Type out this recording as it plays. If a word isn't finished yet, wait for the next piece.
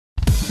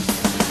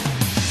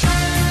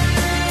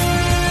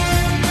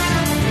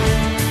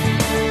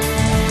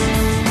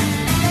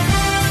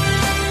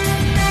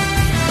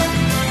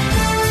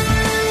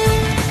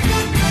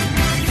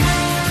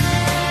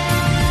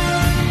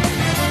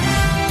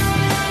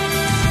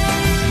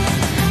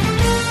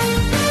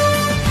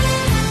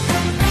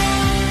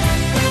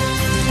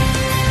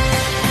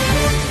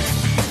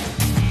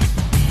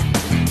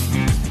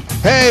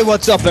Hey,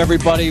 what's up,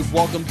 everybody?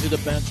 Welcome to the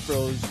Bench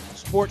Bros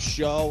Sports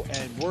Show,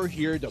 and we're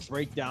here to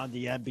break down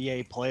the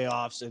NBA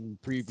playoffs and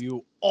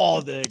preview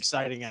all the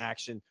exciting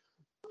action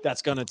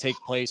that's going to take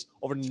place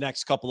over the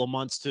next couple of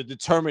months to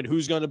determine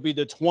who's going to be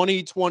the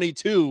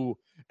 2022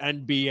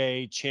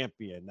 NBA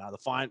champion. Now,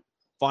 the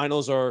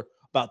finals are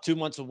about 2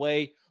 months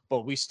away,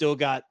 but we still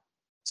got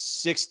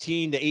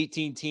 16 to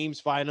 18 teams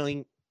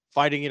fighting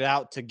it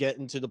out to get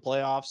into the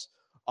playoffs.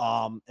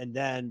 And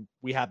then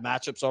we have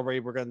matchups already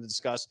we're going to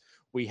discuss.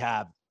 We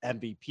have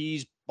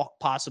MVPs,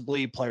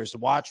 possibly players to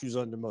watch, who's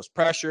under most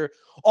pressure,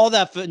 all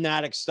that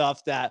fanatic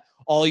stuff that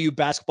all you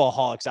basketball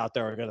holics out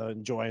there are going to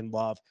enjoy and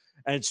love.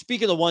 And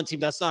speaking of one team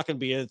that's not going to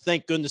be in it,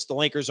 thank goodness the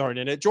Lakers aren't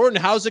in it.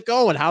 Jordan, how's it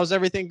going? How's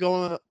everything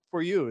going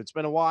for you? It's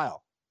been a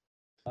while.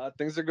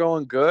 Things are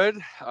going good.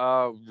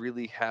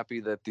 Really happy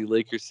that the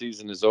Lakers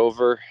season is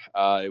over.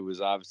 It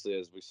was obviously,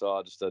 as we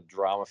saw, just a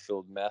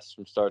drama-filled mess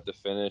from start to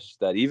finish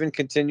that even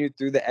continued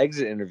through the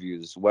exit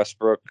interviews.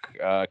 Westbrook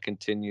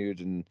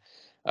continued and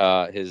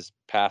his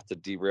path to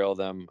derail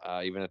them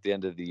even at the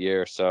end of the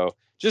year. So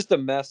just a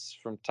mess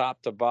from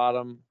top to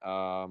bottom.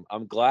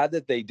 I'm glad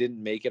that they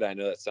didn't make it. I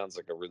know that sounds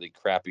like a really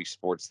crappy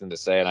sports thing to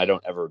say, and I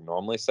don't ever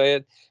normally say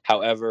it.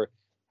 However,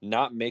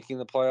 not making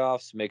the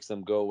playoffs makes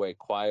them go away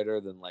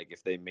quieter than like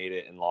if they made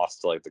it and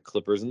lost to like the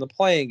Clippers in the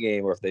playing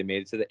game, or if they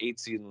made it to the 8th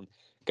seed and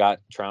got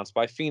trounced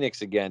by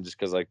Phoenix again, just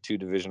because like two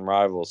division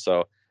rivals.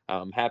 So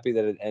I'm happy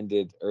that it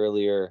ended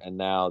earlier, and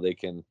now they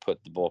can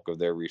put the bulk of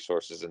their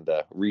resources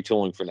into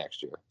retooling for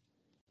next year.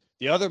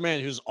 The other man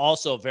who's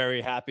also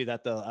very happy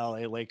that the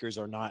LA Lakers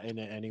are not in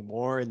it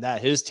anymore and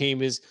that his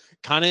team is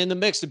kind of in the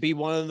mix to be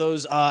one of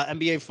those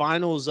NBA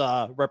Finals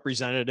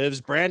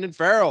representatives, Brandon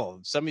Farrell,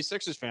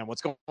 76ers fan.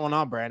 What's going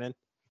on, Brandon?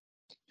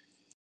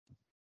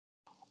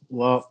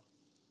 Well,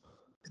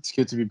 it's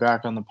good to be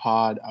back on the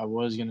pod. I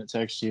was going to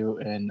text you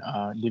and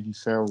give you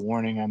fair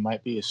warning. I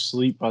might be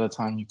asleep by the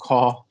time you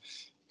call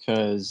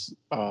because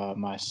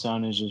my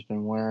son has just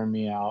been wearing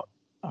me out,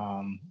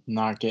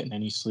 not getting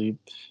any sleep.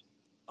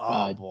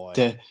 Oh boy,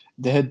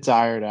 dead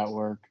tired at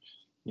work.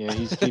 Yeah,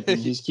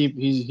 he's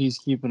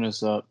keeping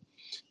us up.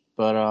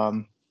 But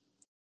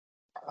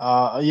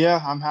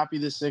yeah, I'm happy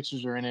the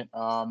Sixers are in it.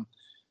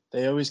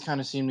 They always kind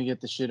of seem to get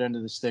the shit end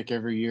of the stick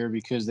every year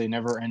because they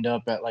never end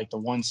up at like the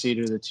 1 seed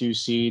or the 2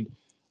 seed.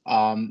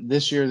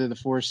 This year they're the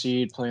 4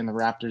 seed playing the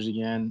Raptors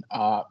again.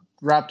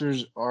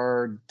 Raptors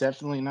are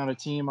definitely not a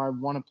team I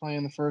want to play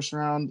in the first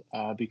round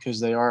because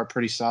they are a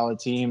pretty solid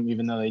team,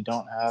 even though they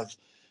don't have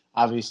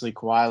obviously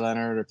Kawhi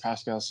Leonard or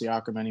Pascal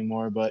Siakam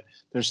anymore, but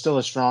they're still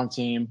a strong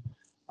team.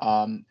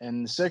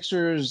 And the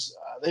Sixers,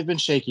 they've been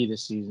shaky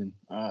this season.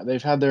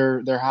 They've had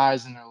their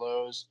highs and their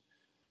lows.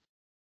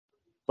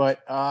 But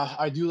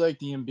I do like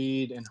the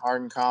Embiid and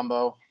Harden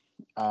combo,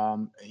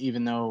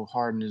 even though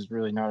Harden is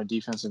really not a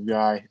defensive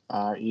guy.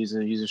 He's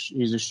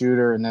a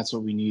shooter, and that's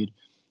what we need.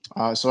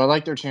 So I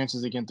like their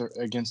chances against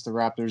the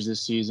Raptors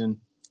this season.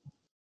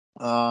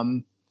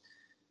 The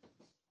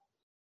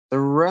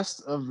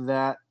rest of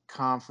that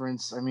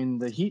conference, I mean,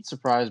 the Heat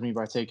surprised me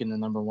by taking the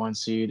number 1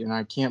 seed, and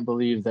I can't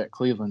believe that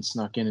Cleveland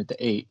snuck in at the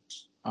 8.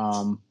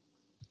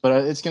 But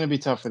it's going to be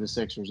tough for the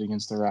Sixers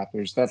against the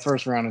Raptors. That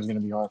first round is going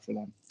to be hard for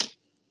them.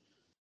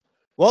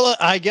 Well,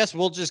 I guess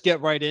we'll just get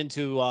right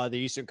into the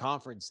Eastern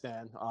Conference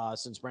then,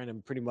 since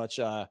Brandon pretty much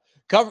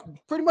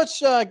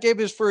gave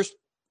his first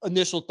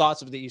initial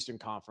thoughts of the Eastern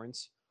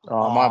Conference.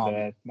 Oh,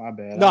 my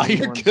bad. No,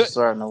 you're good.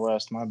 Starting the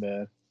West, my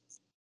bad.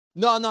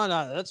 No,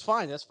 that's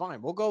fine.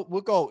 We'll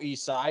go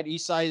East Side.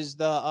 East Side is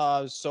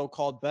the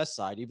so-called best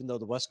side, even though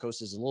the West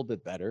Coast is a little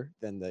bit better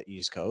than the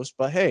East Coast.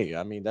 But hey,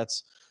 I mean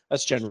that's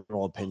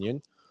general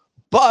opinion.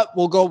 But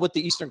we'll go with the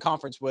Eastern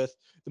Conference with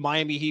the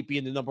Miami Heat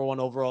being the number 1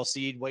 overall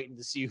seed, waiting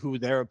to see who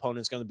their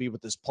opponent's going to be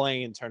with this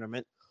play-in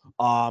tournament.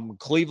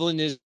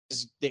 Cleveland is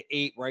the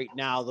 8 right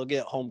now. They'll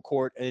get home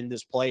court in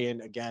this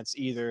play-in against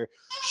either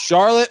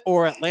Charlotte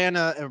or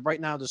Atlanta. And right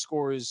now the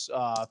score is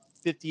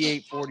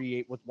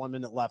 58-48 with 1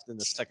 minute left in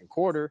the second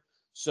quarter.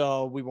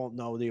 So we won't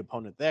know the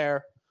opponent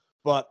there.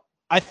 But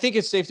I think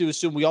it's safe to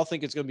assume we all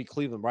think it's going to be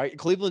Cleveland, right?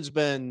 Cleveland's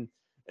been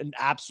an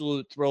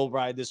absolute thrill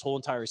ride this whole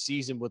entire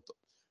season with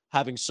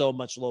having so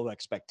much low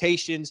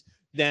expectations,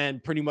 then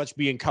pretty much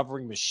being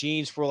covering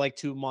machines for like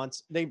 2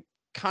 months. They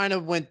kind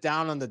of went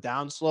down on the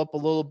downslope a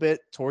little bit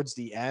towards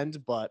the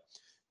end, but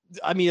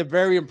I mean, a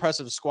very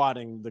impressive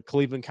squatting the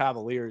Cleveland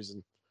Cavaliers.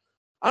 And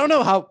I don't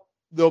know how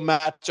they'll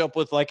match up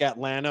with like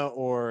Atlanta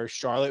or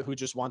Charlotte, who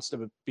just wants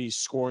to be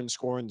scoring.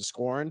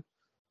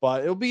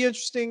 But it'll be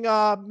interesting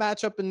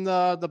matchup in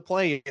the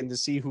play and to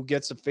see who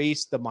gets to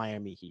face the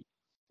Miami Heat.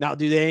 Now,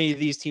 do any of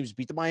these teams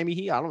beat the Miami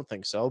Heat? I don't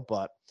think so,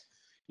 but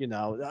you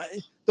know,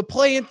 the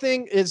play-in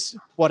thing is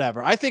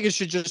whatever. I think it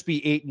should just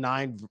be 8 and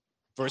 9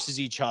 versus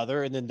each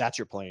other, and then that's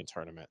your play-in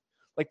tournament.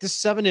 Like this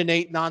 7 and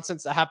 8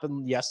 nonsense that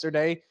happened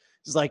yesterday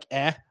is like,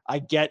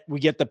 we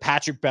get the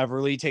Patrick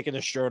Beverly taking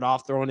his shirt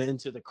off, throwing it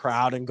into the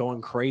crowd and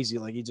going crazy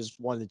like he just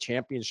won the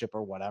championship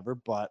or whatever.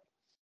 But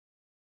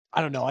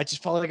I don't know. I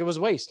just felt like it was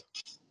a waste.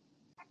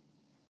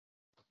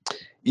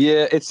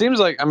 Yeah, it seems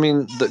like, I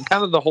mean,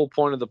 the whole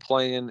point of the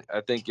play-in,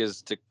 I think,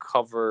 is to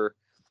cover.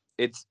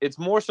 It's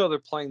more so they're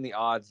playing the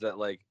odds that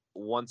like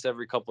once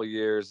every couple of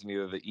years in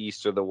either the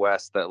East or the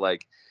West, that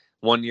like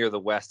one year the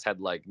West had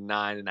like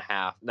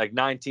 9.5, like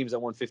 9 teams that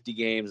won 50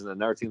 games, and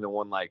another team that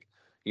won like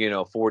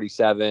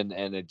 47,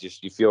 and it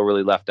just, you feel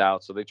really left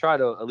out. So they try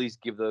to at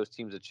least give those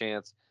teams a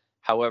chance.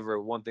 However,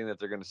 one thing that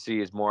they're going to see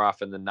is more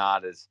often than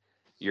not is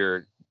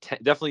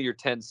definitely your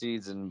 10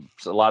 seeds, and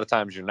a lot of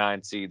times your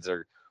 9 seeds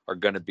are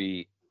going to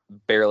be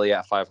barely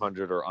at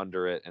 500 or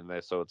under it, and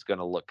so it's going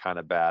to look kind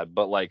of bad.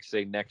 But like,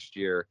 say next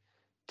year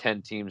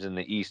 10 teams in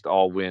the East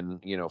all win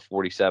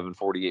 47,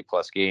 48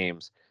 plus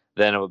games,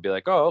 then it would be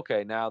like, oh,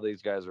 okay, now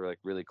these guys are like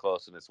really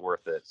close and it's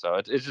worth it. So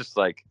it's just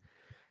like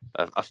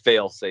a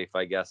fail safe,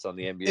 I guess, on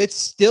the NBA. It's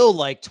still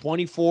like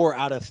 24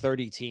 out of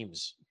 30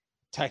 teams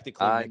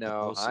technically I make the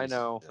know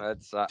postseason.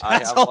 that's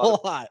That's a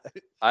lot.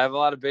 I have a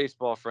lot of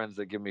baseball friends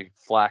that give me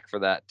flack for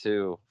that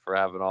too, for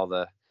having all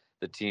the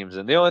teams.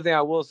 And the only thing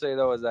I will say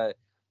though is that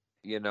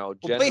Well,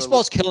 generally,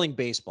 baseball's killing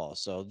baseball,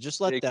 so just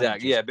let them.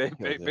 exactly, yeah,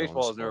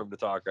 baseball has no room to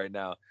talk right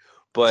now.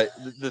 But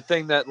the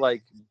thing that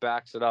like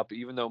backs it up,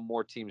 even though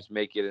more teams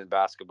make it in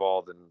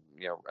basketball than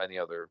any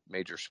other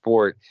major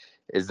sport,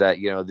 is that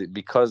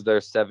because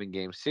there's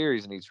 7-game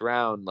series in each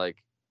round, like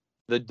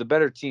the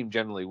better team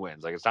generally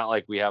wins. Like, it's not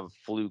like we have a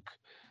fluke.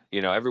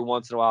 Every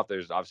once in a while, if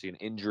there's obviously an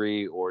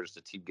injury or just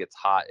a team gets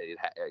hot,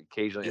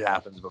 occasionally it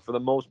happens. But for the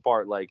most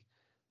part, like,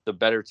 the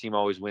better team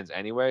always wins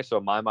anyway. So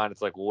in my mind,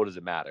 it's like, well, what does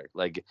it matter?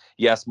 Like,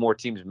 yes, more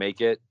teams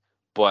make it,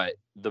 but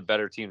the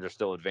better teams are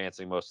still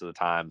advancing most of the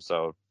time.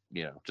 So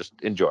just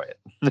enjoy it.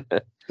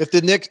 If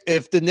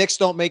the Knicks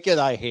don't make it,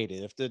 I hate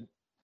it. If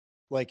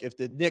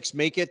the Knicks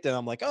make it, then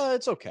I'm like, oh,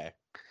 it's okay.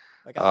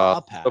 Like,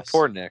 I'll pass. The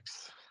poor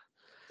Knicks.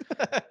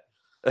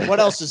 What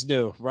else is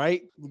new,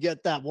 right? We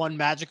get that one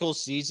magical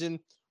season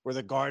where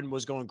the Garden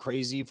was going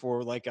crazy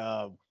for like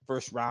a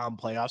first round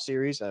playoff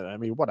series. I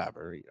mean,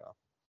 whatever.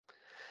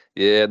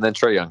 Yeah, and then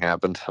Trae Young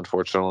happened,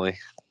 unfortunately.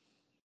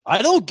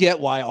 I don't get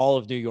why all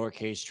of New York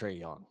hates Trae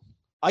Young.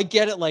 I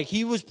get it, like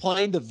he was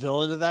playing the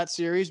villain of that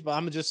series, but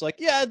I'm just like,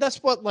 yeah,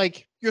 that's what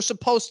like you're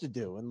supposed to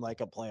do in like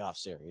a playoff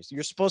series.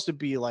 You're supposed to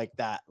be like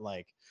that,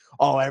 like,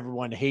 oh,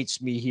 everyone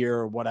hates me here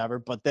or whatever.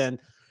 But then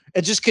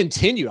it just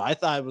continued. I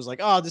thought it was like,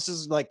 oh, this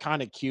is like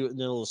kind of cute, and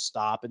then it'll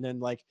stop. And then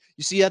like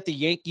you see at the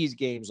Yankees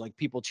games, like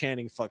people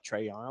chanting "fuck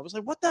Trae Young." I was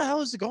like, what the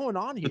hell is going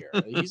on here?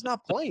 He's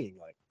not playing.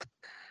 Like,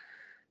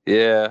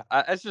 yeah,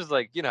 it's just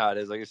like how it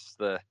is. Like, it's just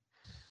the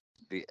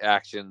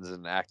actions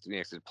and acting,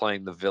 actually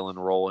playing the villain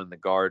role in the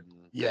Garden.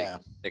 yeah,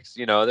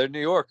 they're New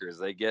Yorkers.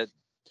 They get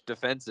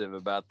defensive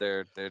about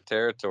their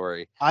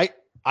territory. I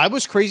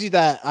was crazy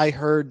that I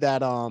heard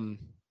that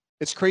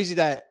it's crazy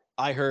that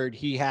I heard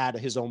he had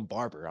his own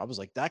barber. I was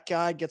like, that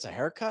guy gets a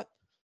haircut?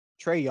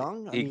 Trae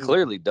Young? He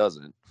clearly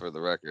doesn't, for the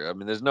record. I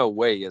mean, there's no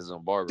way he has his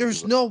own barber.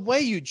 There's no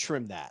way you'd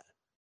trim that.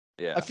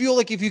 Yeah. I feel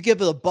like if you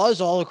give it a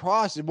buzz all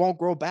across, it won't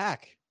grow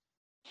back.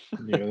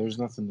 Yeah, there's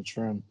nothing to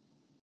trim.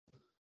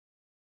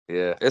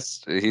 Yeah,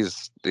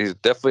 he's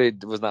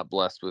definitely was not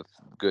blessed with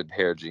good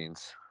hair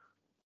genes.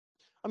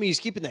 I mean, he's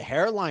keeping the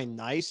hairline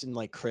nice and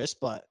like crisp,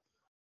 but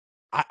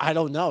I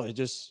don't know. It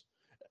just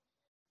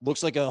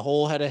looks like a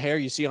whole head of hair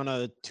you see on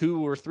a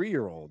 2 or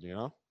 3-year-old,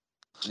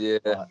 Yeah,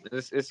 but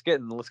it's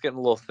getting a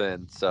little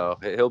thin. So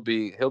he'll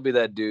be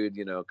that dude,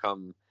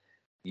 come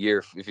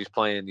year, if he's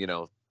playing,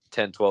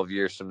 10, 12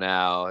 years from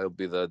now, he'll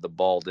be the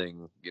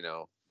balding,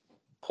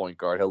 point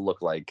guard. He'll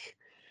look like,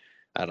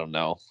 I don't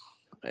know.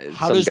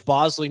 How does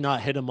Bosley not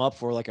hit him up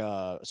for like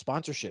a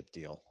sponsorship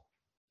deal?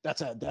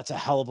 That's a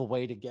hell of a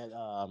way to get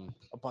a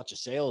bunch of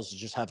sales, to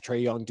just have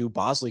Trae Young do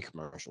Bosley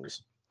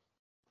commercials.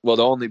 Well,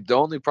 the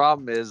only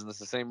problem is, and it's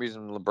the same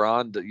reason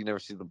LeBron, you never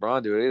see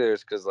LeBron do it either,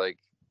 is because like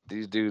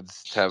these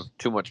dudes have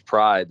too much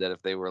pride that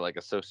if they were like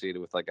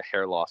associated with like a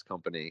hair loss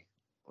company,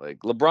 like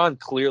LeBron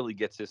clearly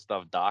gets his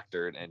stuff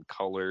doctored and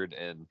colored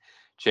and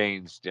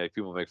changed. Like,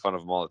 people make fun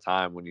of him all the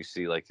time when you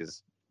see like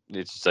it's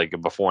just like a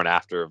before and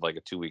after of like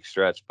a 2-week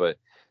stretch, but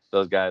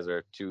those guys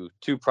are too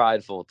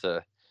prideful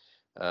to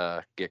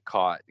get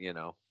caught,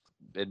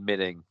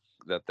 admitting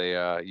that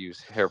they use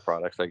hair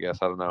products, I guess.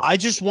 I don't know. I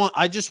just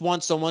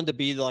want someone to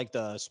be like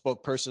the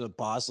spokesperson of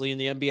Bosley in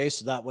the NBA,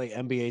 so that way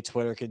NBA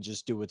Twitter can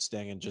just do its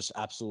thing and just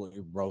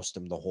absolutely roast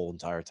him the whole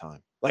entire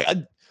time.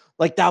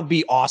 Like that would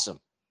be awesome.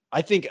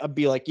 I think I'd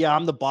be like, yeah,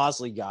 I'm the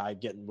Bosley guy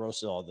getting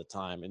roasted all the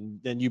time, and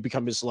then you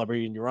become a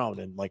celebrity in your own,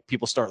 and like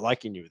people start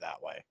liking you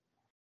that way.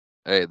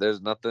 Hey, there's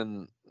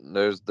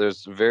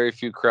very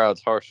few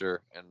crowds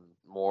harsher and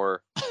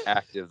more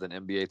active than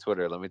NBA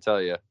Twitter. Let me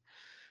tell you,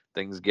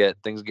 things get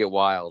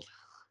wild.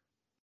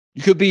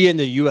 You could be in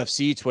the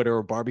UFC Twitter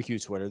or barbecue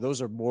Twitter.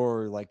 Those are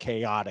more like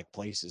chaotic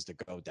places to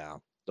go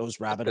down.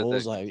 Those rabbit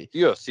holes.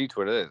 UFC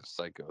Twitter is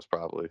psychos,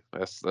 probably.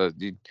 I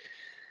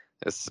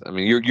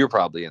mean, you're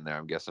probably in there,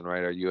 I'm guessing,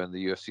 right? Are you in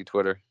the UFC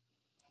Twitter?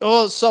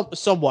 Oh,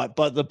 somewhat,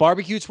 but the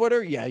barbecue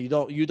Twitter, yeah, you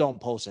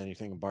don't post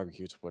anything on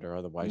barbecue Twitter,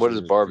 otherwise What is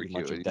you're pretty barbecue?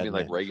 much a You dead mean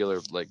like man.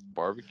 regular like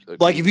barbecue?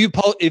 Like Like meat?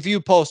 if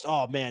you post,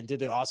 oh man,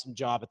 did an awesome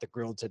job at the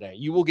grill today,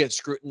 you will get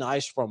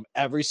scrutinized from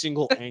every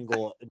single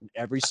angle and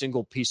every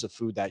single piece of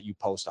food that you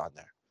post on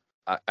there.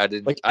 I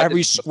didn't. Like I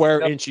every didn't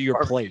square know inch of your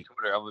barbecue plate.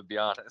 Twitter. I'm gonna be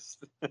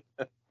honest.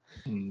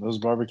 Those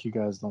barbecue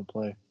guys don't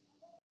play.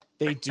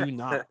 They do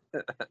not.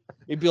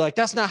 It'd be like,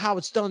 that's not how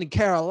it's done in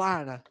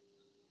Carolina.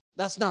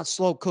 That's not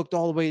slow cooked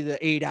all the way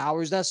to 8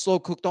 hours. That's slow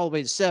cooked all the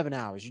way to 7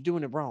 hours. You're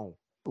doing it wrong.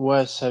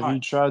 Wes, have All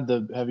you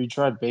right.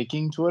 tried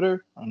baking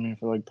Twitter? I mean,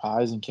 for like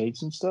pies and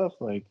cakes and stuff.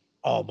 Like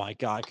Oh my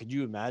God. Could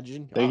you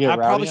imagine? they get I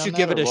probably rowdy on should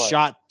give that it or a what?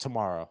 shot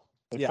tomorrow.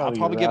 They Yeah, I'll get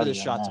probably give it a rowdy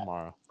on shot that.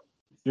 tomorrow.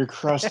 Your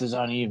crust is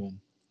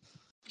uneven.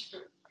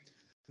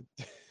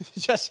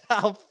 Just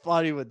how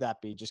funny would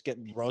that be? Just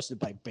getting roasted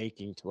by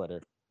baking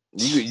Twitter.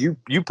 You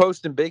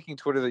post in baking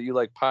Twitter that you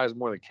like pies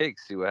more than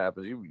cakes. See what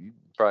happens. You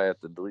probably have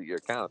to delete your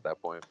account at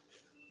that point.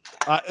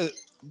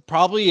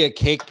 Probably a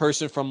cake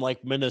person from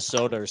like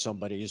Minnesota or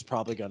somebody is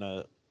probably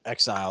gonna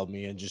exile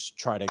me and just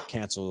try to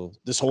cancel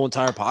this whole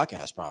entire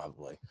podcast.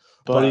 Probably,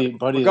 Buddy,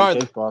 but the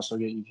regardless, cake boss will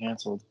get you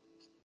canceled.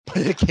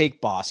 the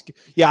cake boss.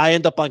 Yeah, I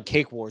end up on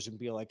Cake Wars and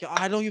be like,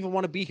 I don't even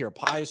want to be here.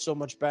 Pie is so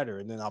much better,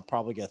 and then I'll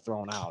probably get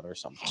thrown out or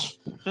something.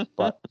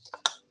 But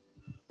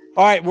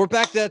all right, we're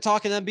back to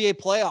talking NBA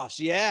playoffs.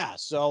 Yeah,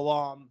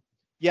 so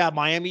yeah,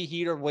 Miami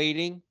Heat are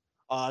waiting.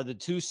 The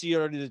 2 seed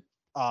are the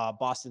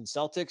Boston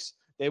Celtics.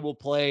 They will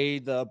play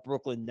the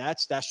Brooklyn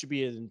Nets. That should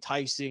be an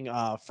enticing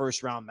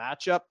first round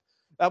matchup.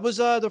 That was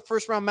the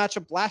first round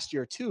matchup last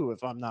year too,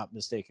 if I'm not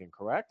mistaken.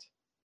 Correct?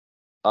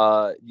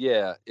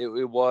 Yeah,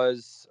 it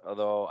was.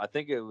 Although I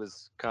think it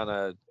was kind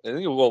of. I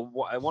think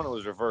I want it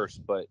was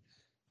reversed, but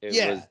it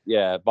was.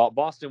 Yeah,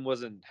 Boston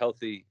wasn't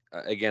healthy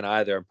again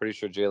either. I'm pretty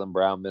sure Jaylen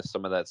Brown missed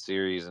some of that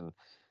series, and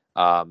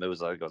it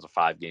was like it was a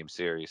 5-game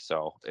series,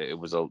 so it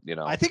was a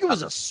I think it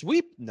was a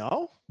sweep.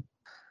 No.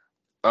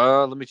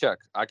 Let me check.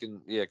 I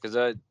can because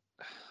I'm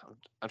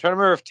trying to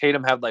remember if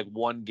Tatum had like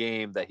one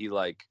game that he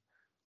like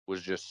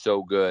was just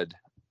so good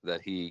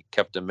that he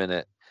kept him in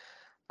it.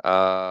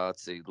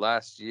 Let's see.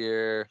 Last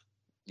year,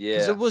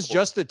 Because yeah, it was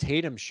just the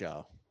Tatum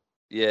show.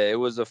 yeah, it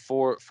was a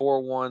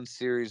 4-1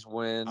 series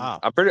win. Ah.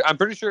 I'm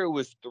pretty sure it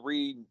was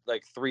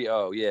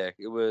 3-0. Yeah,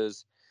 it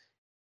was.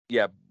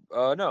 Yeah,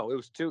 no, it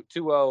was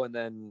 2-0, and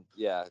then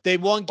yeah, They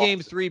won game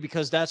Boston. 3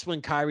 because that's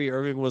when Kyrie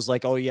Irving was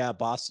like, "Oh yeah,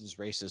 Boston's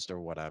racist"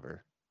 or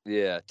whatever.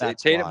 Yeah,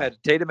 That's Tatum why.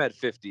 had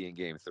 50 in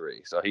game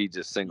 3, so he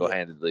just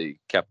single-handedly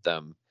kept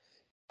them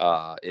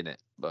in it.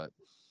 But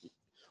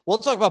we'll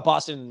talk about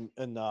Boston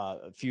in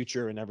the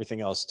future and everything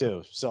else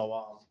too.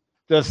 So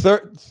the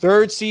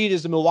third seed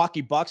is the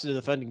Milwaukee Bucks, the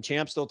defending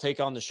champs. They'll take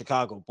on the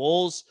Chicago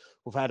Bulls,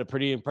 who've had a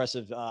pretty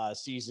impressive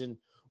season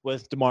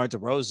with DeMar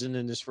DeRozan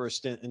in his first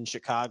stint in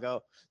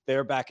Chicago.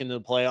 They're back into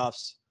the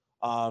playoffs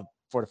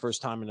for the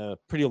first time in a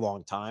pretty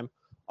long time.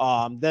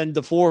 Then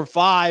the 4 or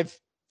 5,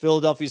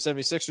 Philadelphia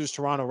 76ers,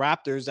 Toronto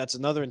Raptors. That's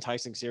another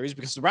enticing series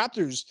because the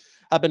Raptors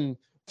have been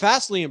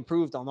vastly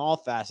improved on all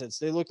facets.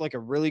 They look like a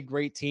really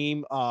great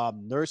team.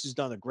 Nurse has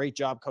done a great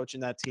job coaching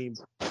that team.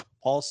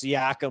 Paul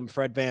Siakam,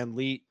 Fred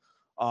VanVleet.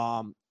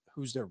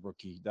 Who's their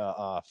rookie?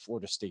 The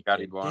Florida State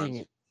Scotty kid. Barnes. Dang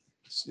it.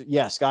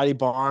 Yeah, Scotty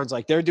Barnes.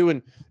 Like they're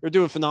doing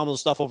phenomenal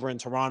stuff over in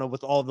Toronto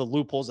with all the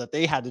loopholes that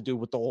they had to do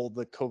with the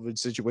COVID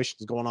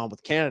situations going on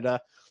with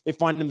Canada. They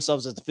find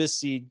themselves as the 5th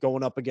seed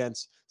going up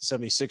against the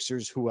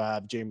 76ers, who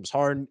have James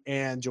Harden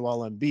and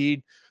Joel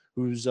Embiid,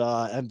 who's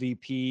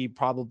MVP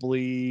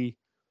probably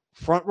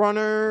front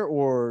runner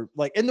or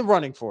like in the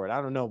running for it.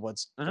 I don't know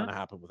what's going to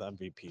happen with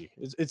MVP.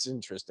 It's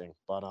interesting,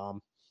 but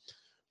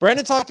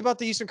Brandon talked about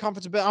the Eastern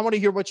Conference a bit. I want to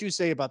hear what you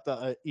say about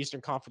the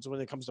Eastern Conference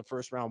when it comes to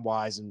first round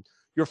wise and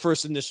your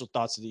first initial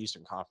thoughts of the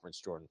Eastern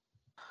Conference, Jordan.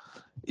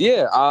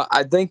 Yeah,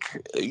 I think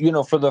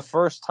for the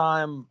first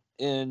time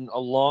in a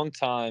long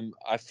time,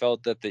 I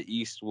felt that the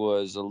East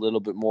was a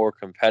little bit more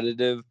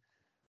competitive.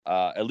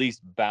 At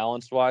least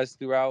balanced wise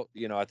throughout.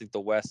 I think the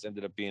West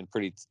ended up being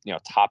pretty,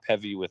 top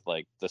heavy with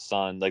like the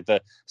Sun, like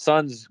the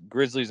Suns,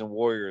 Grizzlies, and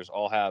Warriors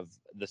all have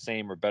the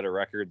same or better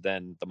record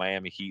than the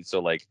Miami Heat. So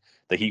like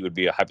the Heat would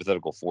be a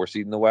hypothetical 4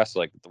 seed in the West.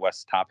 Like the West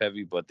is top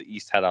heavy, but the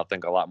East had, I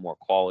think, a lot more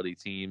quality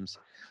teams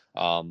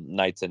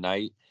night to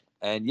night.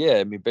 And yeah,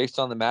 I mean, based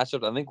on the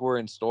matchup, I think we're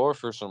in store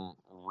for some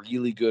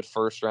really good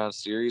first round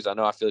series. I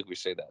know I feel like we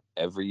say that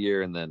every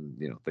year and then,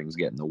 things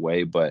get in the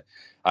way, but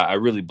I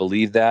really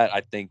believe that.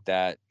 I think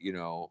that,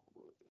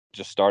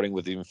 just starting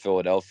with even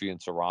Philadelphia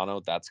and Toronto,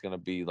 that's going to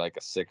be like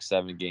a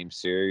 6-7 game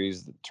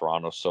series.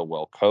 Toronto's so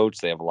well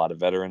coached. They have a lot of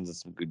veterans and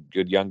some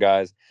good young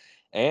guys.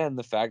 And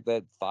the fact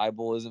that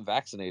Thibault isn't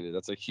vaccinated,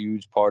 that's a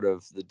huge part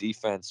of the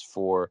defense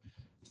for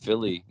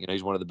Philly.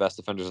 He's one of the best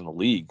defenders in the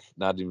league,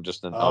 not even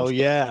just in. Oh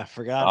yeah, I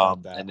forgot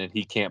about that. And then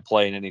he can't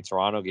play in any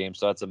Toronto game,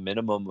 so that's a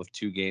minimum of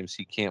 2 games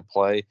he can't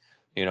play.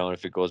 And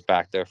if it goes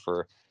back there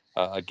for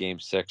a game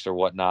 6 or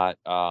whatnot,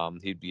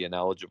 he'd be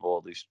ineligible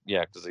at least.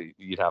 Yeah, because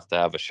you'd have to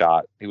have a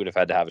shot. He would have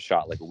had to have a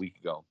shot like a week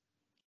ago.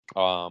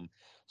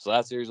 So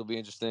that series will be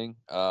interesting.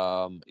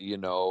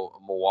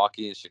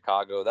 Milwaukee and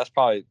Chicago.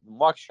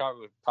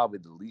 Chicago is probably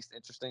the least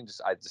interesting.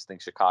 I just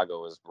think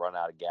Chicago has run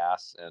out of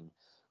gas, and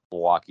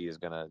Milwaukee is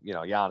gonna,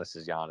 Giannis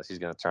is Giannis. He's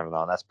gonna turn it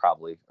on. That's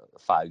probably a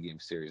 5-game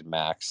series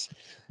max.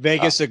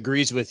 Vegas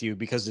agrees with you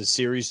because the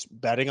series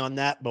betting on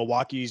that,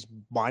 Milwaukee's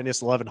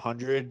minus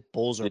 1100,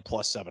 Bulls are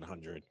plus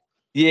 700.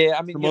 Yeah,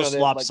 I mean, the most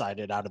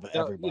lopsided out of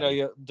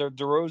everybody.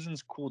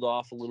 DeRozan's cooled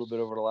off a little bit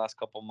over the last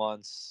couple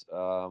months,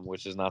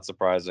 which is not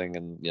surprising.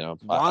 And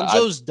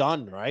Lonzo's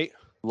done, right?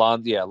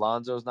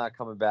 Lonzo's not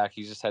coming back.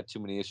 He's just had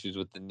too many issues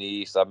with the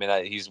knee. So I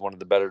mean, he's one of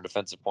the better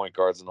defensive point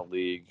guards in the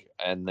league,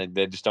 and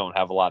they just don't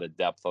have a lot of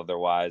depth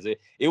otherwise.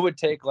 It would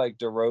take like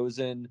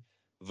DeRozan,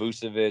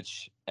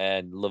 Vucevic,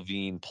 and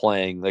Levine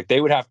playing. Like they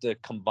would have to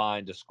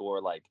combine to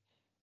score like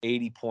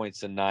 80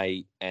 points a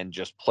night and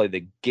just play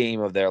the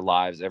game of their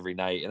lives every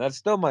night. And that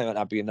still might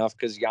not be enough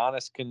because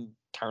Giannis can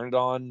turn it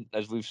on,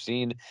 as we've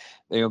seen,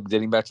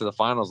 getting back to the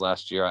finals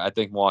last year. I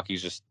think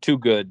Milwaukee's just too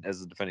good as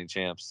the defending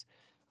champs.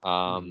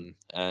 And,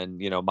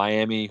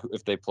 Miami,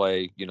 if they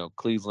play,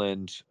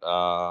 Cleveland,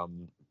 or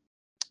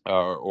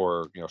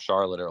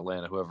Charlotte or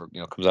Atlanta, whoever,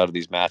 comes out of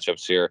these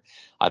matchups here,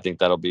 I think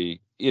that'll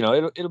be,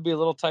 it'll be a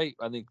little tight.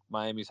 I think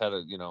Miami's had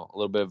a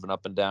little bit of an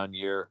up and down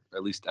year,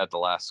 at least at the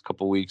last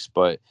couple of weeks,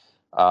 but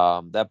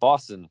that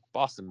Boston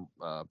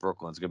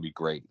Brooklyn's gonna be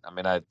great. I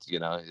mean,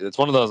 it's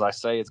one of those, I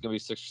say it's gonna be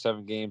 6 or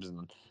 7 games,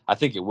 and I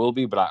think it will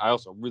be, but I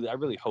also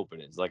really hope it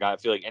is. Like, I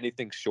feel like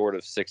anything short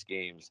of 6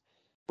 games,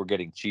 we're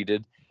getting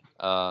cheated.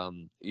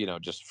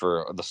 Just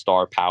for the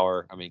star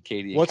power. I mean,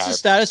 KD. What's the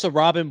status of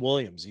Robin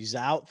Williams? He's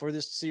out for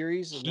this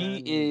series.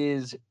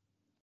 Is.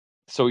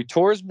 So he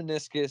tore his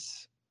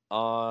meniscus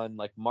on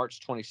like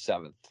March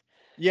 27th.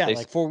 Yeah,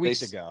 4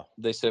 weeks ago.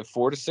 They said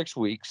 4 to 6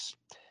 weeks.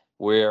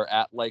 We're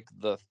at like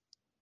the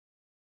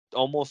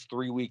almost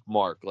 3-week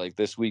mark. Like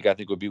this week, I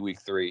think would be week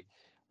 3.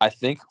 I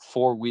think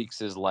 4 weeks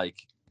is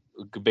like,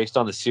 based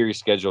on the series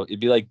schedule,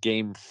 it'd be like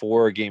game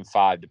 4 or game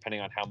 5,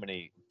 depending on how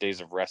many days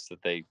of rest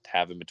that they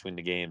have in between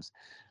the games.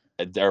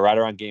 They're right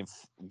around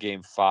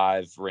game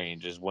 5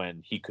 range is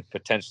when he could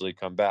potentially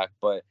come back.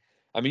 But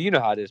I mean, you know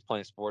how it is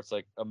playing sports,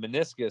 like a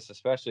meniscus,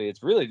 especially.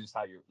 It's really just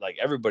how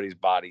everybody's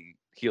body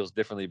heals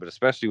differently, but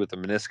especially with the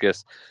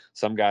meniscus,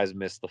 some guys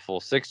miss the full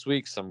 6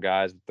 weeks. Some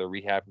guys with the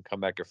rehab can come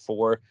back at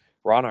 4.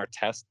 Ron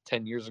Artest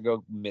 10 years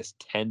ago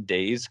missed 10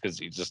 days because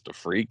he's just a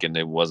freak and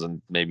it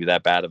wasn't maybe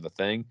that bad of a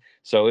thing.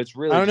 So it's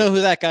really, I don't know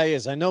who that guy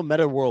is. I know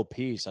Meta World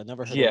Peace. I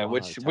never heard of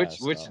Ron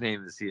Artest, which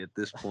name is he at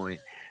this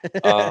point?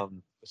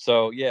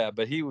 So yeah,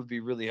 but he would be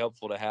really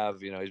helpful to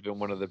have. He's been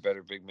one of the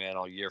better big men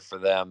all year for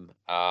them.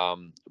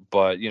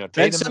 But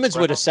Ben Simmons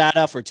would have sat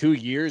out for 2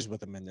 years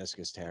with a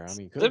meniscus tear. I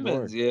mean,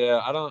 Simmons,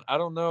 yeah, I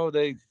don't know.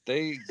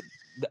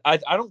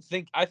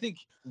 I think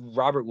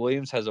Robert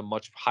Williams has a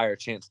much higher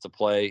chance to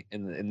play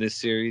in this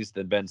series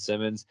than Ben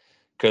Simmons,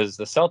 because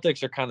the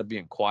Celtics are kind of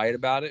being quiet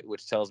about it,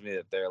 which tells me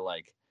that they're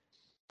like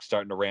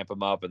starting to ramp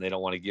him up and they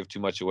don't want to give too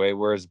much away.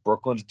 Whereas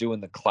Brooklyn's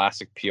doing the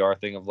classic PR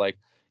thing of like,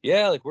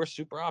 yeah, like we're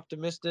super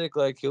optimistic,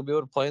 like he'll be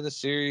able to play in the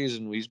series,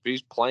 and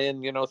he's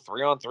playing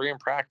 3-on-3 in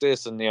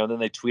practice, and then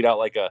they tweet out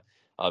like a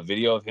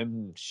video of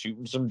him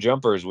shooting some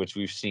jumpers, which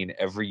we've seen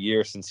every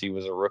year since he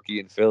was a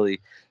rookie in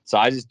Philly. So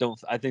I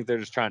think they're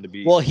just trying to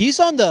be. Well, he's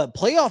on the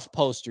playoff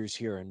posters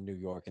here in New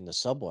York in the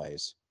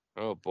subways.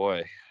 Oh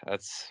boy,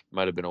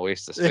 might have been a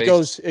waste of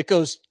space. It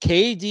goes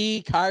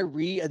KD,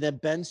 Kyrie, and then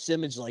Ben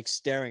Simmons like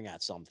staring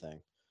at something.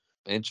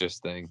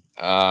 Interesting.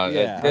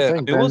 I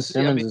think Ben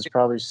Simmons is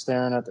probably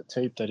staring at the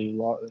tape that he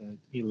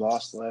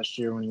lost last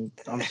year when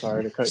I'm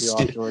sorry to cut you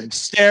off, Jordan.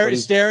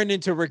 Staring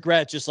into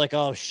regret, just like,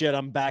 oh shit,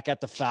 I'm back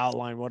at the foul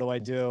line. What do I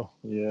do?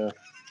 Yeah.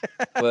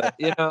 But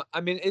I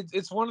mean,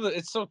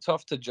 it's so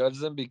tough to judge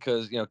them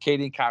because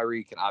KD and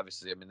Kyrie can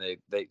obviously, I mean,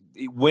 they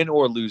win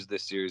or lose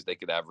this series, they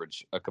could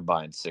average a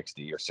combined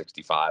 60 or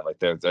 65. Like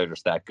they're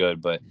just that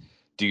good. But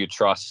do you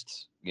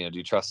trust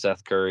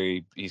Seth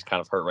Curry? He's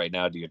kind of hurt right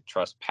now. Do you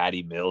trust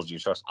Patty Mills? Do you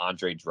trust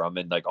Andre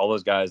Drummond? Like all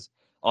those guys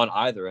on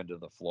either end of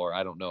the floor,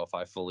 I don't know if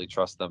I fully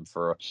trust them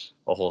for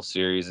a whole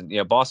series.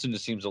 And Boston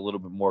just seems a little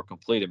bit more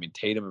complete. I mean,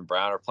 Tatum and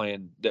Brown are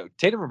playing.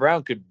 Tatum and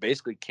Brown could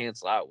basically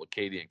cancel out what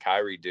KD and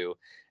Kyrie do,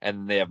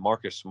 and they have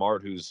Marcus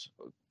Smart, who's,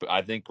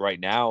 I think right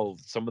now,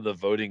 some of the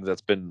voting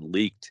that's been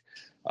leaked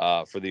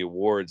for the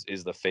awards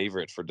is the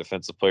favorite for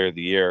Defensive Player of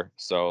the Year.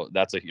 So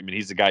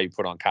he's the guy you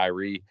put on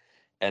Kyrie.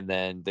 And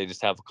then they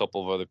just have a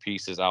couple of other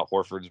pieces. Al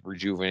Horford's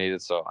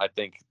rejuvenated. So I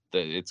think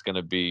that it's going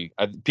to be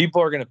 – people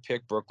are going to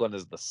pick Brooklyn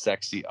as the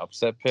sexy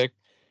upset pick,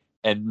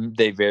 and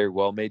they very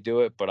well may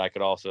do it. But I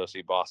could also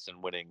see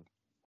Boston winning,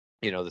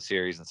 the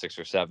series in 6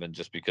 or 7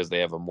 just because they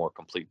have a more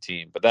complete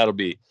team. But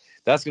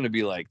that's going to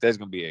be like – there's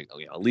going to be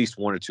at least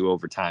 1 or 2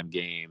 overtime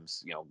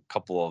games, a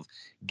couple of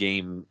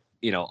game,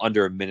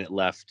 under a minute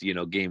left,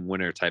 game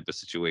winner type of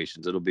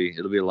situations. It'll be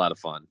a lot of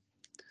fun.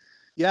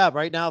 Yeah,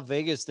 right now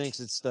Vegas thinks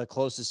it's the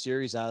closest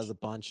series out of the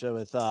bunch.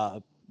 With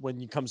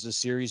when it comes to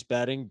series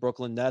betting,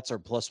 Brooklyn Nets are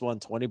plus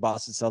 120,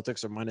 Boston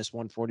Celtics are minus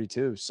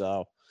 142.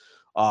 So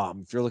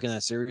If you're looking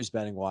at series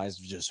betting wise,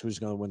 just who's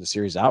going to win the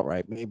series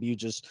outright, maybe you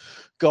just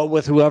go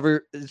with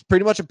whoever. It's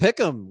pretty much a pick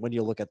 'em when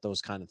you look at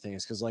those kind of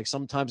things, because like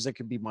sometimes it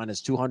could be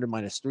 -200,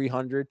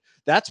 -300.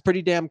 That's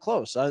pretty damn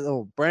close. I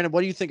know, Brandon.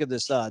 What do you think of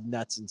this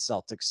Nets and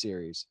Celtics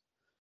series?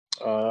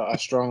 I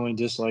strongly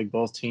dislike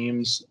both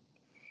teams.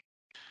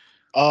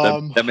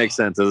 That makes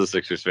sense as a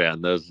Sixers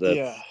fan.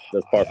 Yeah,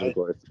 That's par for the I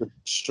course.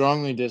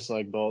 strongly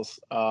dislike both.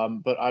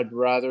 But I'd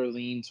rather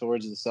lean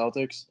towards the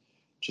Celtics,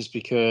 just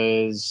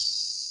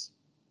because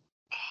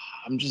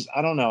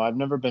I don't know. I've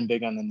never been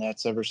big on the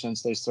Nets ever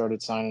since they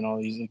started signing all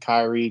these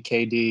Kyrie,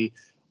 KD,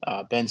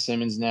 Ben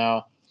Simmons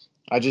now.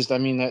 I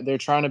mean, that they're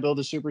trying to build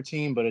a super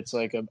team, but it's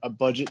like a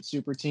budget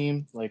super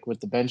team, like with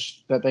the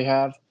bench that they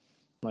have.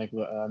 Like,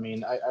 I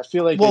mean, I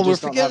feel like they Well, we're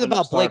just don't have forgetting enough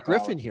about star Blake power.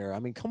 Griffin here. I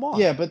mean, come on.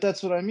 Yeah, but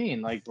that's what I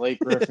mean. Like Blake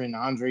Griffin,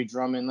 Andre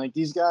Drummond, like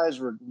these guys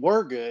were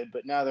good,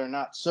 but now they're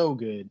not so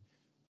good,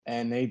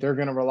 and they're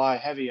going to rely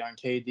heavy on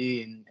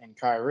KD and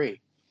Kyrie.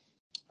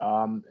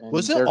 And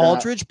Was it they're gonna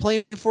Aldridge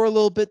playing for a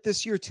little bit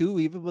this year too,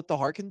 even with the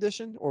heart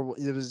condition, or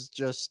it was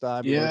just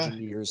yeah, merging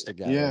the years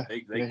together? yeah,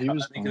 They he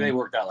was I think playing. they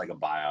worked out like a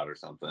buyout or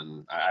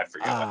something. I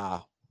forget what.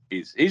 Ah,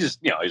 He's just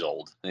he's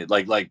old.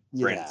 Like Brandon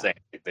yeah. saying,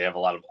 they have a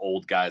lot of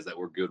old guys that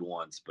were good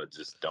once, but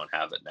just don't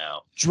have it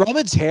now.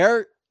 Drummond's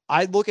hair.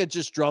 I look at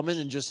just Drummond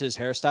and just his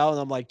hairstyle, and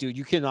I'm like, dude,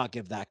 you cannot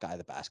give that guy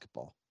the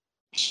basketball.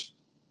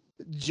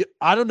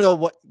 I don't know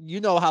what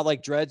how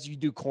like dreads you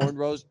do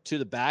cornrows to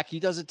the back.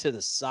 He does it to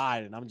the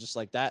side, and I'm just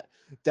like that.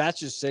 That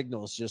just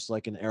signals just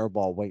like an air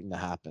ball waiting to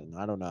happen.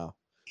 I don't know.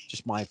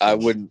 Just my. I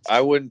feeling.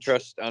 wouldn't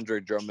trust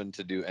Andre Drummond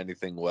to do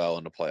anything well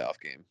in a playoff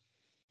game.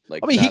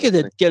 Like, I mean, he not a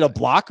could thing. get a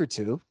block or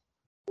two.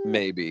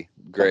 Maybe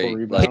great.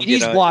 rebounds. Like,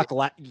 KD's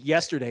block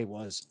yesterday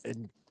was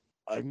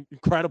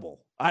incredible.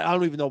 I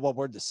don't even know what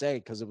word to say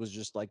because it was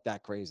just like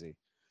that crazy.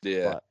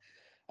 yeah. But,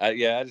 I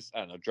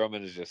don't know.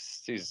 Drummond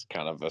is he's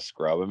kind of a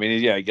scrub. I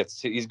mean,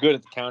 he's good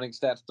at the counting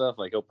stat stuff.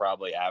 Like, he'll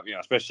probably have,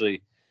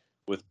 especially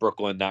with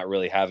Brooklyn not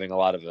really having a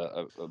lot of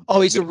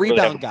he's a really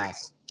rebound guy.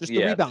 Just the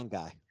yeah, rebound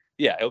guy.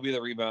 Yeah, he'll be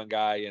the rebound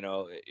guy,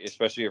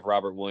 especially if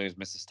Robert Williams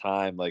misses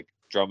time, like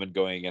Drummond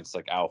going against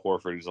like Al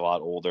Horford, who's a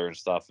lot older and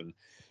stuff, and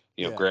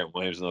Grant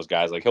Williams and those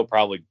guys, like he'll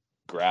probably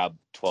grab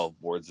 12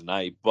 boards a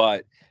night.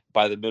 But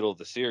by the middle of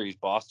the series,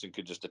 Boston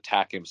could just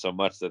attack him so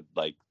much that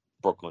like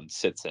Brooklyn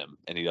sits him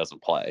and he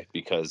doesn't play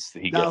because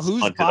he gets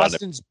Who's hunted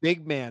Boston's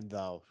big man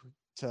though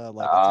to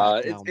like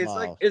attack down it's low?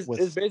 like it's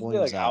basically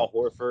Williams like Al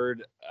Horford,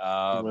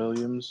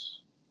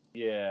 Williams.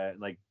 yeah,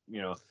 like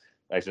like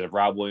I said, if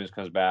Rob Williams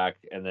comes back,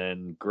 and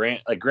then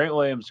Grant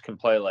Williams can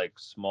play like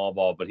small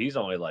ball, but he's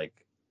only like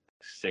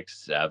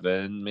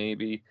 6'7",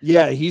 maybe.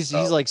 Yeah, he's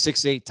like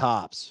 6'8"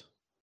 tops.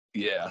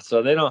 Yeah,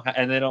 so they don't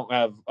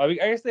have. I mean,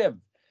 I guess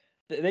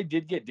they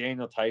did get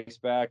Daniel Tice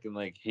back, and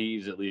like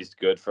he's at least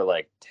good for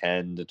like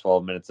 10 to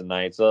 12 minutes a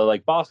night. So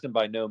like Boston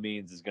by no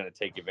means is going to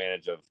take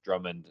advantage of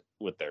Drummond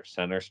with their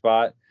center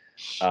spot.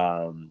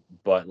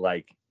 But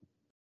like,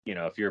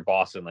 if you're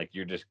Boston, like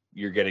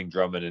you're getting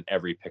Drummond in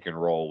every pick and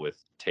roll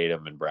with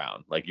Tatum and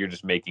Brown. Like you're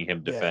just making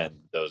him defend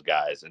those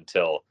guys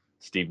until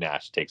Steve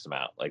Nash takes him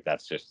out. Like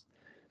that's just,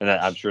 and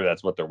I'm sure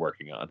that's what they're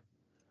working on.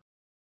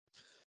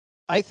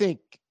 I think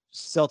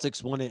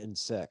Celtics won it in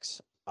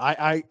 6.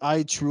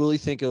 I truly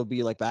think it'll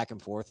be like back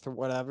and forth or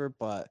whatever,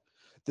 but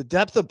the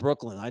depth of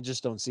Brooklyn, I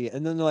just don't see it.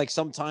 And then like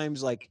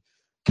sometimes like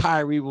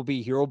Kyrie will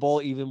be hero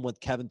ball even with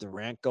Kevin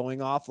Durant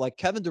going off. Like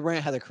Kevin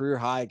Durant had a career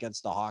high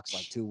against the Hawks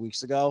like 2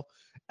 weeks ago,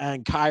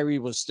 and Kyrie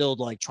was still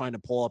like trying to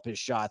pull up his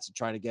shots and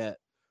trying to get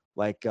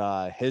like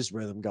his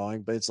rhythm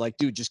going. But it's like,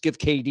 dude, just give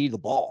KD the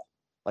ball.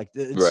 Like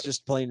it's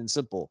just plain and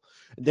simple.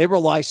 And they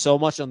rely so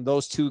much on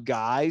those two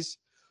guys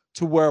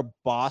to where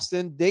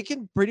Boston, they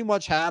can pretty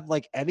much have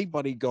like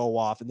anybody go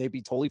off and they'd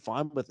be totally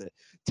fine with it.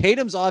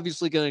 Tatum's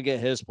obviously going to get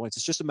his points.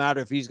 It's just a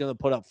matter if he's going to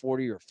put up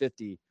 40 or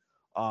 50.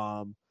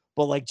 But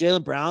like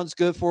Jaylen Brown's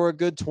good for a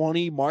good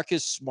 20.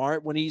 Marcus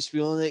Smart, when he's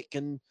feeling it,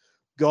 can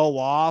go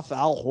off.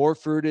 Al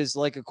Horford is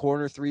like a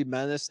corner 3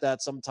 menace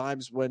that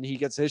sometimes when he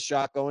gets his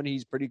shot going,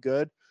 he's pretty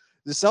good.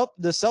 The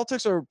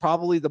Celtics are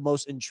probably the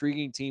most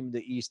intriguing team in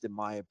the East, in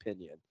my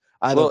opinion.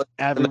 Out of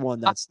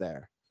everyone that's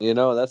there.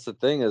 That's the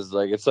thing is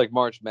like it's like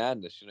March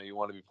Madness. You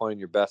want to be playing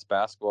your best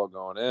basketball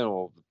going in.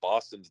 Well,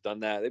 Boston's done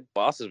that.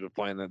 Boston's been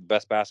playing the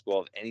best basketball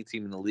of any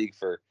team in the league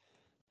for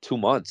 2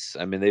 months.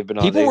 I mean, they've been.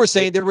 People were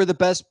saying they were the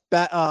best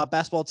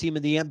basketball team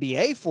in the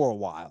NBA for a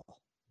while.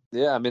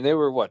 Yeah, I mean they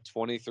were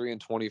 23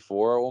 and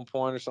 24 at one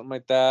point or something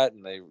like that,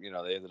 and they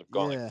ended up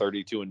going like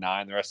 32 and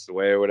 9 the rest of the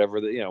way or whatever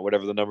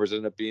whatever the numbers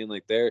ended up being.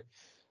 Like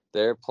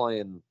they're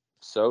playing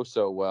so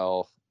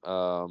well.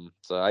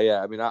 So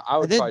yeah, I mean I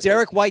would. And then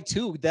Derek White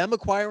too. Them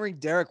acquiring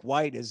Derek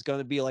White is going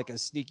to be like a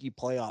sneaky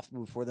playoff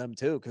move for them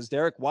too, because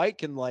Derek White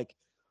can like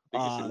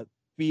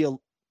be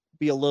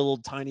a little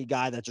tiny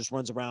guy that just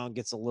runs around,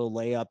 gets a little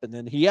layup, and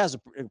then he has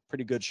a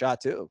pretty good shot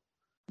too.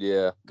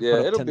 Yeah,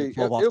 it'll be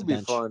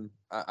fun.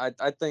 I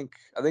think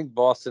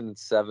Boston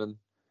 7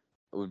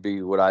 would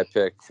be what I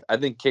pick. I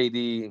think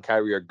KD and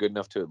Kyrie are good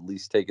enough to at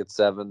least take it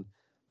 7.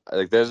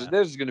 Like there's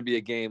going to be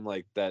a game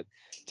like that.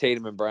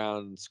 Tatum and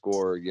Brown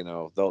score.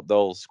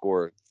 They'll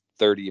score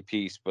 30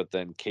 apiece, but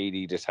then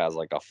KD just has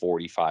like a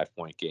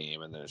 45-point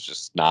game, and there's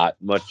just not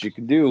much you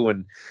can do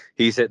when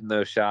he's hitting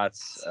those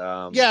shots.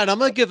 Yeah, and I'm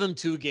gonna give him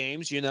 2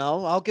 games.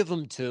 I'll give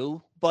him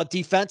 2, but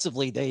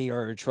defensively they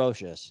are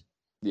atrocious.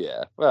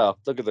 Yeah, well,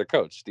 look at their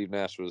coach. Steve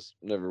Nash was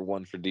never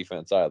one for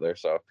defense either,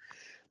 so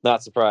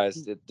not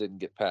surprised it didn't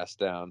get passed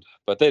down.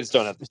 But they just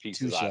don't have the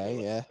pieces Touche,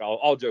 either. yeah.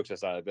 All jokes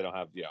aside, they don't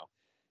have,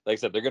 like I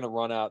said, they're going to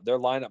run out. Their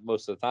lineup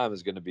most of the time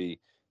is going to be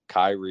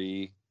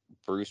Kyrie,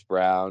 Bruce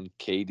Brown,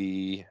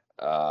 KD,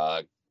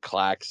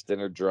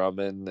 Claxton or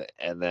Drummond,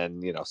 and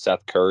then,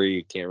 Seth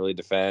Curry can't really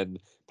defend.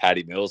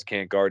 Patty Mills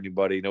can't guard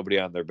anybody. Nobody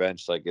on their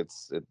bench. Like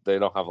they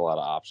don't have a lot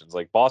of options.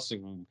 Like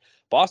Boston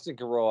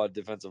can roll a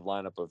defensive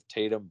lineup of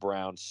Tatum,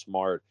 Brown,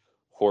 Smart,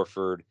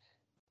 Horford,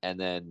 and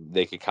then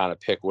they could kind of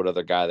pick what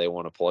other guy they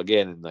want to plug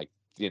in. And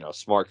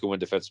Smart could win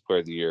Defensive Player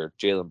of the Year.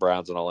 Jaylen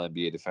Brown's an All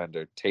NBA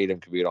defender. Tatum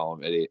could be an All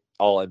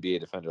NBA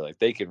defender. Like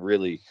they can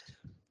really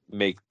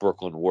make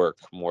Brooklyn work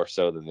more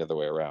so than the other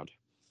way around.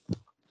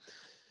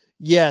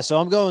 Yeah, so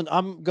I'm going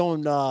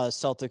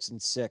Celtics in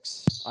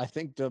 6. I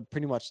think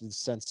pretty much the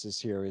consensus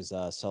here is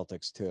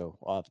Celtics too.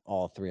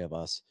 All 3 of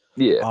us.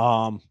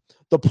 Yeah.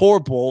 The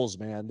poor Bulls,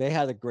 man, they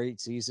had a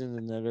great season,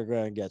 and then they're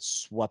going to get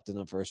swept in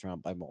the first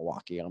round by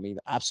Milwaukee. I mean,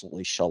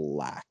 absolutely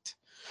shellacked.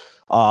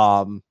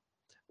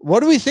 What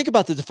do we think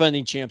about the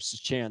defending champs'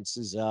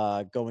 chances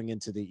going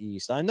into the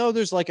East? I know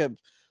there's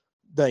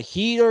the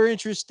Heat are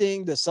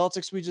interesting. The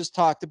Celtics, we just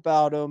talked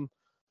about them.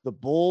 The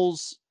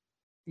Bulls,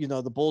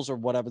 the Bulls are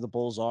whatever the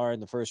Bulls are in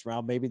the first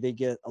round. Maybe they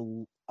get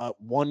a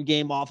 1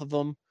 game off of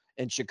them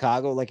in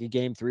Chicago, like a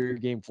game 3 or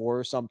game 4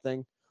 or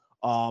something.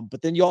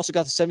 But then you also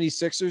got the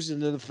 76ers and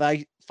then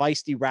the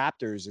feisty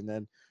Raptors, and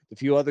then a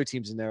few other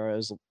teams in there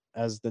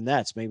as the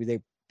Nets. Maybe they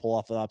pull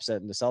off an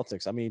upset in the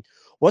Celtics. I mean,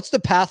 what's the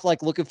path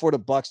like looking for the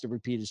Bucks to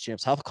repeat as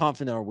champs? How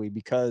confident are we?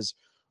 Because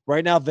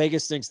right now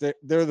Vegas thinks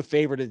they're the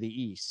favorite of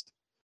the East.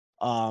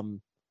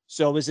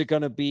 So is it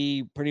going to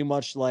be pretty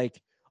much like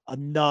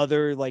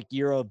another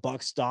year of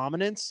Bucks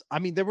dominance? I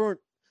mean,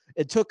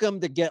 it took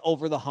them to get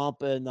over the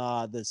hump in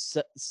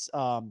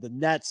the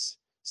Nets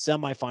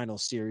semifinal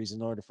series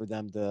in order for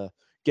them to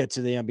get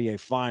to the NBA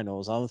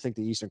Finals. I don't think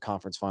the Eastern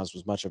Conference Finals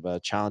was much of a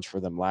challenge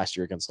for them last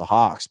year against the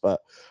Hawks. But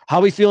how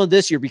are we feeling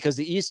this year? Because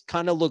the East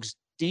kind of looks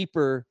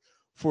deeper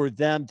for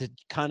them to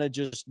kind of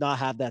just not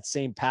have that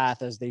same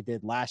path as they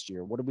did last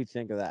year. What do we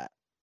think of that?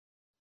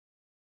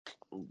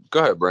 Go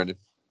ahead, Brandon.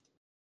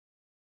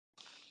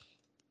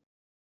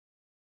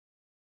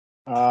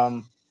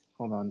 Hold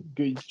on.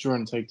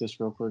 Jordan, take this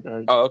real quick.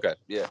 Oh, okay.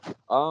 Yeah.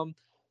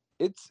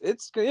 It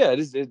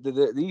is.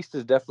 The East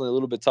is definitely a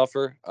little bit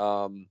tougher.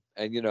 And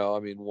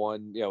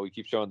we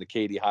keep showing the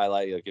KD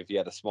highlight. Like if you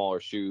had a smaller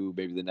shoe,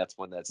 maybe the Nets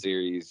won that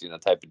series,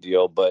 type of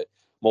deal. But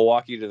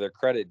Milwaukee, to their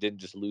credit, didn't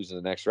just lose in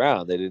the next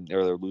round.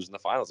 They're losing the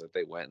finals. Like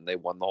they went and they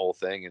won the whole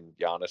thing, and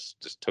Giannis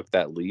just took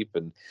that leap,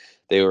 and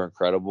they were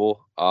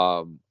incredible.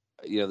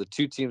 The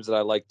 2 teams that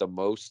I like the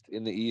most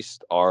in the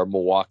East are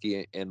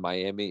Milwaukee and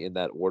Miami in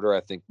that order.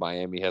 I think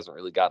Miami hasn't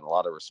really gotten a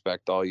lot of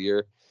respect all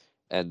year,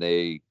 and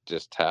they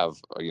just have,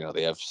 they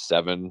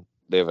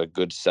have a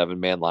good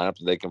 7-man lineup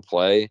that they can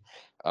play,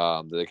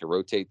 that they can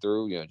rotate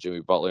through.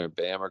 Jimmy Butler and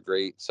Bam are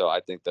great. So I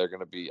think I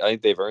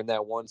think they've earned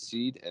that 1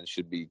 seed and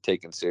should be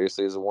taken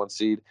seriously as a 1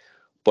 seed.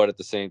 But at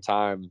the same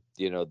time,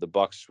 the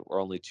Bucks are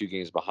only 2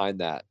 games behind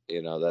that.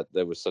 That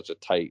there was such a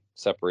tight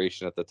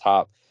separation at the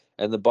top.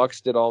 And the Bucks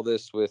did all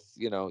this with,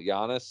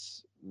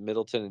 Giannis,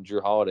 Middleton, and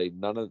Jrue Holiday.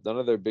 None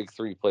of their big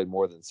 3 played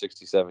more than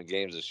 67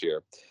 games this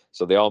year.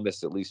 So they all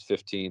missed at least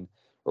 15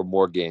 or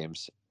more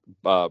games.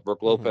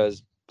 Brook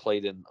Lopez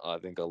played in, I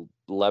think,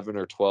 11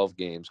 or 12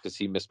 games because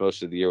he missed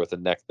most of the year with a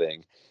neck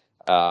thing.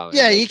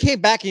 He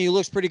came back and he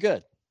looks pretty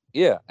good.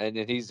 Yeah, and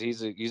he's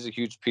a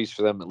huge piece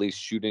for them, at least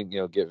shooting,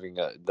 giving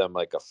them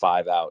like a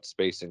 5-out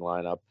spacing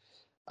lineup.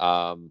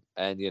 And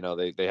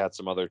they had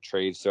some other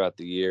trades throughout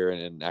the year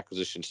and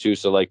acquisitions too.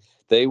 So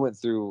they went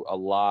through a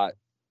lot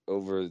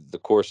over the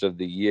course of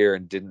the year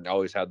and didn't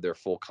always have their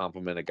full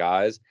complement of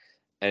guys.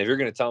 And if you're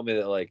going to tell me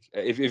that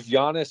if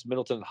Giannis,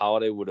 Middleton, and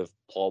Holiday would have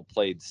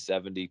played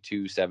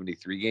 72,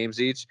 73 games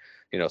each,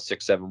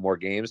 6, 7 more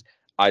games,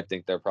 I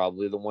think they're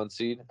probably the 1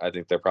 seed. I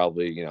think they're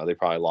probably, they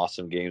probably lost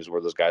some games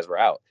where those guys were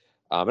out.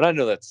 And I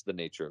know that's the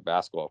nature of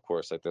basketball, of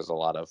course. There's a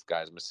lot of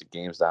guys missing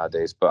games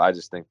nowadays, but I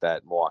just think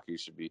that Milwaukee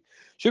should be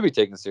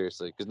taken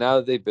seriously because now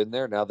that they've been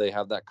there, now they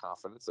have that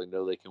confidence. They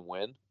know they can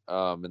win,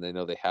 and they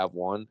know they have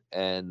won.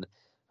 And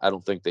I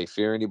don't think they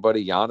fear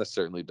anybody. Giannis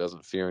certainly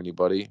doesn't fear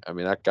anybody. I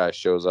mean, that guy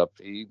shows up.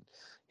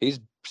 He's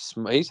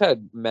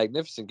had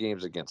magnificent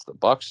games against the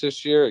Bucks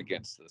this year,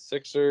 against the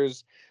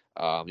Sixers,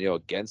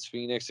 against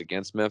Phoenix,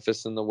 against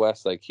Memphis in the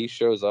West. He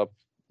shows up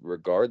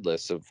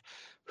regardless of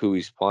who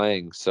he's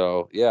playing.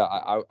 So yeah,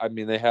 I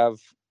mean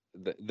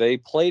they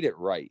played it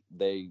right.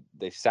 They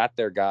sat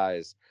their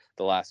guys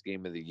the last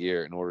game of the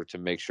year in order to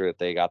make sure that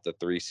they got the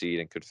 3 seed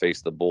and could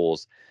face the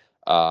Bulls.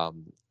 So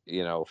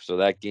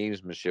that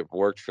gamesmanship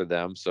worked for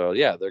them. So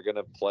yeah, they're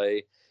gonna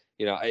play,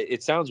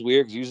 it sounds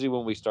weird because usually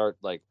when we start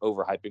like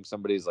overhyping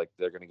somebody's like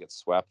they're gonna get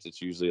swept,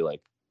 it's usually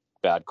like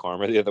bad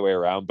karma the other way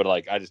around. But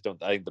like I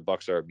think the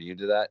Bucks are immune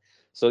to that.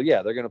 So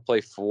yeah, they're gonna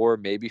play 4,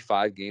 maybe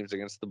 5 games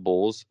against the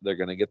Bulls. They're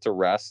gonna get to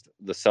rest.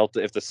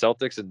 If the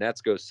Celtics and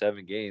Nets go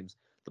 7 games,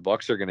 the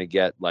Bucks are gonna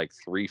get like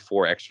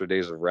 3-4 extra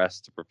days of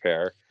rest to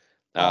prepare.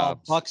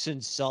 Bucks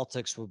and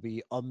Celtics would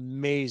be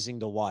amazing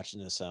to watch in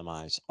the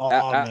semis. Oh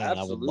man,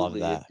 I would love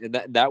absolutely,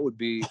 that. and that would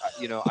be,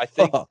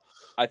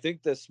 I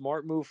think the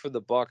smart move for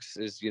the Bucks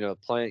is,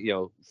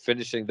 playing,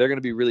 finishing. They're going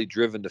to be really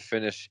driven to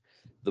finish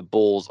the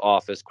Bulls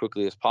off as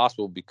quickly as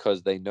possible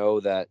because they know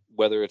that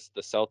whether it's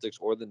the Celtics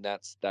or the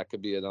Nets, that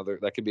could be a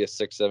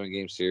 6-7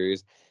 game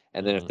series,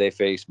 and then if they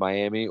face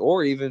Miami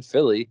or even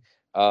Philly,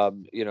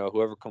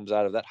 whoever comes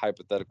out of that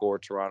hypothetical, or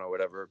Toronto,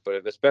 whatever,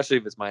 but especially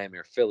if it's Miami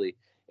or Philly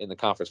in the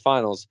conference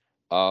finals,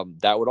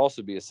 that would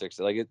also be a 6.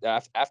 Like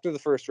after the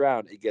first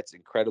round, it gets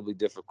incredibly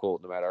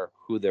difficult no matter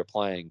who they're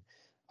playing,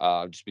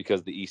 just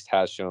because the East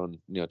has shown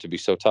to be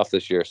so tough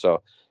this year.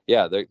 So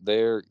yeah,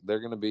 they're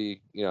going to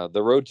be,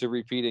 the road to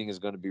repeating is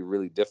going to be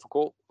really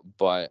difficult.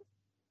 But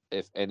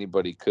if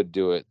anybody could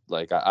do it,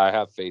 like I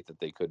have faith that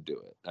they could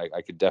do it.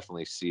 I could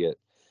definitely see it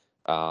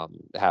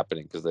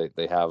happening because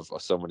they have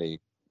so many.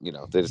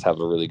 They just have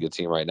a really good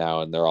team right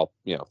now, and they're all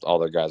all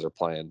their guys are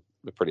playing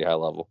at a pretty high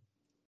level.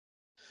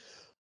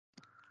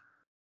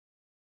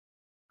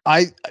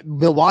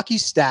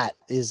 Milwaukee's stat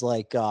is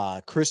like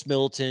Chris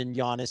Middleton,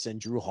 Giannis, and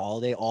Drew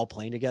Holiday all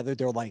playing together.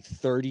 They're like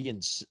 30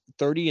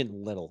 and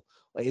little.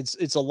 Like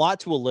it's a lot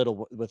to a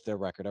little with their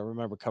record. I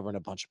remember covering a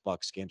bunch of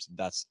Bucks games. And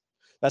that's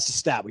the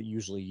stat we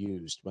usually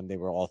used when they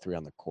were all 3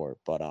 on the court.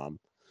 But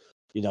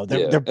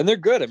they're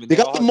good. I mean, they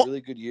all have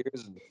really good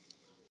years.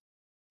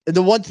 And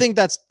the one thing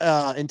that's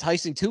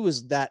enticing too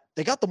is that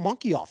they got the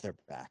monkey off their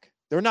back.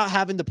 They're not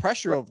having the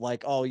pressure of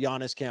like, oh,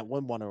 Giannis can't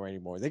win one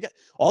anymore. They got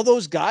all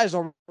those guys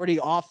already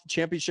off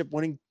championship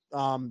winning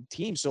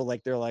teams. So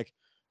like, they're like,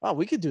 oh,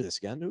 we could do this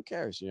again. Who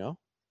cares?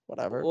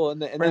 Whatever. Well,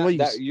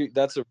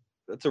 that's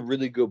a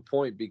really good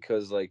point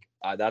because like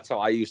that's how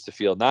I used to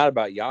feel. Not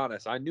about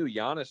Giannis. I knew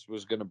Giannis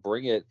was going to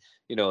bring it.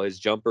 His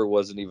jumper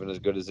wasn't even as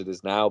good as it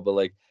is now, but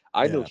like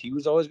I knew he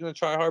was always going to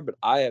try hard. But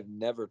I have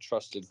never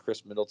trusted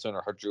Chris Middleton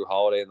or Drew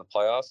Holiday in the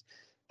playoffs.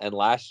 And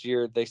last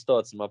year they still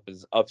had some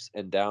ups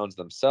and downs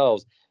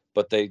themselves,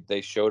 but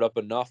they showed up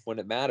enough when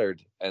it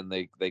mattered, and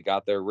they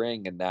got their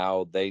ring, and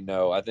now they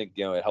know. I think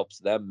it helps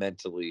them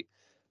mentally,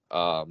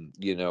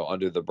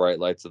 under the bright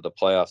lights of the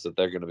playoffs, that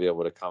they're going to be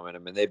able to come in. I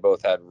mean, they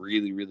both had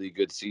really, really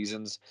good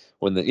seasons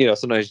when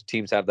sometimes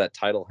teams have that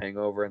title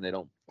hangover and they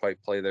don't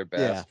quite play their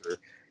best, or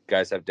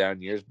guys have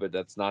down years, but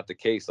that's not the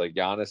case. Like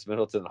Giannis,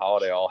 Middleton, and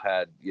Holiday all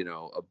had,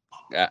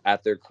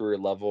 at their career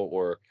level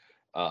or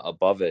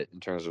above it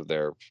in terms of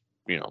their,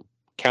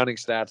 counting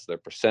stats, their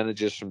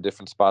percentages from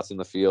different spots in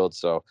the field.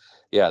 So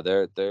yeah,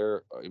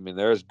 they're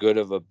as good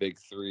of a big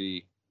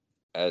 3,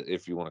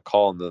 if you want to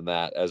call them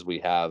that, as we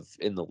have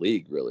in the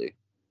league, really.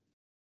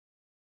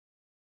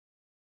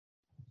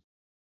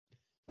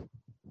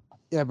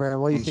 Yeah,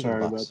 Brandon, what do you I'm think?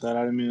 Sorry about that.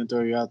 I didn't mean to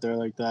throw you out there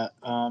like that.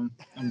 I'm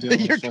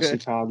dealing with a fussy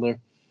toddler.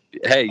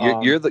 Hey,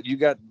 you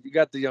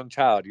got the young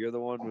child. You're the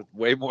one with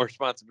way more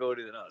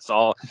responsibility than us.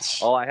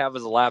 All I have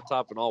is a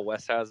laptop, and all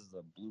Wes has is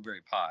a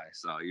blueberry pie.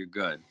 So you're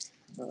good.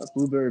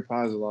 Blueberry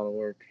pie is a lot of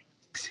work.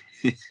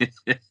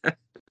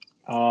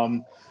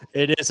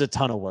 It is a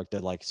ton of work to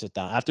like sit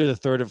down. After the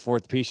 3rd and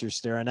 4th piece you're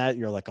staring at,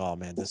 you're like, oh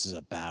man, this is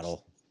a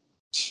battle.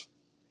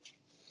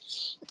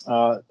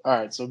 All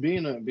right. So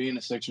being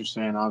a Sixers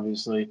fan,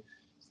 obviously,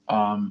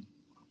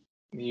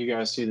 you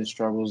guys see the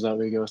struggles that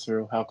we go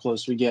through, how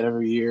close we get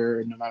every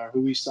year, no matter who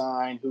we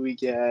sign, who we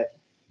get.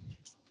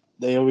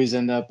 They always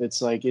end up.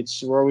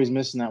 We're always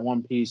missing that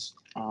one piece.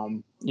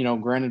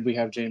 Granted, we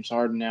have James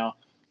Harden now,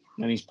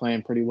 and he's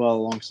playing pretty well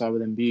alongside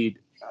with Embiid.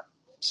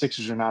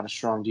 Sixers are not a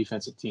strong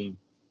defensive team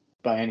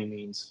by any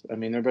means. I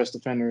mean, their best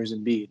defender is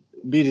Embiid.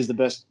 Embiid is the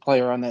best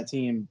player on that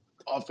team,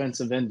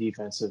 offensive and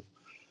defensive.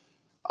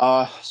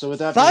 So with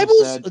that being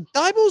said,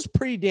 Thibault's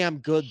pretty damn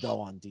good though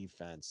on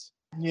defense.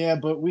 Yeah,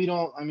 but we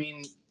don't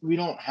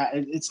have.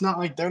 It's not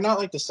like they're not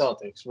like the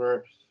Celtics,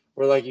 where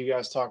like you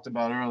guys talked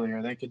about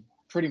earlier, they could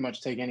pretty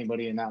much take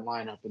anybody in that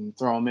lineup and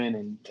throw them in,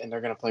 and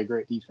they're going to play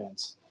great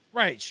defense.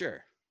 Right.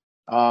 Sure.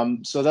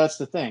 So that's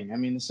the thing. I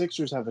mean, the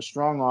Sixers have a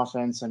strong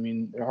offense. I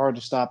mean, they're hard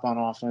to stop on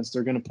offense.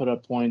 They're going to put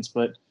up points,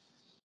 but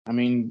I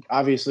mean,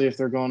 obviously, if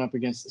they're going up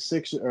against the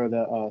Sixers or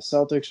the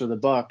Celtics or the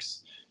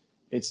Bucks,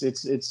 it's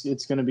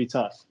going to be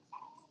tough.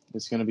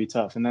 It's going to be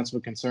tough, and that's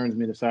what concerns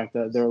me: the fact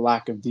that their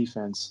lack of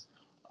defense.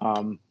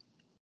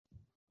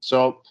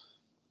 So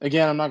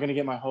again, I'm not going to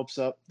get my hopes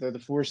up. They're the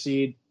 4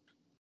 seed.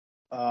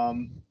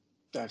 I've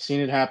seen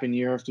it happen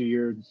year after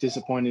year.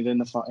 Disappointed in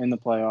the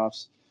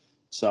playoffs.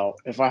 So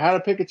if I had to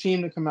pick a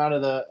team to come out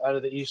of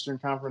the Eastern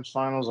Conference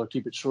Finals, I'll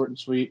keep it short and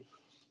sweet.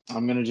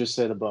 I'm going to just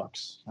say the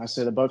Bucks. I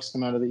say the Bucks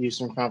come out of the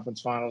Eastern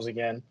Conference Finals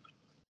again,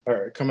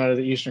 or come out of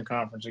the Eastern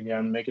Conference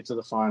again, make it to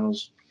the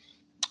finals.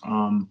 So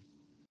I'm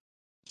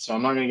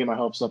not going to get my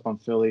hopes up on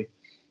Philly.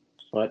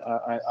 But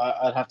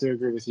I'd have to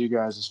agree with you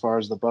guys as far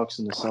as the Bucks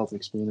and the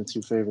Celtics being the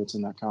two favorites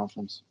in that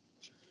conference.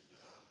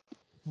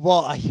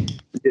 Well,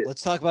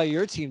 let's talk about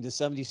your team, the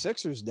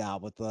 76ers, now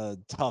with the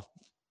tough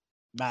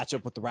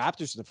matchup with the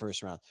Raptors in the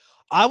first round.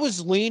 I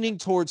was leaning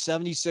towards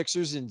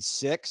 76ers in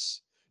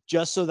 6,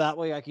 just so that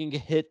way I can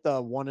hit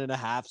the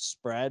 1.5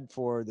 spread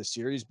for the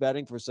series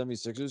betting for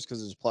 76ers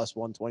because it's plus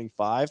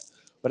 125.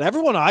 But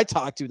everyone I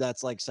talk to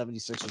that's like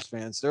 76ers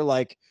fans, they're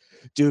like,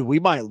 dude, we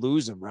might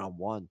lose in round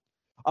 1.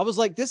 I was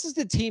like, this is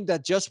the team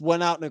that just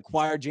went out and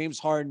acquired James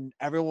Harden.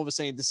 Everyone was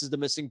saying, this is the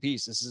missing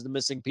piece. This is the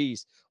missing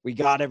piece. We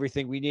got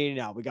everything we need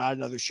now. We got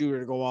another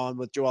shooter to go on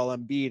with Joel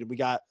Embiid. And we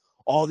got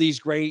all these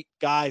great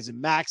guys and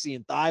Maxey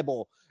and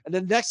Thibault. And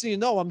then next thing you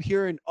know, I'm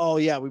hearing, oh,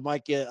 yeah, we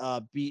might get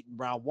beat in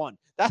round 1.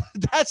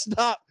 That's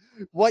not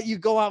what you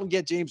go out and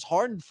get James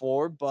Harden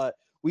for. But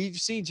we've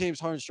seen James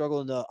Harden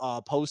struggle in the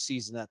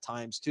postseason at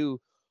times,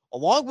 too,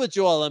 along with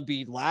Joel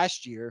Embiid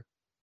last year.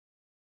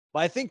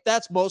 But I think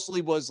that's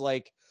mostly was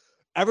like,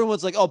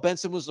 everyone's like, oh, Ben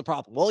Simmons was the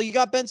problem. Well, you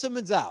got Ben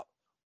Simmons out.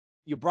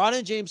 You brought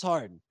in James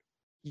Harden.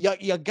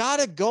 You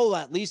got to go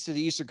at least to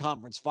the Eastern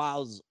Conference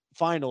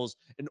finals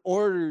in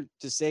order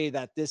to say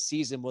that this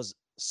season was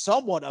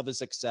somewhat of a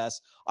success.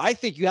 I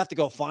think you have to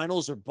go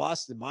finals or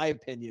bust, in my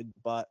opinion.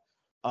 But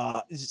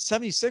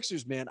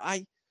 76ers, man,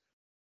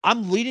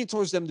 I'm leaning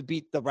towards them to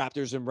beat the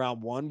Raptors in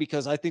round 1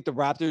 because I think the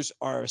Raptors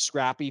are a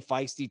scrappy,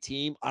 feisty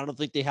team. I don't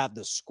think they have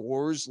the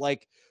scores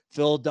like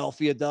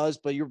Philadelphia does,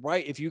 but you're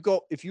right. If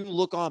you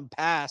look on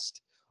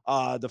past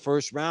the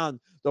first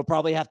round, they'll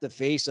probably have to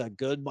face a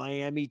good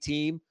Miami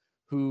team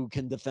who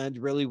can defend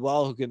really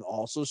well, who can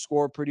also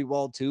score pretty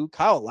well too.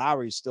 Kyle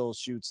Lowry still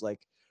shoots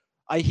like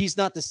he's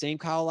not the same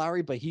Kyle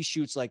Lowry, but he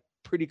shoots like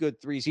pretty good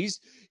threes.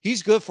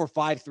 He's good for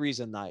 5 threes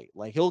a night.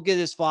 Like he'll get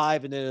his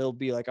 5 and then it'll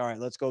be like, all right,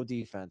 let's go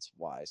defense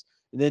wise.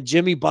 And then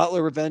Jimmy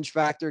Butler revenge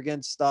factor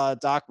against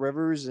Doc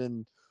Rivers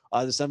and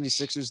the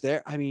 76ers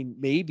there. I mean,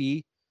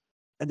 maybe.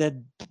 And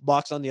then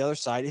Bucks on the other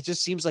side. It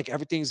just seems like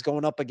everything's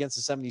going up against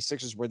the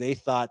 76ers where they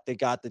thought they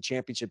got the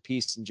championship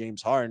piece in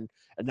James Harden.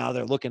 And now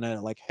they're looking at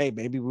it like, hey,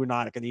 maybe we're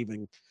not going to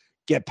even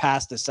get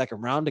past the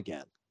second round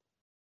again.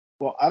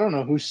 Well, I don't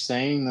know who's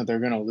saying that they're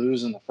going to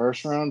lose in the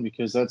first round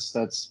because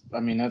that's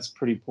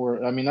pretty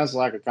poor. I mean, that's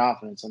lack of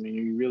confidence. I mean,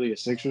 are you really a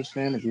Sixers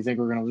fan if you think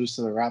we're going to lose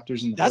to the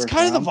Raptors in the That's first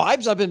kind round? of the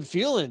vibes I've been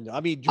feeling.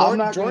 I mean,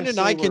 Jordan and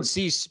I can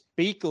see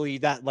speakly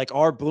that like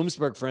our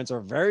Bloomsburg friends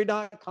are very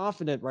not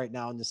confident right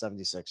now in the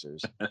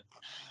 76ers.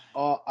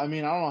 I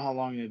mean, I don't know how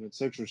long they've been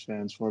Sixers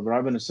fans for, but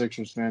I've been a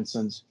Sixers fan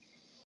since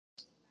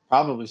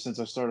I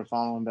started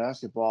following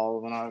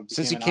basketball when I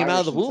since he became came an out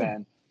of the Iverson womb.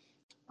 fan.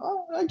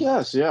 I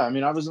guess, yeah. I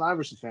mean, I was an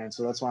Iverson fan,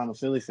 so that's why I'm a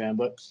Philly fan.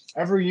 But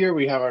every year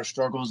we have our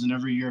struggles, and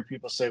every year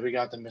people say we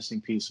got the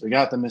missing piece. We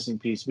got the missing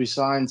piece. We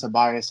signed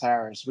Tobias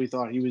Harris. We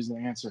thought he was the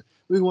answer.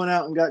 We went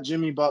out and got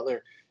Jimmy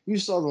Butler. You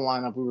saw the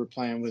lineup we were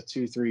playing with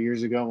 2-3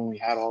 years ago when we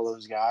had all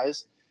those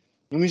guys,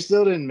 and we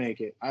still didn't make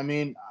it. I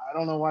mean, I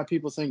don't know why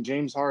people think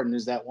James Harden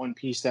is that one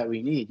piece that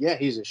we need. Yeah,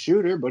 he's a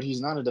shooter, but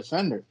he's not a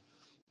defender.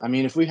 I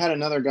mean, if we had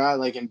another guy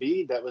like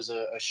Embiid that was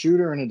a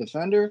shooter and a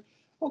defender,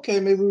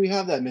 okay, maybe we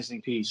have that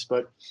missing piece.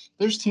 But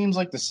there's teams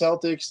like the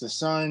Celtics, the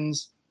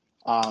Suns,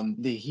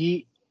 the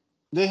Heat.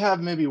 They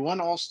have maybe one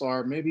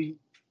All-Star, maybe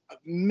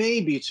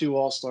 2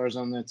 All-Stars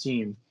on that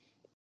team,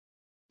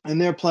 and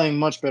they're playing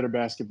much better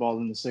basketball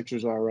than the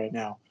Sixers are right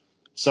now.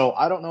 So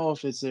I don't know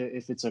if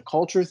it's a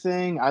culture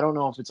thing. I don't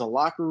know if it's a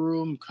locker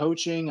room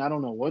coaching. I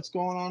don't know what's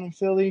going on in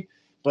Philly.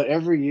 But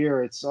every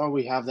year it's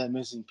we have that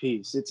missing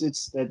piece.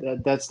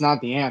 That's not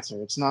the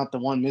answer. It's not the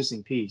one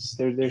missing piece.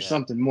 There's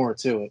something more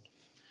to it.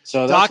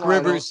 So Doc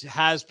Rivers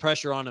has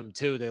pressure on him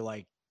too. They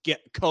like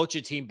coach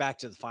a team back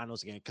to the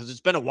finals again because it's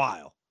been a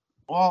while.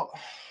 Well,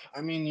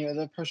 I mean, yeah,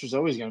 that pressure's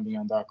always going to be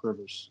on Doc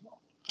Rivers.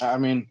 I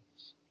mean,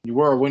 you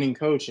were a winning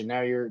coach, and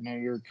now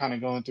you're kind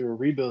of going through a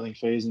rebuilding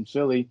phase in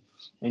Philly,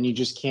 and you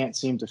just can't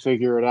seem to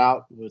figure it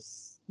out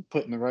with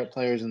putting the right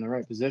players in the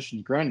right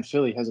positions. Granted,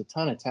 Philly has a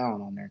ton of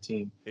talent on their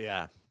team.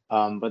 Yeah.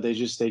 But they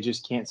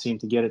just can't seem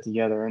to get it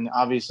together. And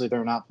obviously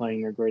they're not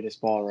playing their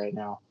greatest ball right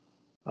now.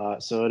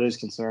 So it is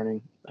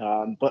concerning.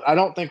 But I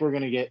don't think we're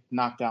going to get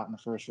knocked out in the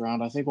first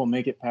round. I think we'll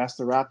make it past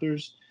the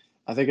Raptors.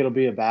 I think it'll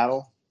be a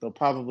battle. It'll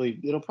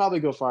probably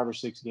go 5 or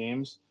 6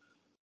 games.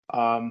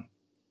 I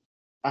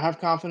have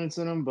confidence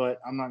in them, but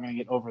I'm not going to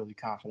get overly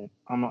confident.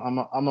 I'm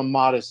a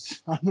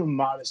modest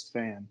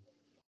fan.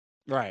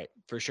 Right,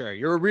 for sure.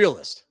 You're a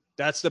realist.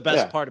 That's the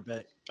best part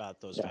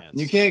about those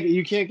fans. You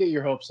can't get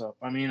your hopes up.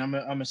 I mean,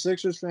 I'm a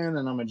Sixers fan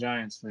and I'm a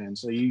Giants fan,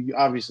 so you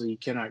obviously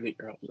cannot get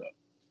your hopes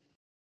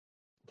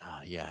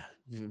up. Yeah.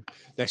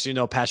 Next thing you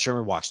know, Pat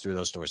Shermer walks through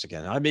those doors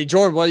again. I mean,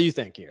 Jordan, what do you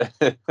think here?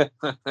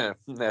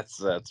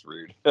 That's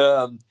rude.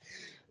 No,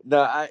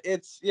 I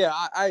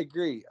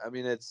agree. I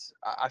mean,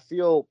 I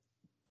feel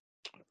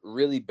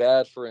really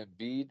bad for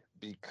Embiid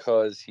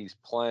because he's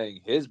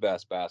playing his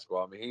best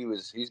basketball. I mean,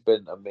 he's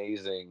been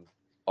amazing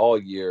all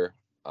year.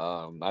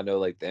 I know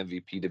like the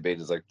MVP debate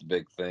is like the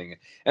big thing,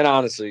 and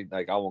honestly,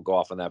 like I won't go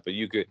off on that, but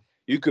you could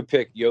you could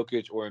pick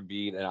Jokic or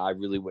Embiid, and I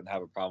really wouldn't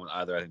have a problem with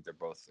either. I think they're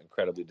both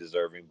incredibly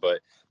deserving,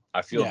 but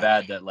I feel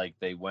bad that like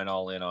they went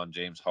all in on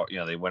James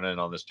Harden. They went in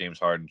on this James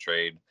Harden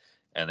trade,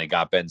 and they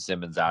got Ben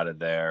Simmons out of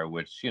there.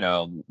 Which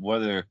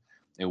whether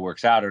it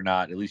works out or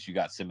not, at least you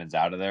got Simmons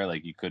out of there.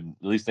 Like you couldn't.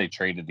 At least they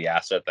traded the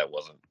asset that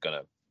wasn't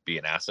gonna be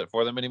an asset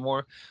for them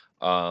anymore.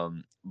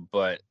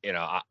 But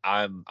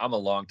I'm a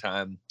long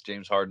time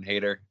James Harden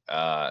hater.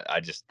 I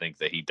just think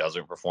that he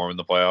doesn't perform in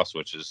the playoffs,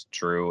 which is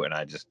true, and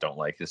I just don't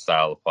like his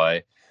style of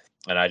play.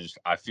 And I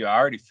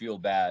already feel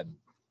bad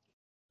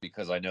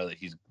because I know that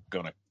he's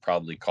going to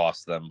probably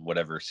cost them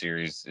whatever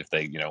series if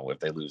they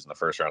lose in the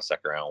first round,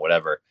 second round,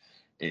 whatever.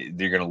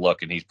 They're going to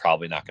look, and he's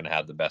probably not going to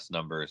have the best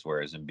numbers,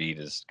 whereas Embiid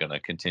is going to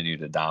continue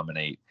to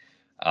dominate.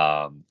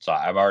 So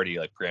I'm already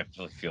like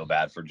preemptively feel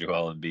bad for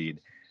Joel Embiid.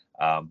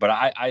 But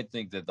I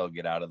think that they'll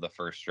get out of the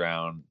first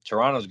round.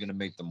 Toronto's going to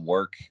make them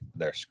work.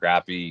 They're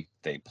scrappy.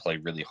 They play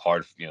really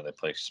hard. They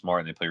play smart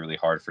and they play really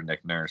hard for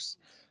Nick Nurse.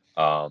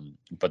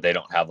 But they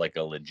don't have like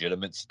a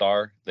legitimate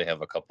star. They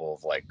have a couple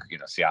of like,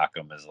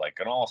 Siakam is like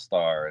an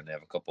all-star, and they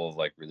have a couple of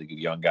like really good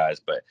young guys,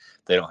 but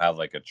they don't have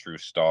like a true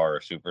star or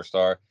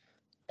superstar.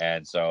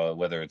 And so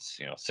whether it's,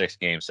 6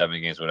 games,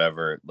 7 games,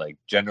 whatever, like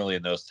generally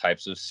in those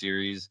types of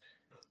series,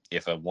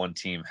 if one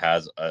team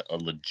has a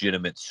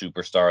legitimate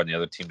superstar and the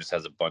other team just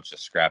has a bunch of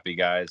scrappy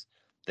guys,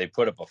 they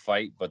put up a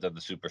fight, but then the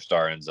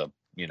superstar ends up,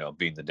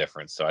 being the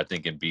difference. So I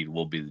think Embiid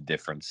will be the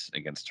difference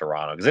against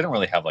Toronto, because they don't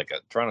really have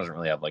Toronto doesn't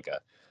really have like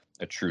a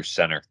true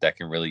center that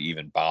can really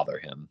even bother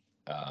him.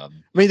 I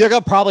mean, they're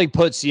gonna probably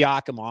put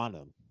Siakam on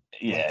him.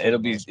 Yeah, it'll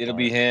be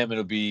him.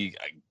 It'll be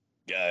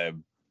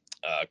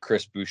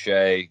Chris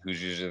Boucher,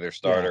 who's usually their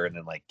starter, and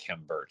then like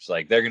Khem Birch.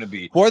 Like they're going to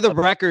be, for the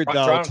record,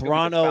 though,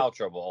 Toronto foul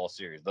trouble all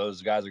series.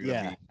 Those guys are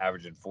going to be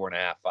averaging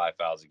 4.5, 5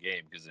 fouls a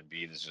game because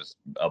Embiid is just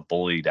a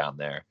bully down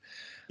there.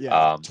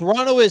 Yeah,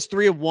 Toronto is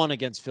 3-1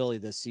 against Philly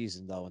this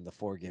season, though, in the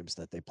 4 games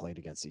that they played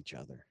against each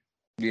other.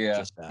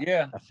 Yeah,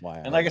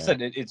 FYI, and like I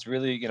said, it's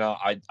really,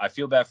 I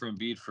feel bad for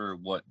Embiid for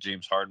what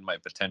James Harden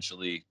might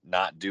potentially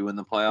not do in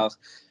the playoffs.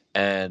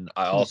 And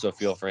I also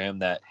feel for him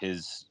that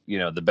his,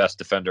 the best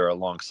defender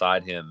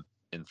alongside him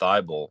in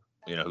Thibault,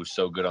 who's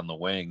so good on the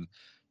wing,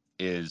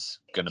 is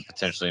going to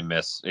potentially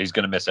miss. He's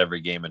going to miss every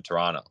game in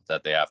Toronto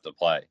that they have to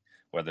play,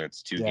 whether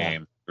it's 2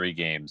 games, 3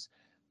 games.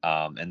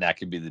 And that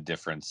could be the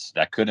difference.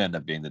 That could end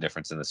up being the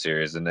difference in the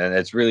series. And then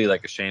it's really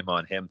like a shame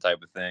on him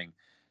type of thing.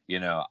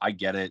 I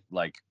get it.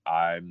 Like,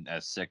 I'm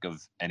as sick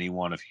of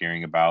anyone of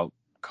hearing about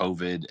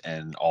COVID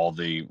and all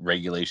the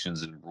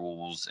regulations and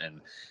rules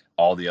and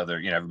all the other,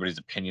 everybody's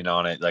opinion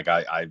on it. Like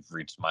I've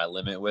reached my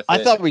limit with it.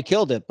 I thought we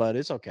killed it, but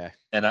it's okay.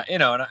 And it's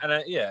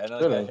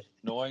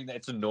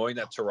annoying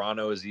that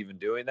Toronto is even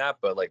doing that,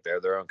 but like they're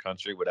their own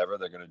country, whatever,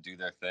 they're going to do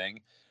their thing.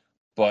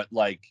 But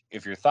like,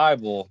 if you're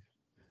Thibault,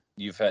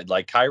 you've had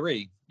like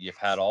Kyrie, you've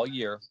had all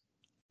year.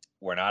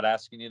 We're not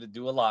asking you to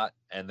do a lot.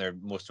 And they're,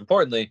 most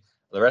importantly,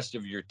 the rest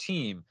of your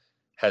team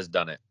has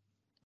done it.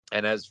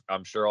 And as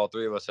I'm sure all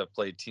 3 of us have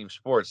played team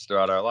sports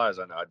throughout our lives,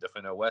 I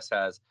definitely know Wes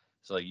has.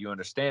 So like, you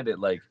understand it,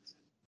 like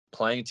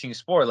playing team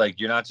sport, like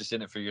you're not just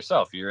in it for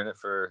yourself, you're in it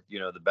for,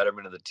 the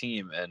betterment of the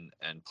team and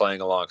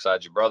playing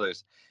alongside your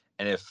brothers.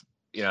 And if,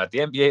 at the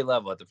NBA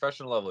level, at the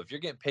professional level, if you're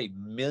getting paid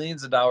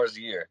millions of dollars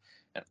a year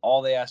and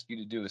all they ask you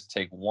to do is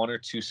take 1 or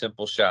 2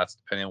 simple shots,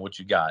 depending on what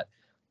you got,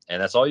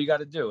 and that's all you got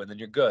to do, and then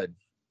you're good.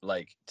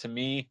 Like, to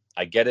me,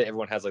 I get it.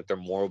 Everyone has like their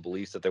moral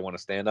beliefs that they want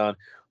to stand on,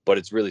 but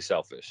it's really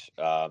selfish.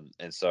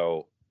 And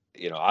so,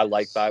 I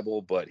like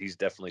Thibault, but he's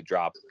definitely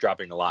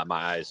dropping a lot in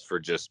my eyes for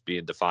just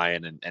being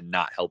defiant and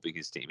not helping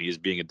his team. He is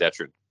being a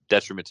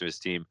detriment to his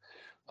team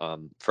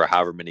for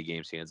however many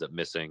games he ends up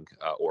missing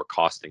or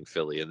costing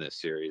Philly in this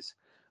series.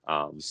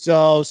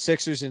 So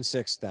Sixers in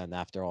 6 then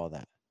after all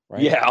that,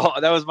 right? Yeah,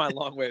 that was my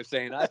long way of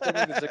saying that. I still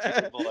think the Sixers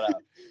can pull it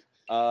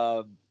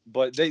out.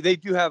 But they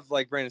do have,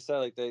 like Brandon said,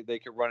 like they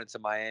could run into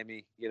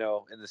Miami,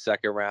 in the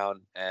second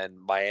round, and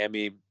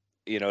Miami,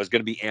 is going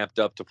to be amped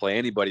up to play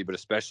anybody, but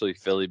especially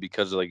Philly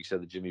because of, like you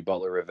said, the Jimmy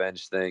Butler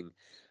revenge thing.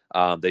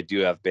 They do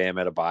have Bam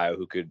Adebayo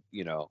who could,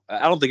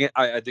 I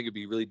think it'd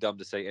be really dumb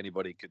to say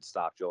anybody could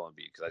stop Joel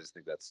Embiid because I just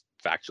think that's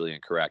factually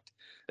incorrect.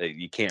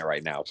 You can't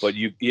right now, but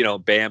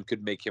Bam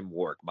could make him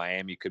work.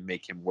 Miami could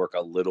make him work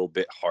a little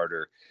bit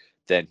harder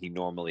than he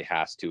normally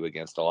has to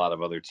against a lot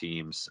of other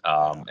teams.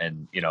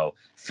 And,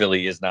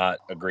 Philly is not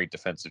a great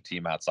defensive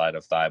team outside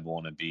of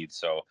Thibault and Embiid.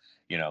 So,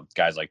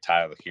 guys like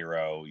Tyler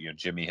Hero,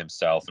 Jimmy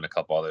himself and a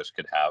couple others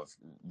could have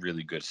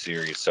really good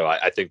series. So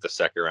I think the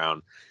second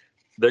round,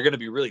 they're going to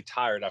be really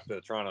tired after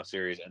the Toronto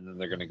series. And then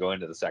they're going to go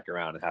into the second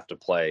round and have to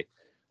play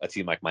a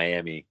team like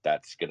Miami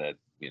that's going to,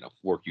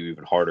 work you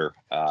even harder.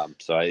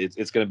 So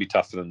it's going to be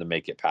tough for them to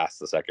make it past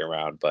the second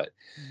round. But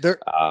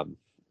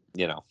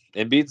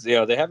Embiid's,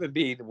 they have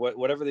Embiid.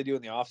 Whatever they do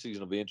in the offseason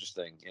will be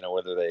interesting.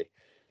 Whether they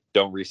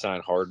don't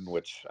re-sign Harden,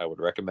 which I would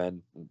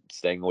recommend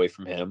staying away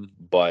from him.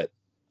 But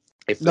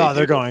if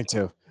they're going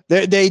to.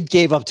 They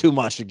gave up too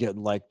much to get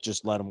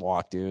just let him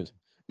walk, dude.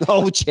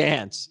 No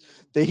chance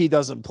that he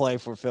doesn't play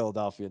for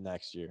Philadelphia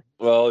next year.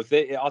 Well,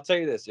 I'll tell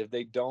you this: if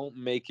they don't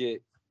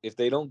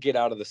get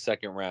out of the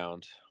second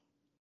round,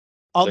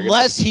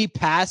 Unless he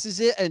passes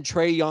it and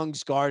Trae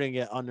Young's guarding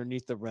it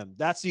underneath the rim.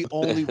 That's the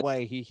only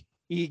way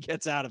he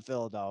gets out of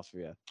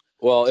Philadelphia.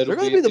 well, They're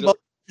going to be the most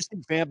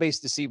interesting fan base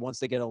to see once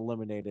they get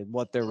eliminated,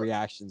 what their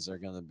reactions are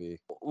going to be.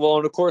 Well,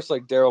 and of course,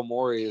 like Daryl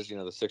Morey is,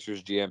 the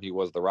Sixers GM. He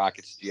was the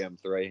Rockets GM.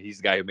 He's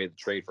the guy who made the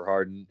trade for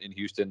Harden in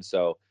Houston.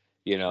 So,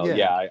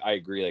 I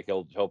agree. Like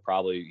he'll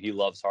probably, he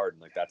loves Harden.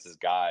 Like that's his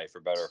guy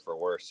for better or for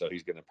worse. So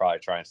he's going to probably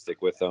try and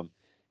stick with him.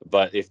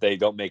 But if they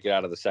don't make it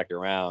out of the second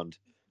round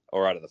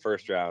or out of the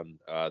first round,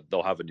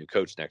 they'll have a new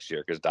coach next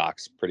year because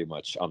Doc's pretty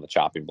much on the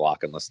chopping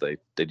block unless they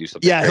do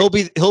something. Yeah,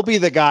 great. he'll be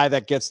the guy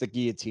that gets the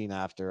guillotine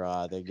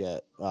after they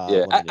get.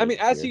 I mean,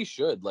 as he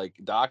should. Like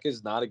Doc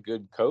is not a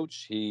good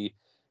coach. He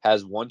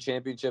has one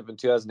championship in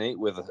 2008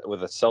 with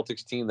a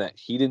Celtics team that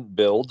he didn't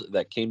build,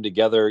 that came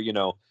together,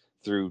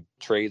 through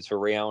trades for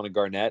Ray Allen and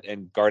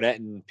Garnett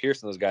and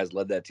Pearson. Those guys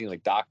led that team.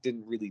 Like Doc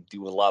didn't really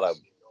do a lot of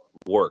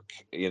work,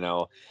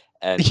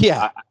 and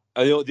yeah.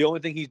 The only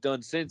thing he's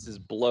done since is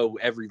blow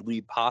every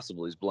lead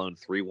possible. He's blown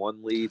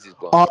 3-1 leads. He's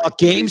blown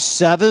Game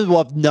 7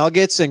 of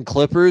Nuggets and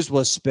Clippers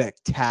was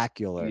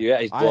spectacular.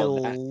 Yeah, he's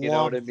blown that. You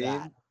know what I mean?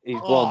 That.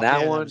 He's blown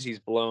that one. He's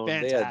blown.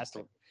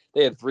 Fantastic.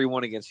 They had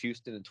 3-1 against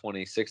Houston in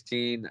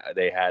 2016.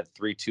 They had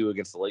 3-2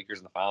 against the Lakers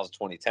in the finals in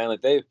 2010.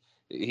 Like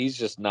he's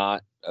just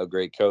not a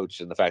great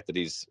coach, and the fact that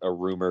he's a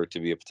rumor to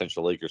be a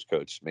potential Lakers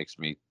coach makes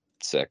me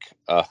sick.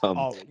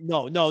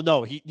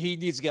 No. He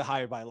needs to get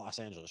hired by Los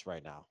Angeles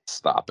right now.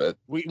 Stop it.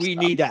 We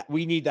need that.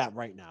 We need that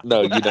right now.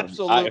 No, you don't.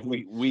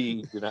 Absolutely.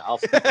 I'll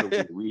speak for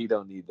we. We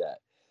don't need that.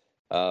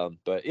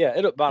 But yeah,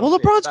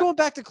 LeBron's going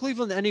back to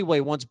Cleveland anyway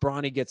once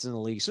Bronny gets in the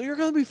league, so you're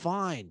going to be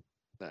fine.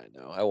 I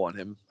know. I want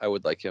him. I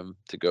would like him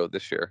to go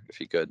this year if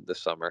he could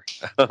this summer.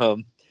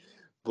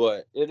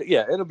 But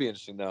it'll be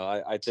interesting though.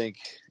 I think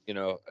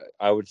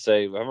I would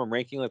say if I'm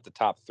ranking like the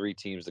top 3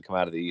 teams that come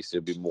out of the East,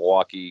 it'd be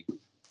Milwaukee,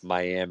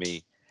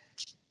 Miami,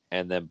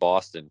 and then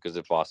Boston. Because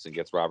if Boston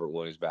gets Robert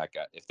Williams back,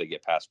 if they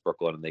get past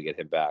Brooklyn and they get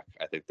him back,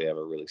 I think they have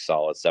a really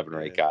solid 7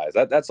 or 8 guys.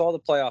 That's all the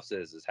playoffs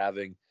is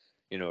having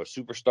a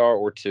superstar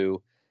or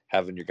 2,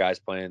 having your guys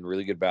playing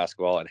really good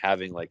basketball, and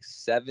having like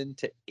 7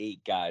 to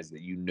 8 guys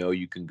that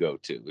you can go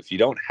to. If you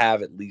don't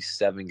have at least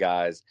 7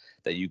 guys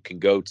that you can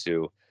go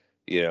to,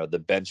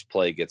 the bench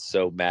play gets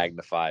so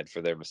magnified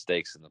for their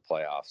mistakes in the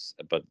playoffs.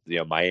 But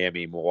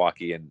Miami,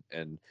 Milwaukee,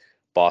 and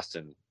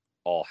Boston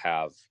all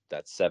have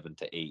that 7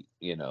 to 8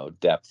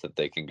 depth that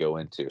they can go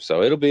into.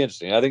 So it'll be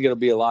interesting. I think it'll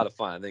be a lot of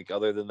fun. I think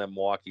other than the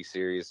Milwaukee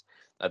series,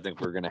 I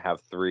think we're going to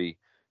have 3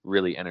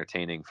 really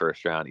entertaining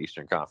first round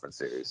Eastern Conference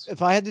series.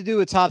 If I had to do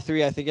a top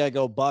 3, I think I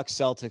go Bucks,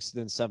 Celtics,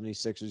 then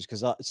 76ers,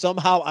 because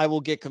somehow I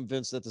will get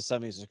convinced that the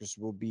 76ers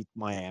will beat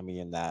Miami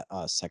in that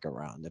second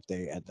round if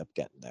they end up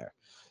getting there.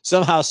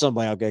 Somehow, some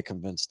way, I'll get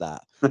convinced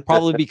that.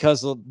 Probably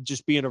because of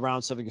just being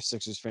around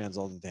 76ers fans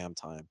all the damn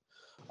time.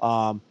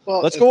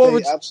 Let's go over.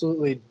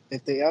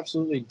 If they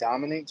absolutely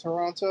dominate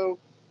Toronto,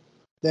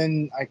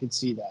 then I could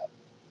see that.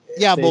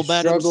 Yeah,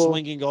 momentum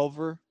swinging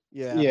over.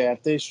 Yeah.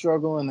 If they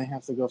struggle and they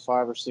have to go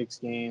 5 or 6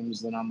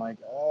 games, then I'm like,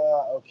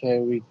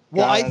 okay,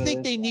 I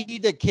think they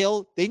need to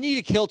kill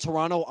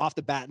Toronto off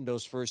the bat in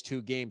those first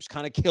 2 games,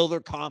 kind of kill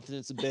their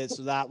confidence a bit,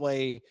 so that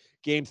way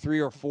game 3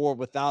 or 4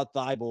 without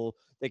Thibault,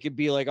 they could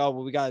be like, oh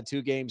well, we got a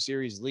 2-game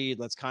series lead.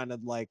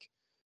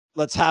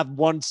 Let's have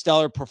one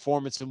stellar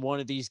performance in one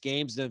of these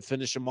games, then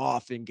finish them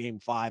off in game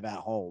 5 at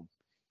home.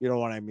 You know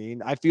what I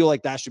mean? I feel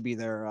like that should be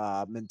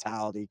their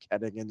mentality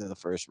heading into the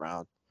first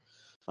round.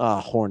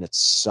 Hornets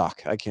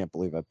suck. I can't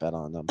believe I bet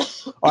on them.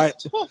 All right,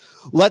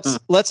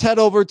 let's head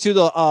over to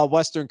the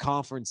Western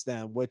Conference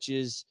then, which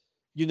is,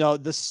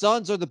 the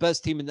Suns are the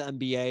best team in the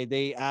NBA.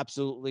 They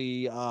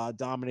absolutely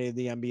dominated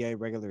the NBA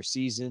regular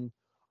season.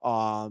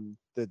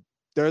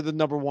 They're the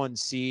number 1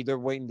 seed. They're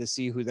waiting to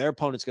see who their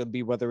opponent's going to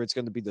be, whether it's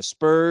going to be the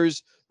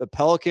Spurs, the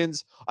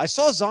Pelicans. I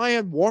saw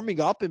Zion warming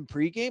up in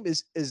pregame.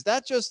 Is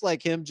that just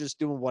like him just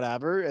doing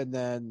whatever, and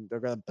then they're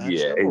going to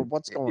bench him, or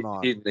what's going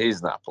on?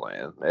 He's not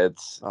playing.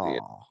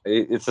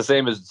 It's the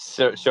same as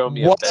show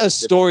me. What a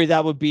story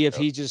that would be if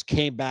he just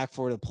came back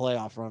for the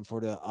playoff run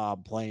for the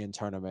play-in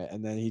tournament,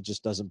 and then he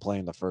just doesn't play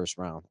in the first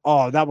round.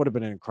 Oh, that would have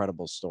been an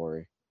incredible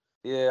story.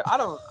 Yeah, I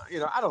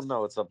don't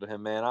know what's up to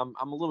him, man.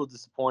 I'm a little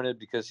disappointed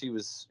because he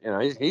was,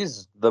 he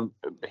is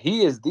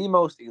the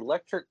most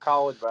electric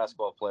college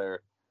basketball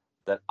player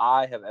that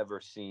I have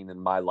ever seen in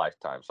my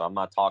lifetime. So I'm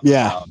not talking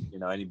about,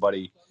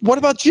 anybody. What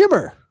about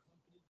Jimmer?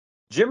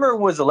 Jimmer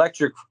was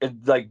electric.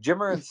 Like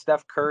Jimmer and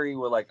Steph Curry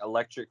were like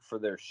electric for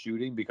their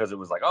shooting because it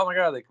was like, oh my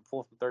God, they could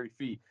pull from 30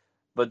 feet.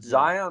 But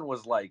Zion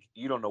was like,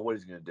 you don't know what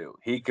he's going to do.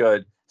 He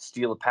could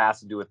steal a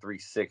pass and do a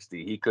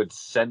 360. He could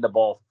send the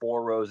ball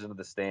 4 rows into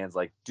the stands.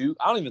 Like Duke,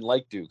 I don't even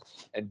like Duke.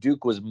 And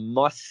Duke was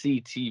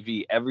must-see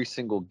TV every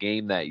single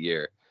game that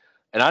year.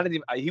 And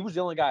he was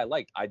the only guy I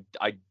liked.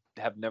 I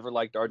have never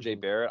liked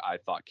RJ Barrett. I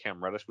thought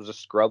Cam Reddish was a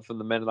scrub from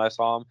the minute I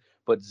saw him.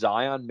 But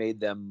Zion made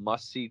them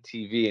must-see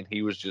TV, and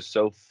he was just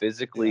so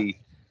physically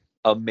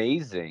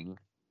amazing,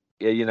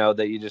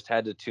 that you just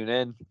had to tune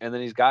in. And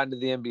then he's gotten to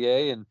the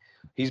NBA, and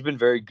he's been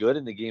very good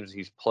in the games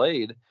he's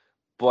played,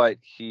 but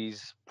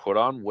he's put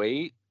on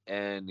weight,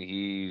 and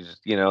he's,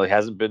 he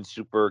hasn't been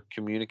super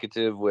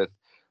communicative with.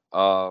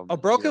 A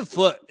broken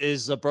foot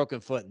is a broken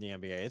foot in the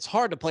NBA. It's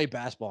hard to play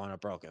basketball on a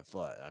broken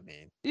foot. I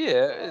mean,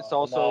 yeah, it's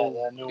also,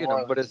 that New but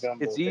Orleans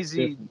gumbo, it's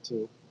easy. different,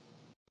 too.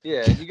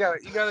 Yeah, you got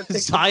to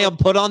take Zion,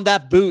 put on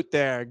that boot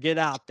there. Get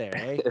out there,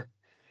 eh?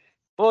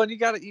 Well, and you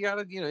got to,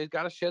 he's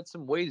got to shed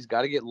some weight. He's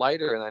got to get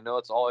lighter. And I know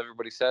it's all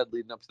everybody said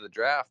leading up to the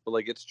draft, but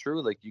like, it's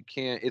true. Like, you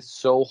can't, it's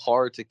so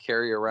hard to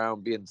carry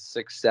around being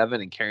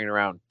 6'7" and carrying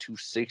around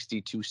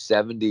 260,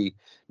 270,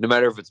 no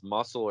matter if it's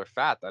muscle or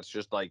fat. That's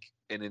just like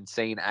an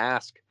insane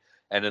ask.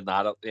 And then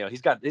not,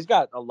 he's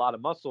got a lot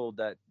of muscle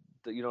that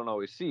you don't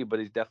always see, but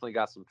he's definitely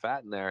got some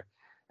fat in there.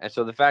 And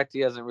so the fact he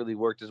hasn't really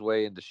worked his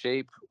way into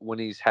shape when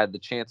he's had the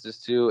chances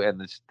to,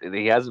 and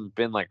he hasn't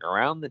been like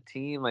around the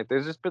team, like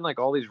there's just been like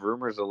all these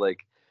rumors of like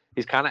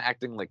he's kind of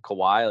acting like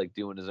Kawhi, like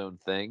doing his own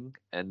thing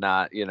and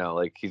not,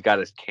 like he's got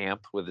his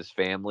camp with his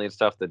family and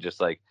stuff that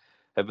just like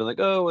have been like,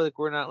 oh, like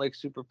we're not like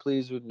super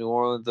pleased with New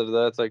Orleans.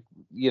 It's like,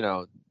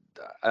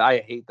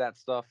 I hate that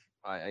stuff.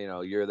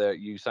 You're there,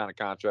 you sign a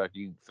contract,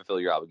 you fulfill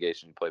your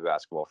obligation, you play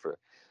basketball for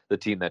the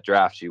team that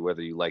drafts you,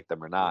 whether you like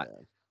them or not.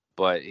 Yeah.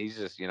 But he's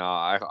just,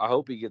 I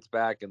hope he gets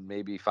back, and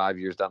maybe 5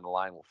 years down the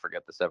line we'll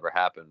forget this ever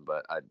happened.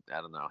 But I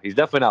don't know. He's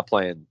definitely not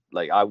playing.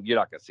 Like, you're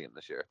not gonna see him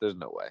this year. There's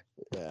no way.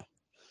 Yeah.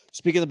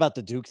 Speaking about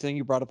the Duke thing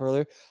you brought up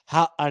earlier,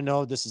 I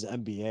know this is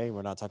NBA,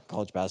 we're not talking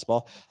college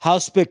basketball. How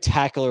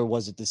spectacular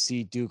was it to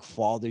see Duke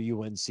fall to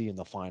UNC in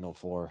the Final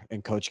Four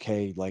and Coach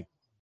K, like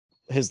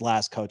his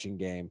last coaching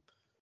game,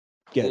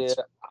 gets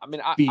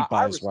beat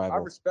by his rival? I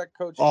respect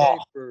Coach K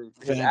for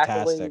his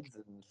accolades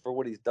and for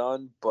what he's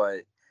done,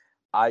 but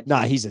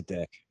he's a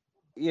dick.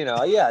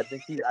 I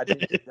think he's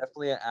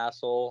definitely an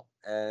asshole,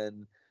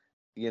 and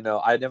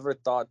I never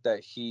thought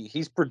that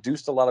he's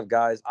produced a lot of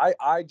guys.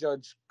 I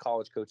judge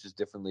college coaches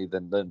differently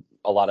than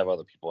a lot of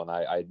other people, and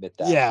I admit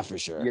that. Yeah, for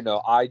sure.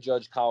 I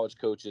judge college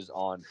coaches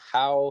on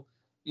how,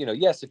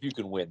 yes, if you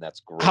can win, that's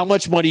great. How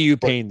much money are you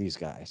paying these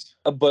guys?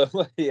 But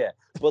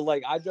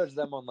like I judge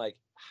them on like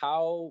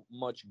how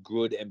much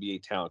good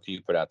NBA talent can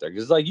you put out there?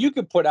 Because like you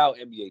can put out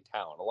NBA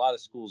talent, a lot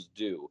of schools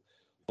do,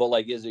 but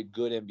like, is it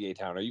good NBA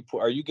talent?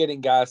 Are you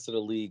getting guys to the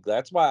league?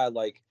 That's why I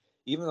like.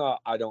 Even though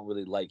I don't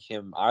really like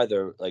him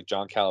either, like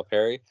John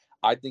Calipari,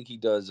 I think he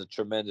does a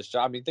tremendous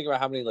job. I mean, think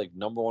about how many like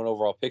number one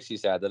overall picks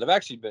he's had that have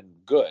actually been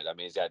good. I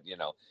mean, he's had,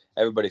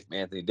 everybody from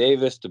Anthony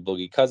Davis to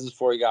Boogie Cousins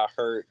before he got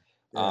hurt,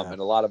 and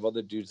a lot of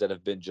other dudes that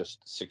have been just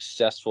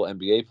successful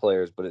NBA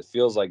players. But it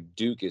feels like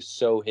Duke is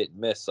so hit and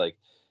miss. Like,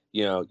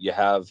 you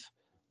have,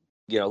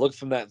 look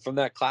from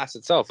that class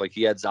itself. Like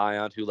he had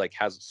Zion, who like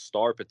has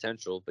star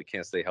potential but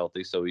can't stay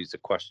healthy, so he's a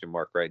question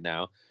mark right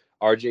now.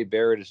 RJ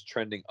Barrett is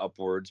trending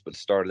upwards, but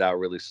started out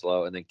really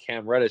slow. And then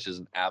Cam Reddish is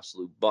an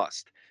absolute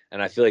bust.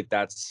 And I feel like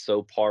that's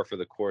so par for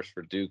the course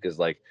for Duke, is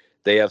like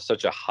they have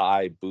such a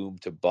high boom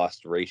to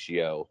bust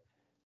ratio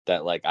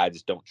that like I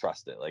just don't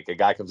trust it. Like a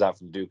guy comes out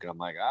from Duke and I'm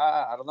like,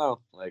 I don't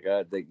know. Like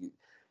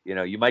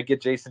you might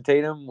get Jason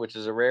Tatum, which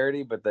is a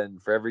rarity, but then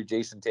for every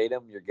Jason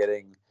Tatum, you're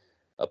getting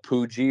a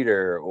Pooh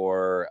Jeter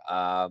or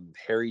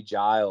Harry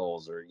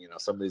Giles or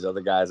some of these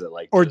other guys that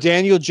like or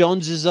Daniel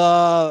Jones's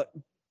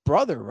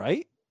brother,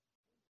 right?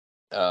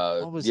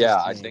 I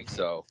think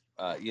so.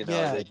 Harry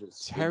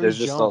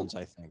Jones,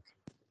 I think.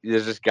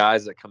 There's just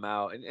guys that come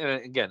out,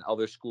 and again,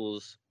 other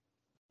schools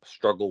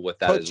struggle with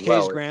that Coach as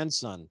well. K's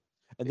grandson,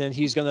 and then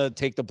he's gonna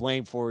take the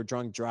blame for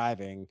drunk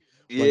driving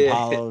when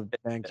Paolo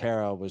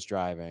Banchero was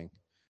driving,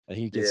 and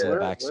he gets in the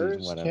backseat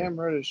and whatever. Where's Cam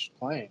Reddish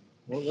playing?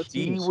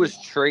 He was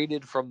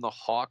traded from the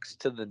Hawks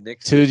to the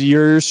Knicks. To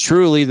yours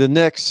truly, the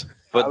Knicks.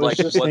 But I was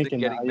just thinking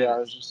that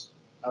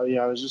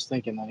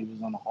he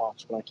was on the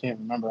Hawks, but I can't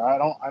remember.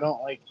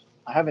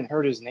 I haven't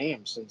heard his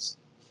name since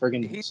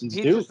He's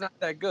Duke. just not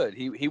that good.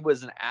 He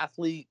was an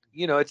athlete.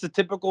 It's a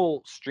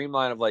typical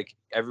streamline of like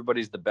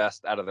everybody's the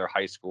best out of their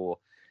high school,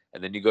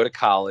 and then you go to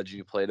college and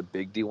you play at a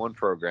big D1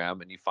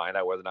 program and you find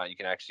out whether or not you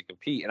can actually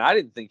compete. And I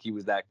didn't think he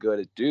was that good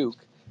at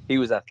Duke. He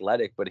was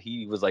athletic, but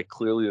he was like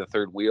clearly the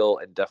third wheel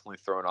and definitely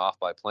thrown off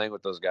by playing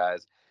with those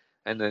guys.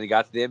 And then he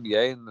got to the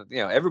NBA, and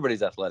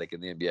everybody's athletic in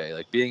the NBA.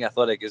 Like being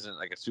athletic isn't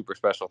like a super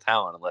special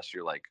talent unless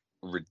you're like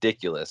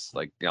ridiculous,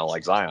 like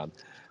like Zion.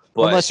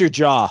 But, unless you're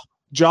Ja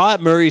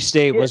at Murray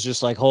State was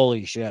just like,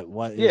 holy shit,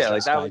 what is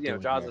like that was,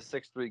 Ja's a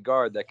 6'3"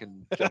 guard that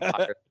can jump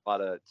higher than a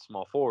lot of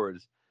small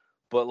forwards.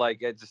 But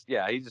like it just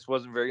he just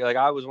wasn't very like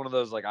I was one of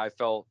those like I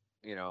felt,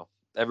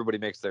 everybody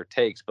makes their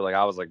takes, but like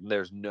I was like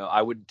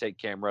I wouldn't take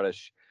Cam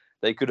Reddish.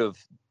 They could have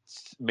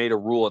made a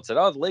rule and said,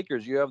 "Oh, the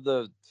Lakers, you have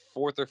the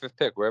 4th or 5th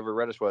pick, wherever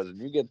Reddish was, and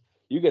you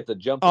get the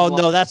jump." Oh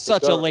no, that's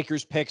such a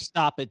Lakers pick.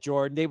 Stop it,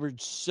 Jordan. They were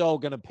so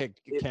gonna pick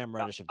Cam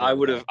Reddish. I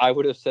would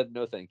have said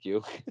no, thank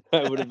you.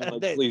 I would have been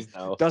like, please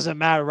no. Doesn't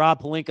matter.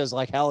 Rob Pelinka's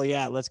like, hell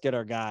yeah, let's get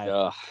our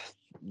guy.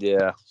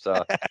 Yeah,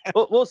 so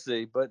we'll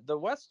see. But the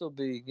West will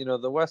be,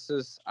 the West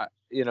is,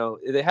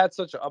 they had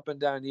such an up and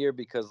down year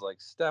because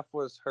like Steph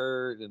was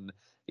hurt, and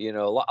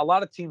a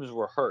lot of teams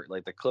were hurt.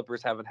 Like the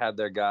Clippers haven't had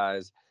their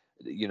guys.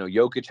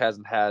 Jokic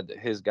hasn't had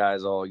his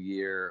guys all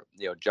year.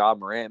 Ja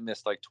Morant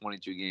missed like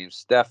 22 games.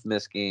 Steph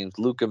missed games.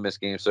 Luka missed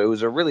games. So it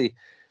was a really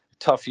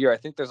tough year. I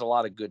think there's a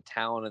lot of good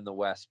talent in the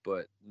West,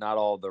 but not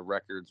all the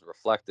records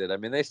reflected. I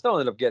mean, they still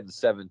ended up getting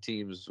 7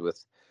 teams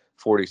with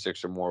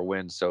 46 or more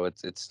wins, so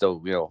it's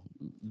still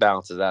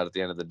balances out at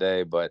the end of the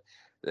day. But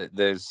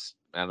there's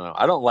I don't know.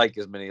 I don't like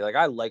as many. Like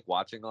I like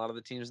watching a lot of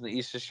the teams in the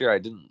East this year. I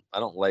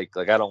don't like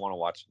I don't want to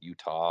watch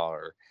Utah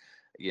or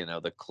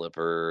the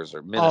Clippers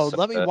or Minnesota. Oh,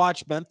 let me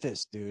watch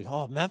Memphis, dude.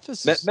 Oh,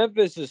 Memphis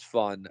is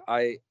fun.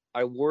 I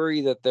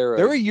worry that they're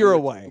a year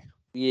away.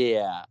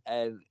 Yeah,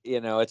 and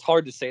it's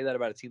hard to say that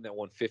about a team that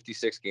won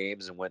 56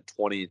 games and went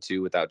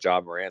 20-2 without Ja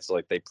Morant. So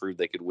like they proved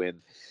they could win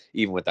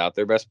even without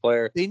their best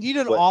player. They need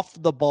an off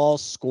the ball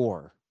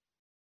score.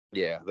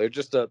 Yeah, they're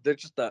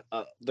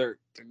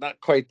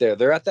not quite there.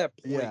 They're at that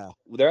point. Yeah.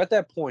 They're at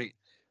that point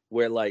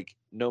where like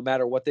no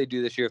matter what they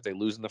do this year, if they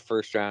lose in the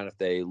first round, if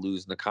they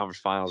lose in the conference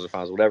finals or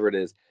finals, whatever it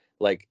is,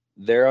 like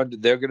they're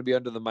going to be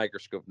under the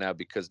microscope now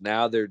because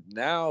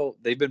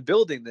they've been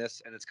building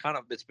this and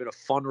it's been a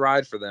fun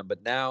ride for them.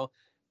 But now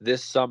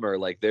this summer,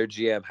 like their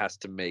GM has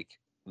to make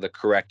the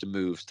correct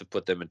moves to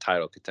put them in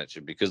title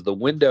contention because the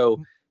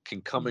window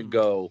can come and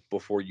go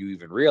before you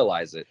even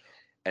realize it.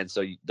 And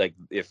so, like,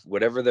 if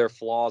whatever their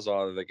flaws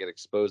are that get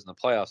exposed in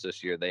the playoffs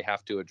this year, they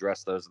have to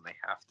address those and they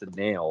have to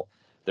nail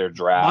their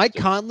draft. Mike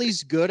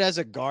Conley's good as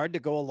a guard to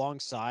go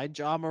alongside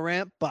Ja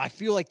Morant, but I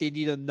feel like they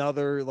need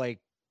another like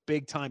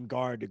big time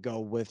guard to go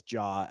with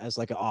Ja as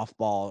like an off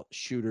ball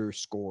shooter,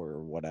 scorer,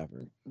 or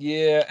whatever.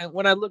 Yeah, and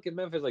when I look at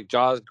Memphis, like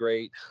Ja's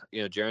great.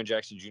 Jaren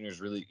Jackson Jr.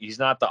 is he's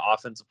not the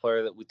offensive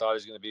player that we thought he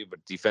was going to be, but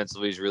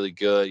defensively he's really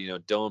good.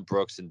 Dillon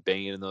Brooks and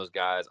Bane and those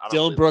guys.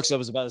 Dillon Brooks, I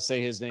was about to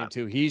say his name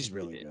too. He's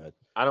really good.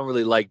 I don't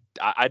really like.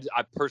 I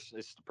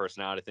personally, it's the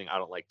personality thing. I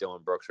don't like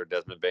Dillon Brooks or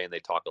Desmond Bane. They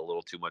talk a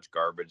little too much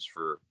garbage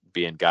for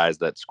being guys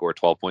that score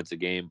 12 points a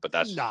game. But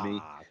that's just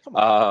me. Come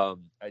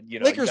on.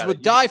 Lakers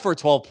would die for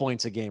 12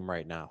 points a game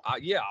right now.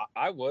 Yeah,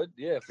 I would.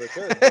 Yeah, for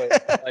sure.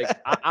 But like,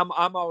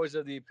 I'm always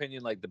of the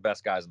opinion like the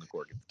best guys in the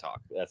court get to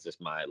talk. That's just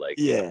my like.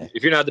 Yeah.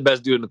 If you're not the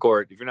best dude in the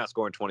court, if you're not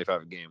scoring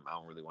 25 a game, I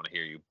don't really want to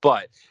hear you.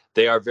 But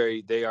they are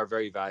very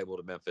valuable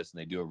to Memphis,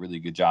 and they do a really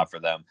good job for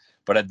them.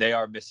 But they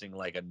are missing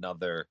like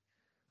another.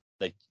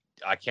 Like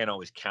I can't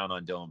always count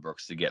on Dillon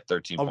Brooks to get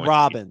 13 points.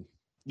 Robin.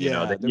 They need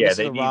Ja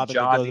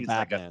needs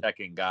like a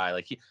second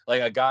guy.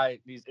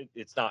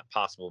 It's not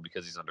possible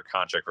because he's under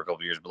contract for a couple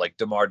of years, but like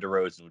DeMar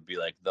DeRozan would be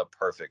like the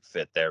perfect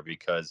fit there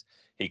because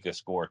he could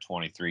score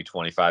 23,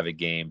 25 a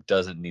game,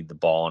 doesn't need the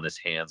ball in his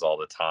hands all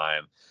the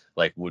time,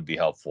 like would be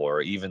helpful.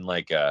 Or even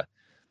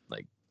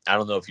I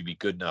don't know if he'd be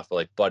good enough, but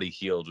like Buddy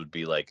Hield would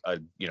be like a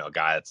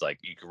guy that's like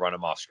you could run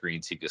him off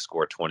screens, he could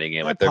score 20 a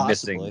game. Like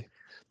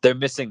they're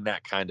missing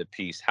that kind of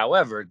piece.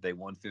 However, they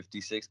won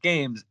 56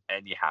 games,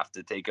 and you have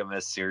to take them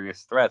as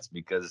serious threats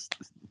because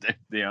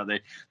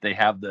they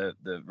have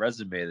the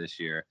resume this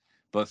year.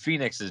 But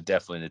Phoenix is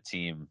definitely the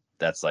team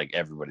that's like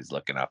everybody's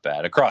looking up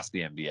at across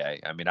the NBA.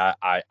 I mean,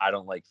 I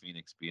don't like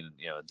Phoenix being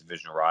a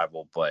divisional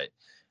rival, but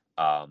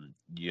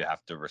you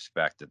have to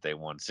respect that they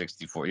won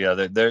 64.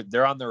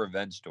 They're on the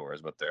revenge tour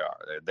is what they are.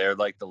 They're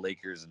like the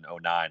Lakers in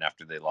 09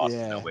 after they lost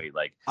in 08.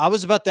 Like I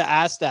was about to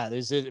ask that.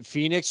 Is it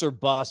Phoenix or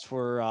bust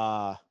for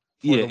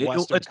it's one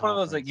of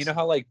those like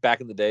how like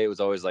back in the day it was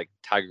always like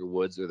Tiger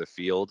Woods or the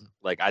field.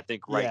 Like I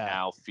think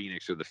now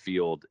Phoenix or the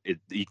field.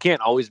 You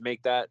can't always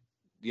make that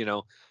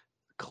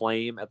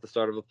claim at the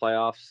start of the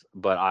playoffs,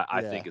 but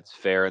I think it's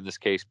fair in this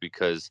case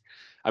because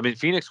I mean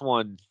Phoenix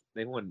won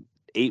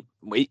 8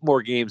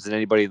 more games than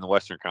anybody in the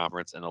Western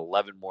Conference and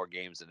 11 more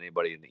games than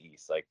anybody in the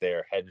East. Like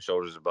they're head and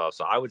shoulders above.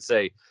 So I would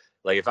say,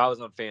 like if I was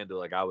on FanDuel,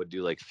 like I would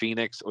do like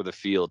Phoenix or the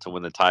field to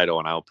win the title,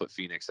 and I would put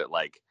Phoenix at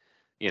like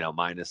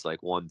minus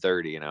like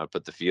 130, and I would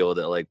put the field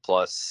at like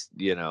plus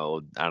I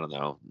don't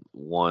know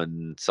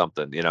 1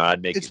 something.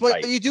 I'd make it's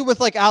what tight. You do with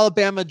like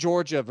Alabama,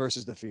 Georgia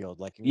versus the field,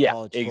 like in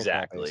college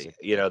exactly.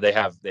 Football, they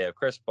have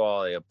Chris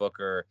Paul, they have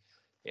Booker.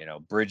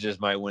 Bridges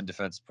might win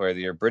Defensive Player of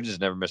the Year. Bridges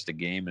never missed a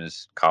game in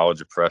his college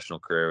or professional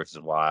career, which is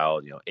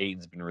wild.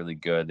 Ayton's been really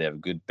good. They have a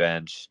good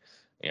bench.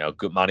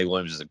 Monty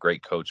Williams is a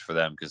great coach for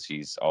them because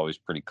he's always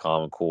pretty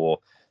calm and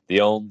cool.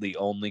 The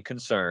only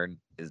concern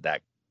is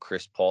that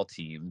Chris Paul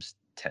teams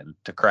tend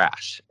to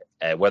crash.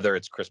 Whether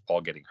it's Chris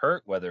Paul getting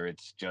hurt, whether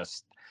it's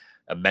just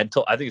a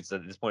mental. I think it's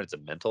at this point it's a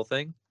mental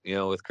thing.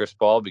 With Chris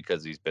Paul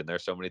because he's been there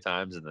so many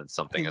times, and then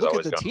something has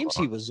always look at the gone teams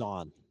wrong. he was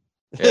on.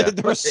 Yeah,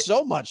 there was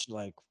so much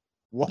like.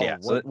 Whoa, yeah,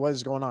 what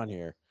is going on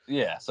here?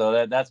 Yeah,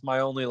 so that's my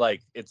only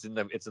like it's in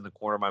the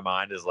corner of my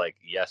mind is like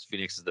yes,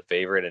 Phoenix is the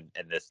favorite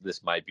and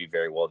this might be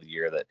very well the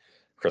year that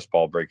Chris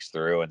Paul breaks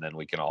through and then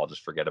we can all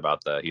just forget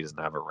about the he doesn't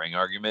have a ring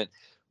argument.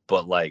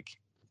 But like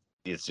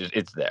it's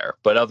there.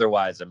 But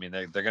otherwise, I mean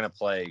they're gonna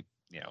play,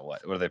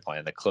 what are they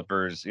playing? The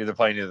Clippers, either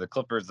the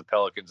Clippers, the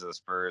Pelicans, or the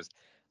Spurs.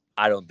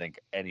 I don't think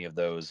any of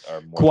those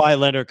are more. Kawhi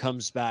Leonard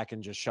comes back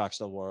and just shocks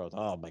the world.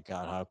 Oh my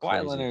God, how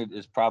crazy! Kawhi Leonard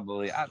is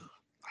probably.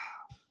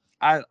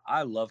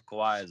 I love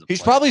Kawhi as a He's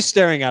player. probably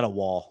staring at a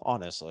wall,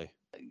 honestly.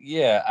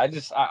 Yeah,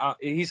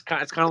 he's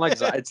kind. It's kind of like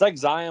it's like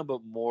Zion, but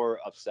more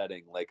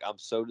upsetting. Like I'm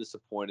so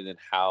disappointed in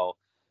how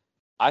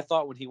I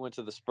thought when he went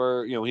to the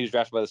Spurs, when he was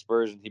drafted by the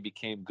Spurs and he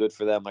became good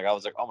for them. Like I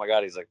was like, oh my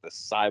God, he's like the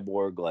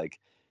cyborg, like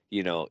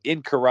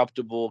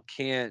incorruptible.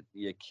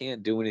 You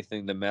can't do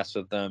anything to mess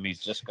with them. He's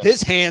just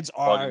his hands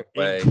are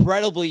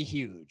incredibly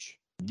huge.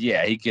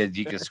 Yeah, he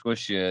could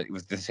squish you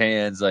with his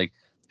hands, like,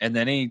 and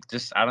then he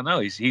just I don't know.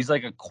 He's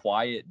like a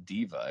quiet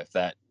diva. If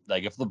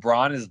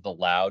LeBron is the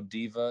loud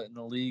diva in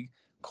the league,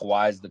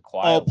 Kawhi's the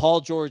quiet. Oh, Paul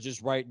George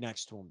is right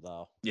next to him,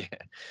 though. Yeah,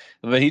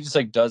 but he just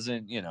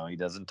doesn't, he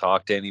doesn't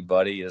talk to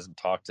anybody. He doesn't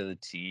talk to the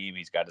team.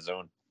 He's got his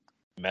own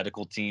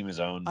medical team, his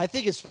own. I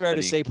think it's fair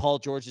to say Paul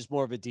George is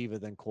more of a diva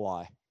than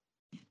Kawhi.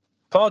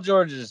 Paul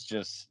George is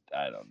just,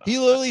 I don't know. He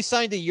literally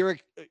signed a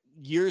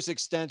year's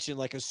extension,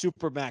 like a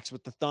supermax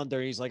with the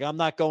Thunder. He's like, I'm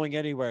not going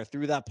anywhere.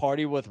 Through that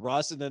party with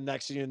Russ, and then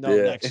next year,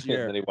 next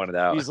year, and then he wanted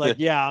out. He's like,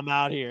 yeah, I'm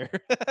out here.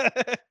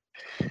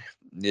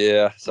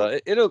 Yeah, so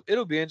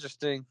it'll be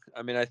interesting.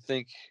 I mean, I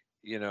think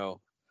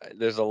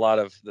there's a lot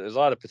of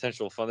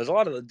potential fun. There's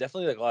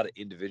definitely a lot of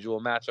individual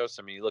matchups.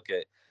 I mean, you look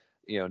at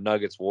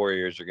Nuggets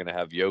Warriors are going to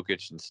have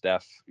Jokic and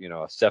Steph.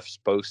 Steph's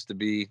supposed to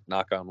be,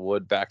 knock on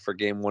wood, back for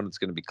game one. It's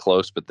going to be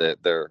close, but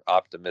they're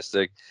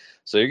optimistic.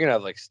 So you're going to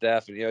have like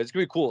Steph, and it's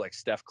going to be cool, like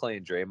Steph, Clay,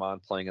 and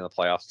Draymond playing in the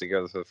playoffs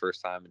together for the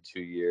first time in 2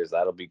 years.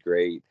 That'll be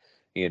great.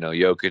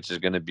 Jokic is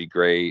going to be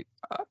great.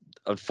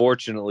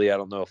 Unfortunately, I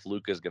don't know if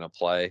Luka's going to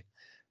play,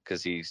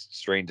 because he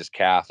strained his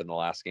calf in the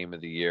last game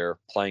of the year,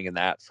 playing in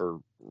that for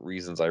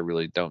reasons I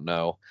really don't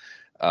know.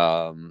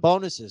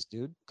 Bonuses,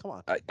 dude. Come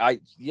on.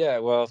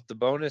 Well, if the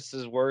bonus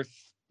is worth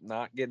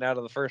not getting out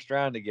of the first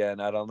round again,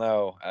 I don't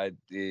know.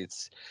 It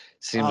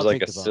seems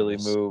like a silly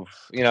move.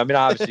 I mean,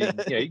 obviously, you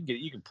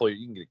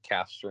can get a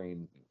calf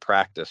strain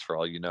practice for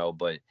all you know,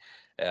 but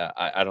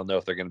I don't know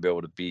if they're going to be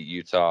able to beat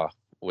Utah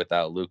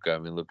without Luka. I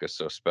mean, Luka's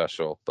so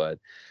special, but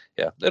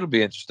yeah, it'll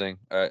be interesting.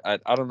 I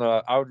don't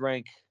know. I would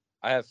rank.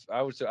 I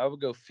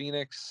would go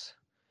Phoenix,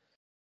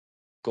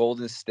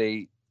 Golden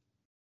State,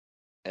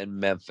 and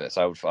Memphis.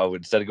 I would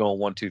instead of going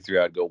 1, 2, 3,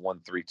 I'd go 1,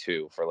 3,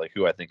 2 for like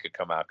who I think could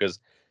come out, because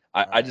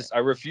I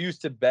refuse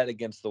to bet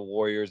against the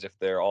Warriors if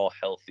they're all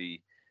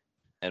healthy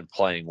and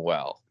playing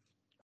well.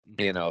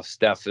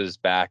 Steph is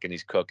back and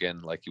he's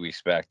cooking like you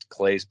expect.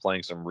 Clay's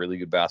playing some really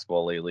good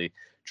basketball lately.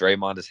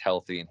 Draymond is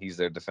healthy and he's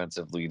their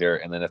defensive leader.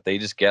 And then if they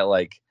just get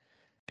like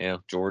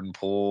Jordan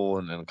Poole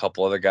and a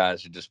couple other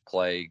guys who just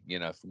play,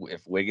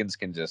 if Wiggins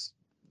can just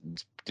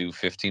do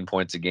 15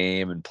 points a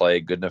game and play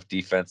good enough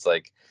defense,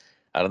 like,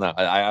 I don't know.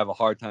 I have a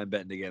hard time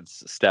betting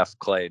against Steph,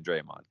 Clay, and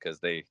Draymond, because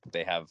they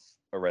have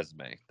a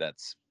resume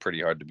that's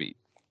pretty hard to beat.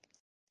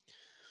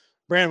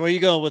 Brandon, where are you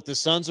going with the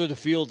Suns or the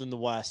field in the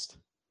West?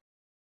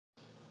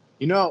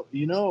 What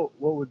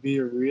would be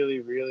a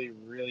really, really,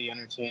 really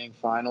entertaining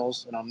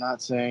finals, and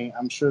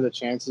I'm sure the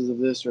chances of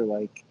this are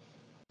like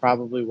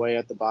probably way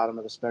at the bottom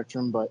of the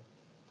spectrum, but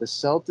the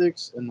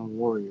Celtics and the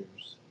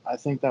Warriors, I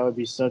think that would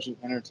be such an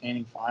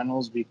entertaining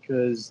finals,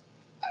 because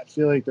I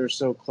feel like they're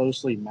so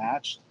closely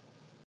matched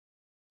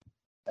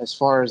as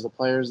far as the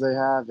players they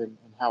have and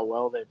how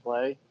well they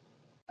play.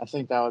 I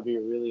think that would be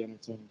a really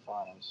entertaining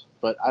finals,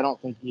 but I don't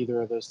think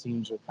either of those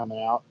teams are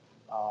coming out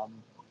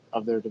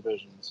of their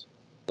divisions.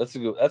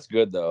 That's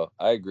good though.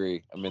 I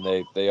agree. I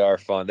mean, they are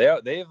fun. They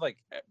have, like,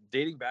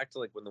 dating back to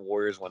like when the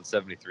Warriors won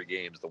 73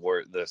 games. The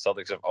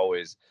Celtics have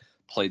always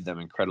played them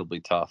incredibly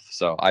tough.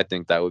 So I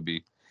think that would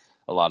be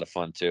a lot of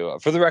fun too.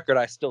 For the record,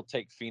 I still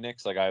take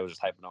Phoenix. Like, I was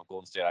just hyping on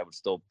Golden State. I would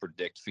still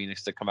predict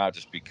Phoenix to come out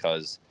just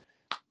because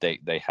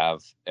they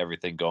have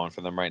everything going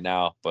for them right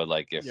now. But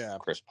like, if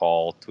Chris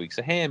Paul tweaks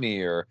a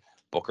hammy or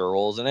Booker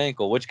rolls an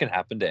ankle, which can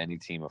happen to any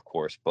team, of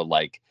course, but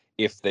like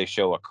if they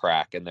show a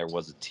crack and there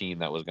was a team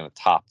that was going to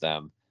top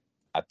them,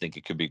 I think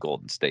it could be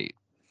Golden State.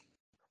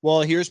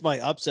 Well, here's my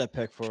upset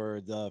pick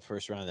for the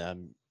first round of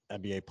the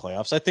NBA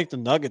playoffs. I think the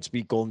Nuggets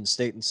beat Golden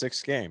State in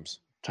 6 games.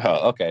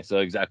 Oh, okay. So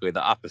exactly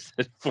the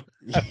opposite.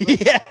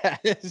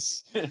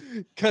 Yes.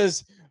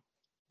 Because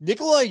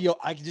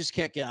I just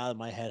can't get out of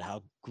my head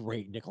how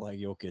great Nikola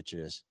Jokic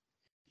is.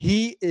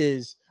 He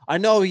is. I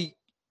know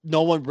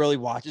no one really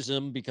watches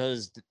him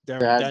because they're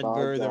in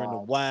Denver, they're in the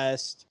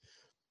West,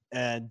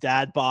 and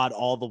dad bod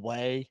all the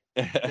way.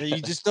 And he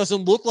just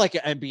doesn't look like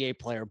an NBA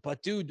player.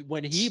 But dude,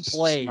 when he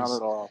plays, not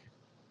at all.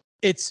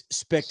 It's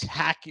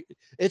spectacular.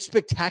 It's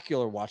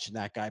spectacular watching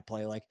that guy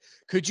play. Like,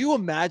 could you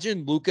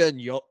imagine Luka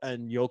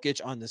and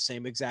Jokic on the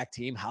same exact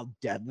team? How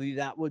deadly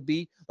that would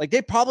be. Like,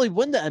 they probably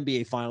win the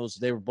NBA Finals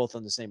if they were both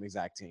on the same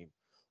exact team.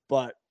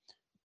 But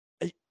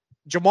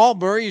Jamal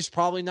Murray is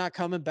probably not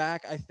coming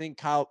back. I think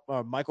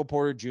Michael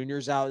Porter Jr.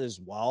 is out as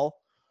well.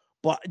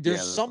 But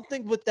there's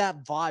something with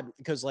that vibe,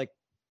 because like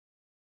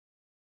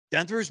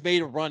Denver's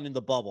made a run in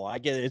the bubble. I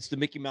get it. It's the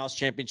Mickey Mouse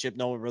Championship.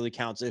 No one really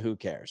counts it. Who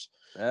cares?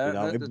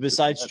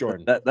 Besides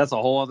Jordan. That's a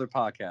whole other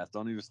podcast.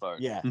 Don't even start.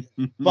 Yeah.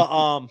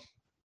 But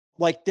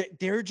like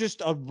they're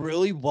just a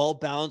really well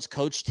balanced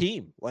coach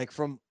team, like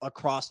from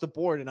across the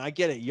board. And I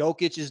get it.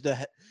 Jokic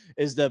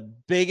is the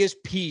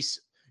biggest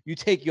piece. You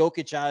take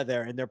Jokic out of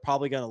there, and they're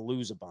probably going to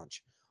lose a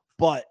bunch.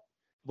 But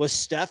with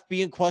Steph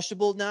being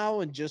questionable now,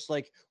 and just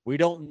like we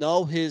don't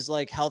know his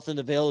like health and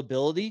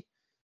availability,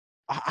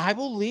 I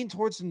will lean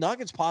towards the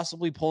Nuggets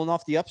possibly pulling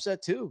off the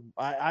upset too.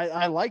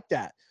 I like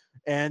that.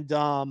 And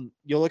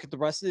you look at the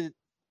rest of the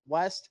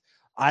West.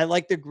 I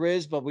like the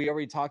Grizz, but we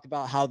already talked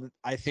about how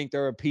I think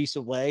they're a piece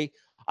away.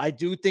 I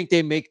do think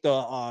they make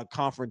the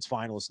conference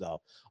finals,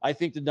 though. I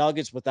think the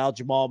Nuggets without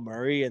Jamal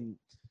Murray and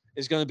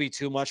is going to be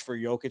too much for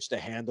Jokic to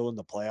handle in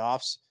the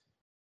playoffs.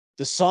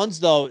 The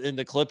Suns, though, and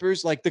the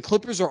Clippers, like the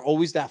Clippers are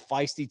always that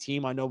feisty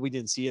team. I know we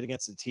didn't see it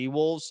against the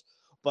T-Wolves,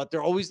 but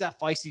they're always that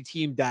feisty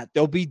team that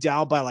they'll be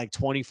down by like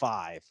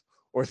 25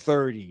 or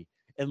 30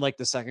 in like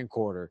the second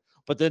quarter.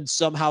 But then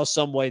somehow,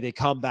 some way, they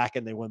come back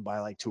and they win by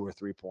like 2 or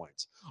 3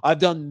 points. I've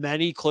done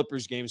many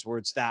Clippers games where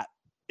it's that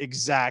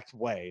exact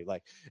way,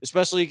 like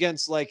especially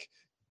against like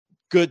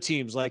good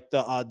teams like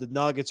the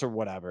Nuggets or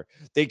whatever.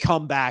 They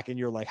come back and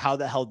you're like, how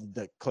the hell did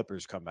the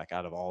Clippers come back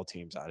out of all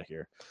teams out of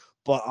here?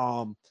 But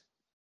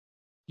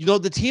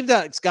the team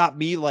that's got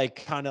me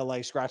like kind of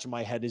like scratching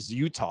my head is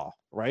Utah,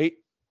 right?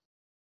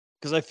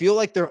 Because I feel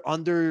like they're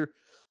under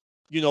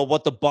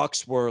what the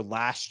Bucks were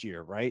last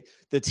year, right?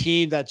 The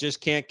team that just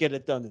can't get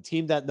it done, the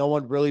team that no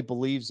one really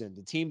believes in,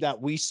 the team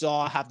that we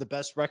saw have the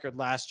best record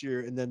last year,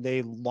 and then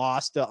they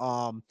lost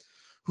to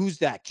who's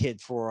that kid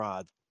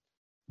for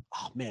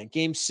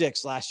game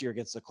 6 last year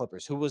against the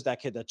Clippers? Who was that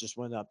kid that just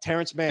went up?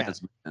 Terrence Mann.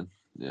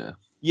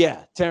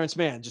 Yeah, Terrence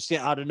Mann just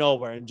out of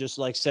nowhere and just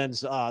like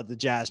sends the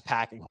Jazz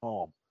packing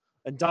home.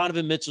 And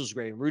Donovan Mitchell's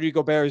great, and Rudy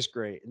Gobert is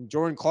great, and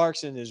Jordan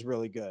Clarkson is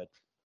really good.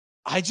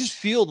 I just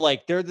feel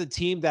like they're the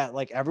team that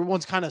like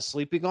everyone's kind of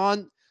sleeping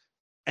on,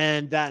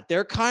 and that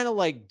they're kind of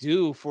like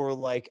due for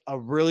like a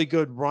really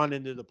good run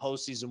into the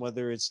postseason,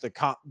 whether it's the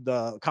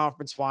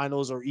conference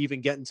finals or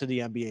even getting to the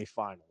NBA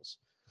finals.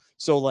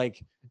 So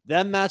like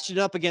them matching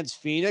up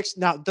against Phoenix.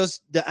 Now, does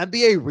the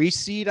NBA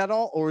reseed at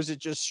all, or is it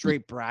just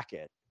straight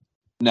bracket?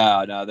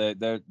 No,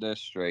 they're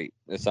straight.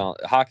 It's on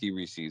hockey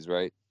reseeds,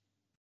 right?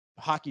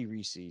 Hockey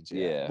reseeds.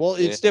 Yeah. Well,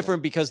 it's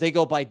different because they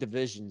go by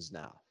divisions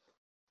now.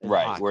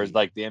 Right. Hockey. Whereas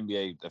like the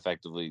NBA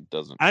effectively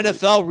doesn't.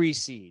 NFL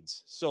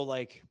reseeds. So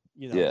like,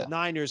 the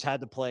Niners had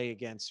to play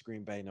against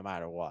Green Bay no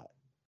matter what.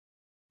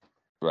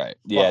 Right.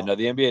 Yeah. No,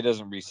 the NBA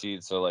doesn't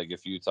reseed. So like,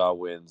 if Utah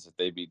wins, if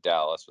they beat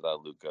Dallas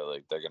without Luka,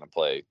 like they're gonna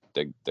play.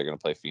 They're gonna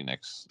play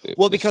Phoenix.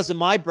 Well, because in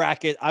my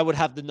bracket, I would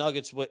have the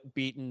Nuggets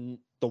beaten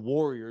the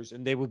Warriors,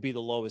 and they would be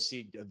the lowest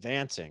seed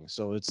advancing.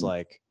 So it's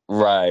like.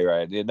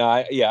 Right. Yeah, no.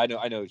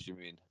 I know what you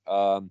mean.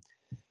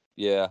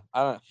 Yeah,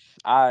 I'm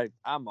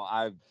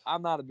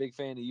not a big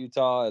fan of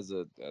Utah as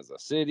a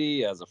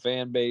city, as a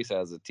fan base,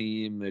 as a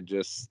team. They're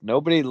just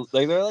nobody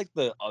like they're like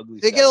the ugly.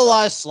 They get a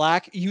lot of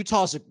slack.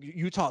 Utah's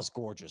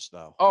gorgeous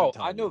though. Oh,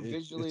 I know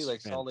visually,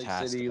 like Salt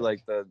Lake City,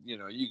 like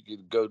you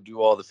could go do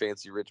all the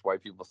fancy rich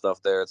white people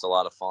stuff there. It's a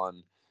lot of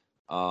fun.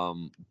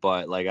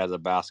 But like as a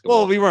basketball,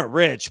 well, we weren't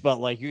rich, but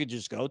like you could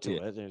just go to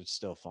it, and it's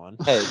still fun.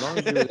 Hey, as long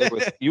as you were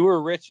there you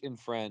were rich in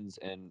friends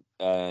and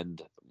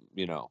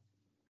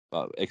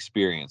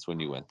experience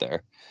when you went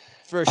there.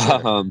 For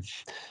sure.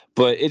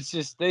 But it's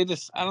just I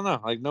don't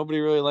know, like nobody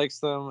really likes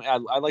them. I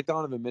like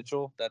Donovan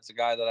Mitchell. That's a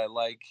guy that I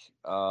like.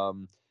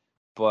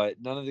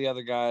 But none of the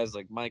other guys,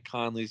 like Mike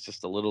Conley's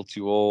just a little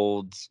too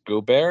old.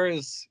 Gobert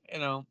is,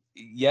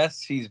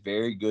 yes, he's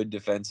very good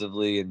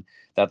defensively, and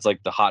that's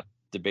like the hot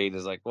debate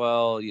is like,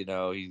 well,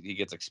 he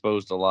gets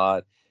exposed a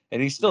lot,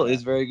 and he still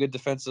is very good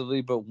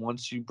defensively, but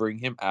once you bring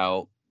him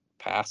out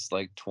past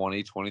like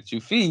 20, 22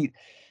 feet,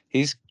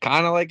 he's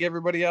kind of like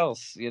everybody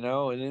else,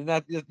 and in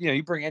that,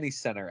 you bring any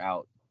center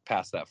out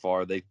past that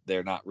far,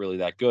 they're not really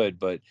that good,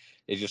 but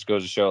it just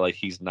goes to show like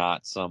he's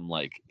not some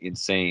like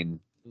insane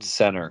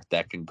center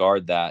that can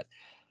guard that.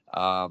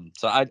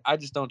 So I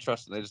just don't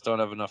trust them. They just don't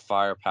have enough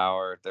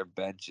firepower. Their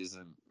bench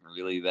isn't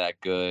really that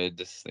good.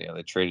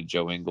 They traded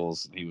Joe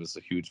Ingles, and he was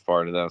a huge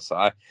part of them. So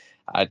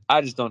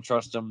I just don't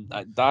trust him.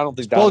 I don't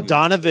think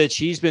Bogdanovich,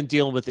 he's been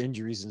dealing with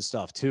injuries and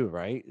stuff too,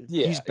 right?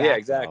 Yeah, he's back,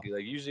 exactly. Though.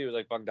 Like usually it was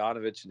like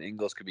Bogdanovich and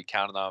Ingles could be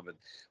counted on, but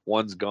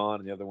one's gone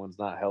and the other one's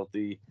not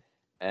healthy.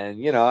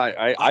 And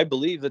I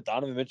believe that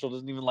Donovan Mitchell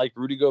doesn't even like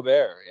Rudy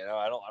Gobert.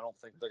 I don't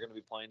think they're going to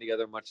be playing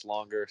together much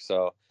longer.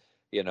 So,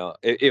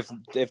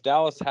 if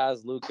Dallas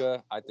has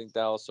Luka, I think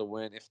Dallas will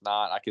win. If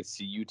not, I could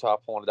see Utah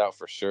pulling it out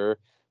for sure,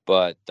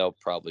 but they'll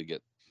probably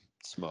get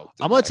smoked.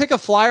 I'm going to take a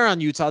flyer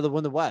on Utah to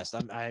win the West.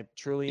 I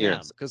truly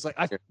am, because like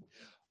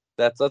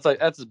that's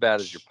as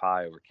bad as your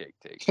pie over cake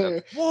take.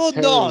 Well,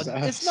 no,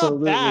 it's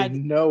not bad.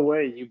 No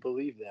way you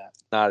believe that.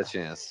 Not a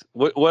chance.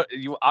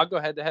 I'll go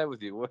head to head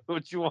with you.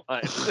 What you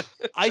want?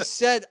 I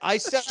said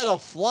a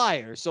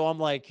flyer, so I'm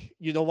like,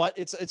 you know what?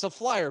 It's a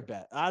flyer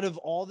bet out of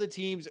all the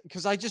teams,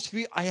 because I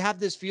have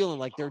this feeling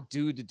like they're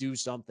due to do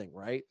something,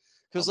 right?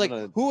 Because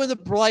who in the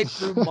bright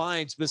blue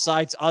minds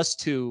besides us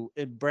two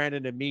and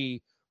Brandon and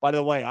me? By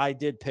the way, I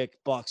did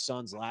pick Bucks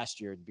Suns last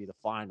year to be the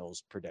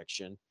finals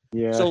prediction.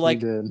 Yeah, So he like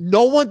did.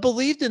 no one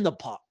believed in the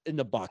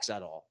Bucks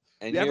at all.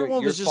 And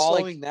Everyone you're was just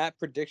following like, that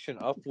prediction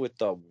up with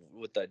the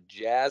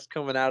Jazz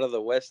coming out of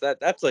the West.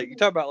 That's like you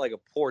talk about like a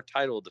poor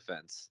title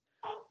defense.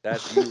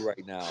 That's you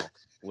right now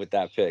with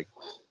that pick.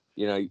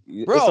 You know,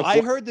 bro,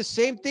 I heard the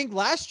same thing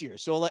last year.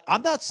 So like,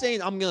 I'm not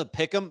saying I'm gonna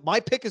pick them. My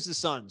pick is the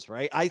Suns,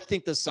 right? I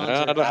think the Suns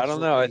are I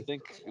don't know. I absolutely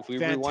think if we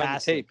rewind the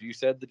fantastic. tape, you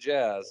said the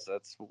Jazz.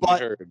 That's what But-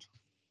 we heard.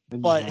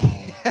 But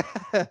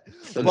The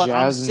but I'm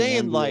Jazz in the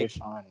saying NBA like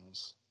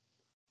Finals.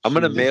 I'm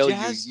gonna Jeez. mail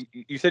Jazz- you.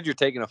 You said you're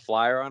taking a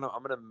flyer on them.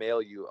 I'm gonna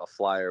mail you a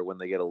flyer when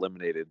they get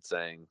eliminated,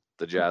 saying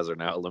the Jazz are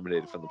now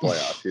eliminated from the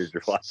playoffs. Here's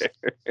your flyer.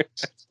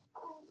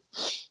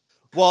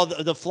 well,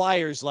 the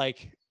Flyers,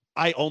 like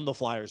I own the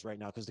Flyers right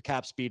now because the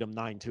Caps beat them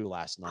 9-2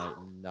 last night.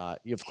 And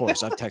of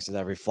course, I've texted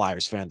every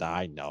Flyers fan that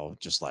I know,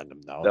 just letting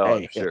them know, No,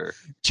 hey, I'm sure.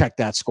 check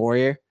that score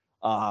here.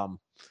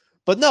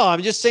 But no,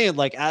 I'm just saying,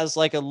 like, as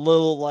like a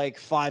little like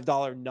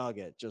 $5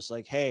 nugget, just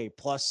like, hey,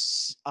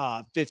 plus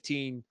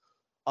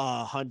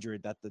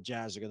 1,500 that the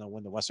Jazz are gonna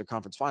win the Western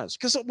Conference Finals.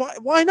 Because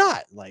why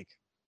not? Like,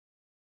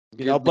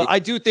 you know, but I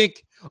do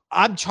think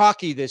I'm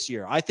chalky this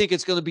year. I think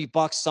it's gonna be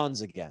Bucks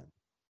Suns again.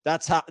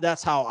 That's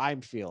how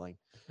I'm feeling.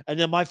 And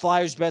then my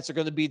Flyers bets are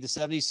going to be the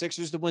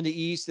 76ers to win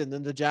the East and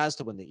then the Jazz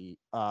to win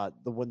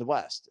the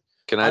West.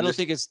 I don't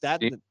think it's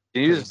that. Can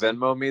you just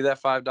Venmo me that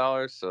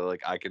 $5 so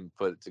like I can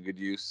put it to good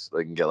use?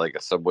 Like, can get like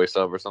a Subway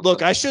sub or something.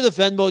 Look, I should have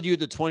Venmoed you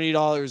the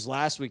 $20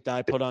 last week that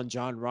I put on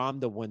John Rahm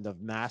to win the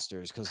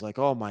Masters because, like,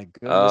 oh my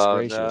goodness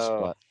gracious! No.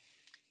 But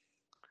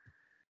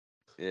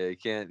yeah, you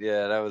can't.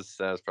 Yeah, that was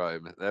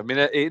probably. I mean,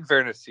 in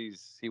fairness,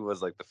 he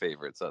was like the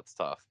favorite, so it's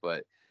tough.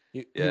 But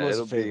he yeah, was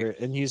a it'll be. favorite,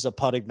 and he's a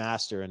putting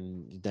master.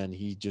 And then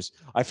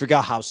I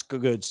forgot how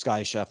good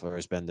Sky Scheffler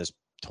has been this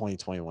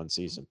 2021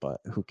 season,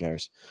 but who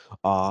cares?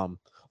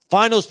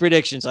 Finals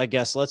predictions, I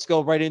guess. Let's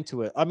go right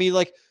into it. I mean,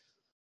 like,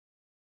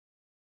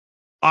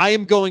 I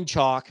am going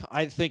chalk.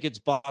 I think it's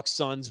Bucks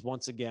Suns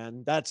once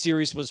again. That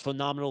series was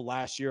phenomenal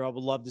last year. I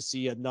would love to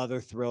see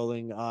another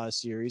thrilling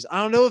series.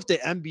 I don't know if the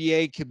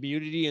NBA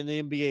community and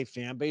the NBA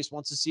fan base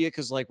wants to see it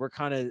because, like, we're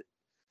kind of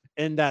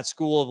in that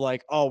school of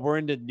like, oh, we're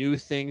into new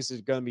things.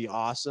 It's going to be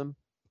awesome.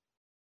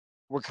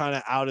 We're kind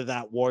of out of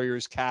that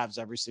Warriors Cavs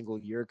every single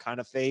year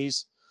kind of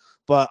phase.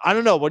 But I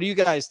don't know. What do you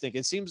guys think?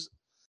 It seems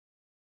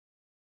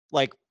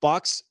like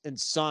Bucks and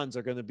Suns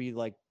are going to be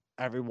like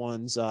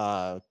everyone's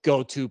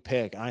go-to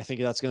pick. I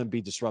think that's going to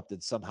be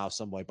disrupted somehow,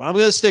 some way. But I'm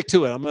going to stick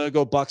to it. I'm going to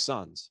go Bucks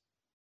Suns.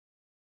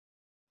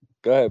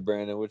 Go ahead,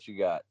 Brandon. What you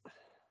got?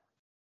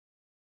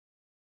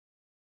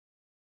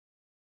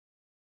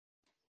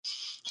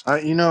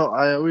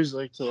 I always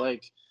like to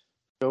like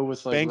go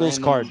with like Bengals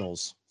random,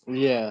 Cardinals.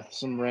 Yeah,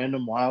 some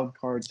random wild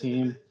card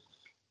team.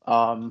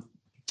 I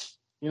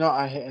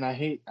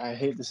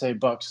hate to say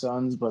Bucks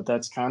Suns, but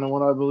that's kind of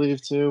what I believe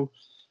too.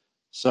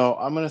 So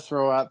I'm gonna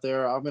throw out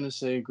there. I'm gonna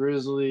say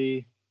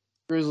Grizzlies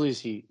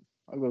Heat.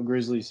 I'll go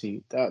Grizzlies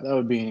Heat. That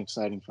would be an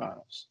exciting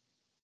finals.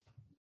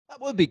 That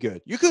would be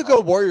good. You could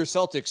go Warriors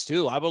Celtics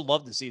too. I would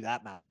love to see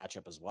that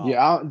matchup as well.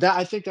 Yeah,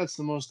 I think that's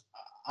the most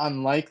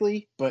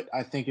unlikely, but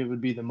I think it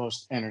would be the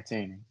most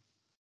entertaining.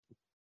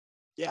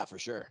 Yeah, for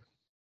sure.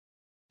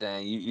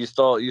 Dang, you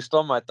stole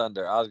my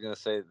thunder. I was gonna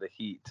say the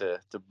Heat to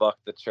buck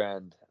the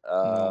trend.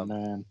 Oh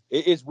man,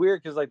 it's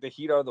weird because like the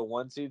Heat are the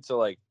 1 seed, so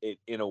like it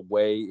in a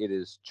way it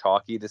is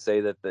chalky to say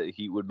that the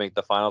Heat would make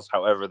the finals.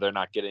 However, they're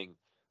not getting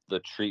the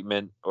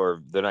treatment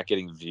or they're not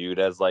getting viewed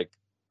as like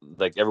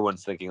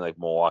everyone's thinking like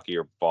Milwaukee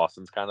or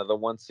Boston's kind of the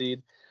 1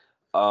 seed.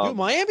 Dude,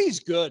 Miami's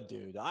good,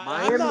 dude.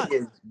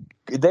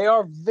 They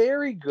are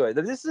very good.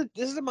 This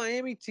is a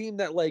Miami team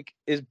that like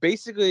is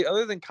basically,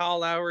 other than Kyle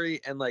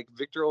Lowry and like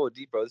Victor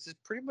Oladipo, this is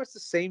pretty much the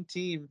same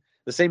team,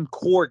 the same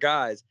core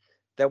guys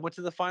that went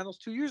to the finals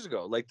 2 years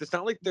ago. Like it's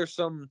not like there's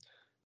some,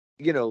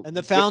 and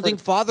the founding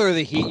father of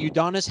the Heat,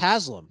 Udonis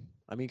Haslem.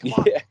 I mean, come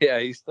on. Yeah,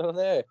 he's still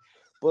there,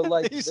 but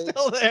like he's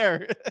still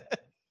there.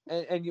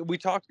 And we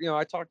talked,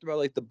 I talked about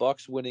like the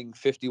Bucks winning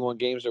 51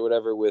 games or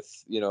whatever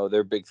with,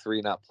 their big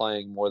three not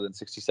playing more than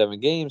 67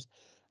 games.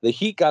 The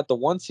Heat got the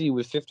 1 seed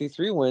with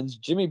 53 wins.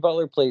 Jimmy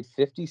Butler played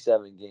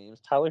 57 games.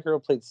 Tyler Hero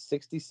played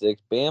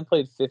 66. Bam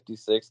played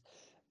 56.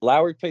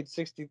 Lowry played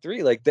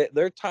 63. Like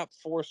their top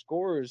 4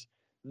 scorers,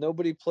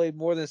 nobody played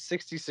more than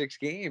 66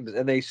 games,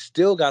 and they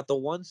still got the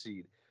 1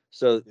 seed.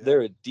 So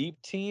they're a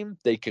deep team.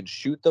 They can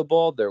shoot the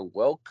ball. They're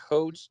well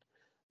coached.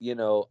 I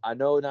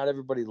know not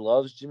everybody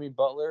loves Jimmy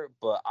Butler,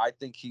 but I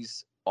think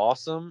he's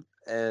awesome.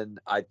 And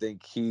I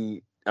think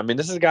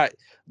this is a guy,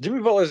 Jimmy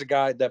Butler is a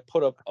guy that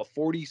put up a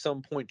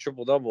 40-some point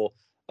triple-double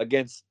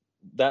against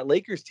that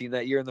Lakers team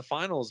that year in the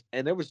finals.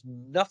 And there was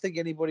nothing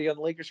anybody on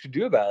the Lakers could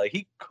do about it. Like,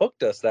 he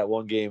cooked us that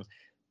one game.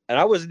 And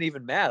I wasn't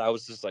even mad. I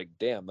was just like,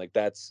 damn, like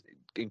that's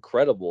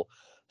incredible.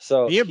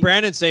 So me and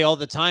Brandon say all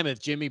the time, if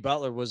Jimmy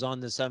Butler was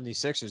on the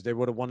 76ers, they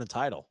would have won the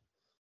title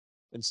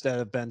instead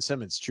of Ben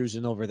Simmons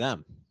choosing over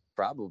them.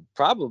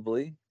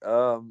 Probably.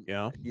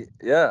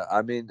 Yeah.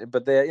 I mean,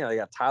 but they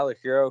got Tyler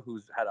Hero,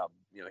 who's had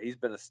he's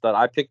been a stud.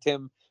 I picked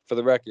him for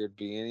the record,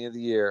 beginning of the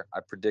year.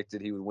 I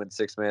predicted he would win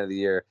 6th man of the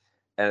year,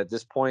 And at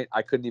this point,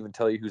 I couldn't even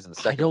tell you who's in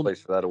I second don't-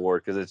 place for that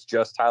award because it's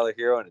just Tyler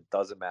Hero and it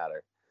doesn't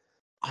matter.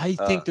 I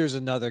think there's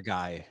another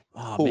guy.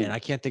 Oh who? man, I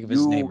can't think of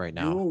his name right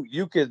now.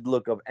 You could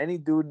look up any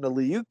dude in the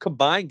league. You can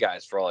combine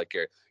guys for all I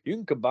care. You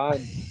can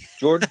combine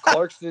Jordan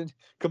Clarkson,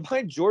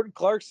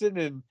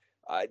 and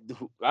I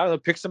don't know,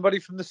 pick somebody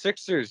from the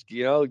Sixers.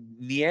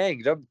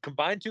 Niang.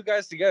 Combine two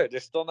guys together.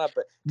 They're still not.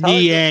 But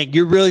Niang.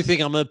 You really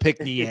think I'm gonna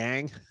pick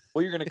Niang?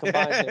 Well, you're gonna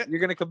combine him.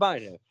 You're gonna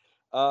combine him.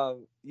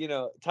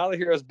 Tyler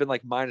Hero's been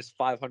like minus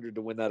 500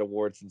 to win that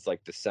award since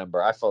like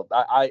December.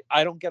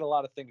 I don't get a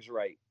lot of things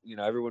right.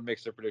 Everyone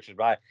makes their predictions,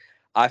 but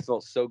I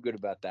felt so good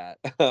about that.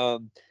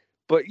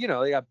 But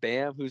they got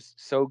Bam, who's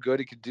so good,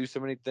 he could do so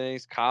many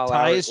things. Kyle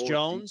Tyus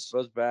Jones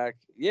goes back.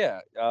 Yeah.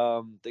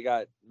 They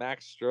got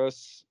Max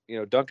Strus.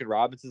 Duncan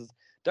Robinson.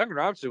 Duncan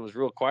Robinson was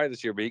real quiet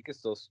this year, but he can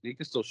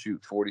still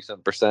shoot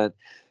 40-something%.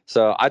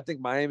 So I think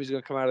Miami's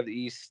going to come out of the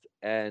East,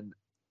 and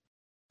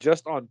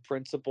just on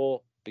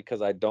principle,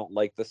 because I don't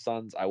like the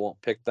Suns, I won't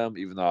pick them,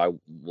 even though I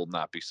will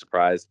not be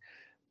surprised.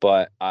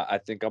 But I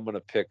think I'm gonna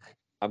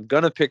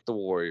pick the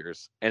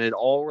Warriors, and it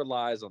all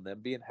relies on them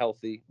being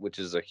healthy, which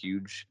is a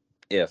huge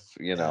if.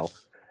 Yeah,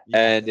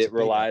 and that's it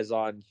relies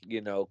on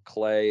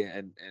Clay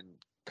and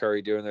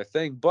Curry doing their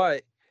thing.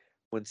 But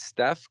when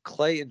Steph,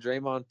 Clay, and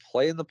Draymond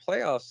play in the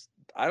playoffs,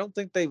 I don't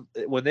think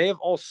when they have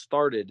all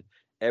started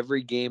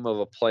every game of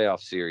a playoff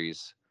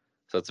series.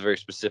 So that's a very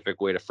specific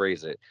way to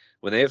phrase it.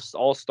 When they have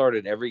all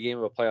started every game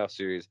of a playoff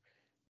series,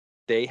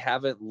 they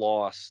haven't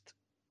lost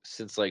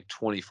since like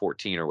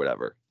 2014 or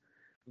whatever.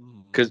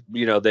 Because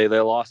they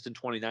lost in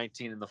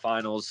 2019 in the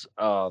finals,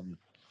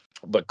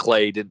 but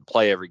Clay didn't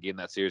play every game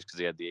that series because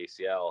he had the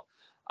ACL.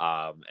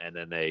 And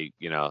then I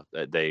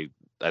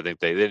think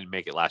they didn't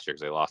make it last year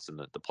because they lost in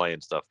the play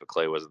and stuff, but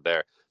Clay wasn't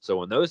there. So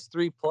when those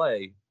three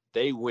play,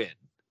 they win,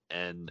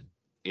 and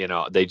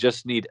they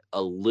just need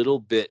a little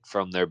bit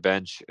from their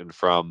bench and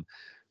from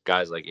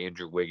guys like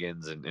Andrew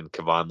Wiggins and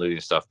Kevon Looney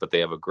and stuff. But they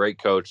have a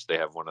great coach. They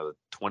have one of the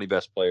 20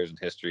 best players in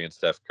history in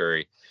Steph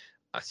Curry.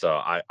 So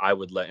I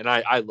would let, and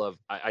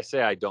I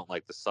say I don't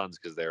like the Suns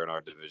because they're in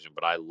our division,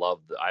 but I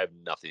have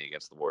nothing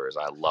against the Warriors.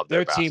 I love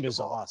their basketball. team is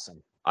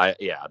awesome.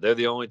 They're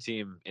the only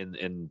team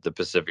in the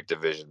Pacific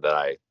Division that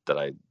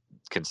I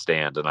can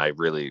stand, and I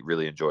really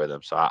really enjoy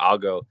them. So I'll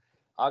go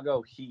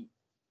Heat.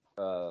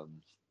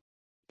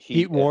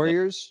 Heat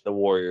Warriors. The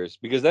Warriors,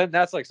 because then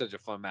that's like such a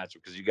fun matchup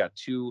because you got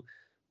two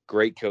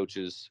great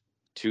coaches,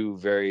 two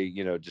very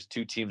just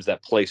two teams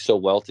that play so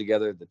well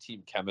together. The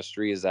team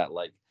chemistry is at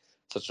like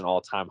such an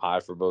all-time high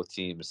for both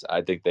teams.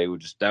 I think that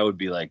would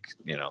be like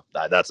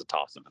that's a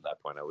toss-up at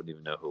that point. I wouldn't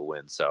even know who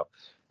wins. So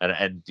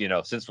and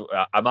since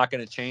I'm not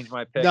going to change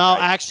my pick. No,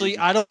 actually,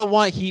 I don't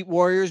want Heat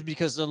Warriors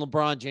because then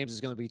LeBron James is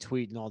going to be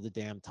tweeting all the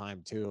damn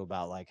time too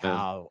about like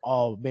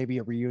how maybe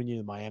a reunion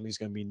in Miami is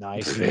going to be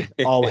nice.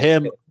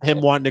 him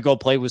wanting to go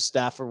play with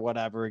Steph or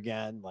whatever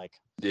again. Like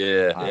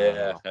he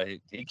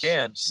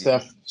can.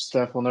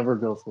 Steph will never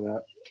go for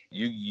that.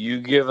 You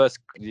give us,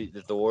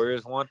 if the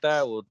Warriors want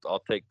that,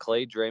 I'll take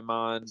Clay,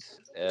 Draymond,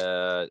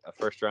 a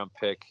first-round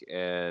pick,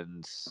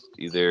 and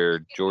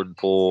either Jordan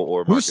Poole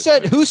or who Marcus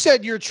said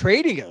Smart. you're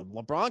trading him?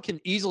 LeBron can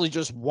easily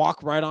just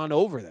walk right on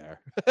over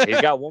there.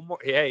 He's got one more.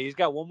 Yeah, he's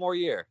got one more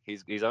year.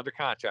 He's under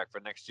contract for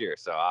next year,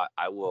 so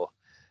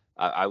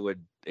I would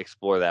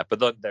explore that, but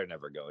they're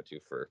never going to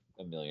for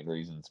a million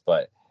reasons.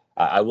 But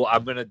I do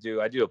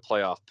a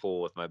playoff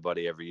pool with my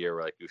buddy every year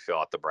where like we fill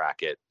out the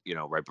bracket,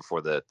 right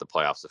before the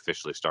playoffs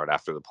officially start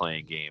after the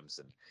playing games.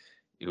 And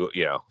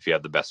if you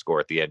have the best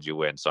score at the end, you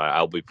win. So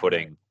I'll be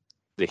putting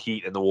the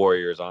Heat and the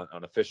Warriors on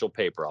official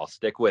paper. I'll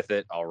stick with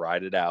it. I'll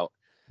ride it out.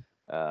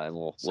 And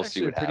we'll see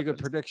what happens. Pretty good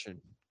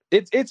prediction.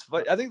 It's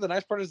I think the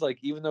nice part is like,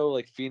 even though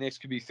like Phoenix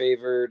could be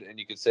favored and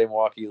you could say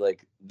Milwaukee,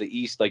 like the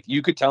East, like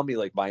you could tell me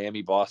like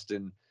Miami,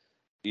 Boston,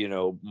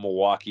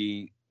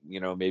 Milwaukee,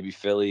 maybe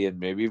Philly and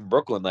maybe even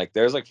Brooklyn. Like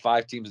there's like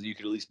 5 teams that you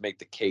could at least make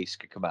the case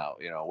could come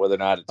out, whether or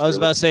not it's I was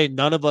about to say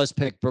none of us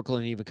picked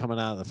Brooklyn even coming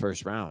out of the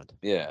first round.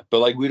 Yeah. But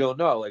like, we don't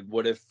know, like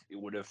what if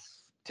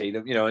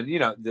Tatum,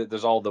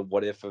 there's all the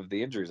what if of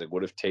the injuries. Like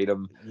what if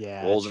Tatum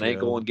rolls an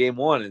ankle in game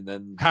 1 and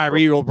then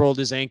Kyrie rolled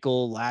his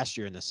ankle last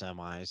year in the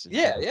semis.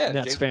 And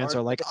Nets fans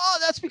are like, oh,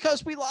 that's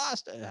because we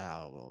lost.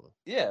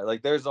 Yeah,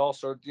 like there's all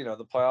sorts,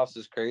 the playoffs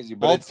is crazy.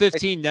 But all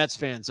 15 Nets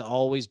fans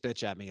always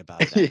bitch at me about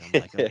that.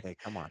 I'm like, okay,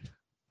 come on.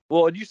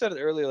 Well, and you said it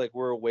earlier, like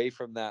we're away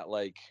from that,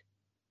 like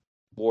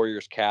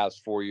Warriors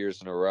Cavs 4 years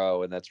in a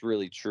row, and that's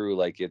really true.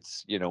 Like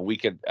it's, we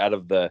could, out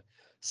of the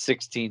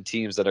 16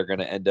 teams that are going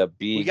to end up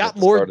being, we got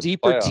more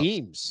deeper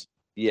teams.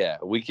 Yeah,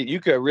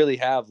 you could really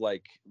have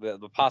like the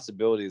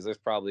possibilities. There's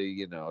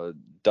probably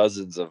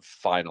dozens of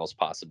finals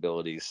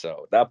possibilities,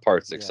 so that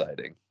part's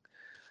exciting.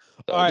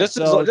 So all right, just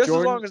Jordan, as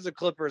long as the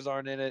Clippers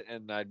aren't in it,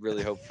 and I'd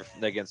really hope for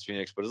against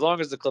Phoenix, but as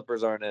long as the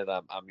Clippers aren't in it,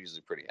 I'm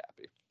usually pretty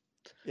happy.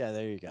 Yeah,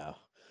 there you go.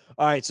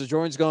 All right, so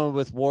Jordan's going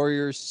with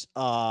Warriors,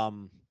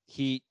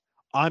 Heat.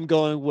 I'm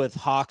going with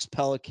Hawks,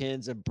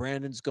 Pelicans, and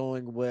Brandon's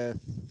going with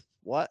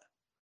what?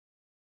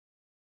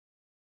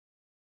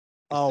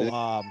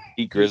 Oh,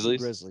 Heat, Grizzlies.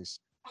 Grizzlies.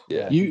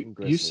 Yeah.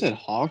 You said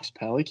Hawks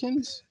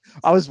Pelicans?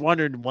 I was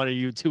wondering one of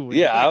you two would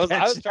Yeah, I was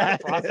catch trying that.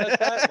 to process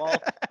that while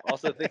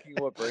also thinking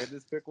what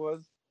Brandon's pick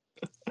was.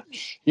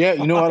 Yeah,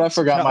 you know what? I Hawks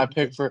forgot my Pelicans.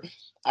 pick for.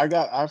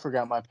 I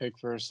forgot my pick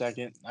for a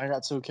second. I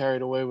got so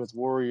carried away with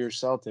Warriors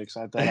Celtics.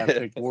 I thought I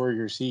picked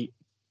Warriors Heat.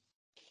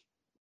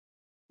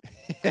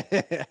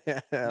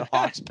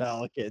 Hawks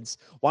Pelicans.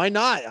 Why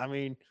not? I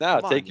mean, No,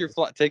 come take on, your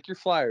take your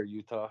flyer,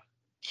 Utah.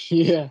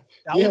 Yeah,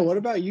 that yeah. would- What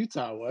about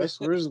Utah, Wes?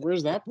 Where's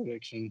that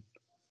prediction?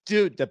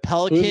 dude. The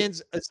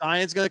Pelicans.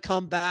 Zion's gonna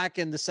come back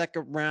in the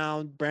second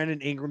round. Brandon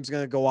Ingram's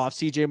gonna go off.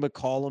 CJ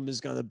McCollum is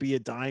gonna be a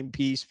dime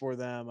piece for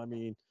them. I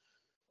mean,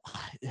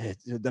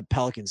 the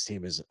Pelicans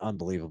team is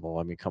unbelievable.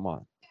 I mean, come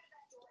on.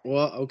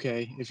 Well,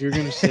 okay. If you're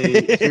gonna say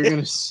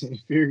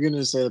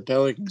the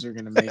Pelicans are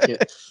gonna make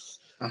it,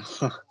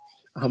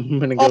 I'm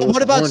gonna go. Oh, with what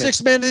the about Hornets.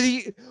 six man of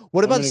the?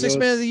 What I'm about gonna six go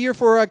man of the year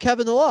for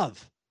Kevin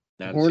Love?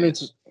 Not a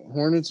chance.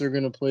 Hornets are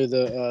gonna play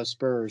the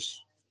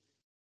Spurs.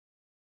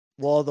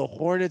 Well, the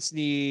Hornets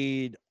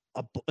need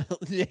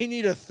they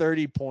need a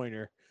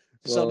 30-pointer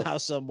Well- somehow,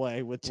 some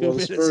way with 2 Well, the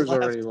minutes Spurs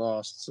left. already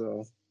lost,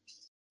 so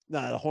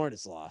No, the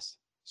Hornets lost.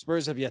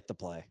 Spurs have yet to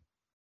play.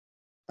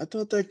 I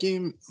thought that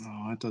game.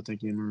 Oh, I thought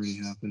that game already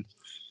happened.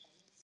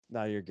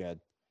 No, you're good.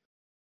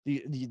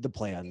 The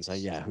plans,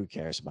 yeah, who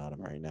cares about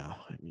them right now?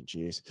 I mean,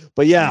 geez.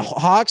 But yeah,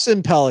 Hawks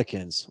and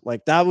Pelicans,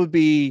 like that would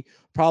be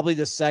probably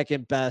the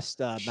second best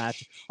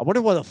match. I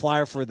wonder what the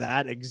flyer for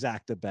that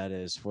exacta bet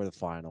is for the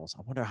finals.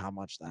 I wonder how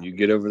much that. You would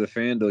get be. over the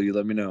FanDuel, you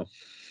let me know.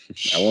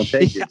 I won't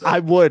take Yeah, it. Though. I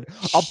would.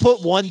 I'll put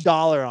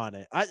 $1 on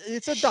it.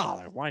 It's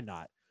 $1. Why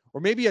not?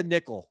 Or maybe a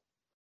nickel.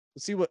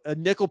 Let's see what a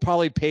nickel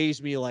probably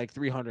pays me like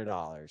 $300.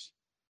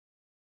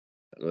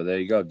 Well, there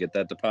you go. Get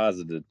that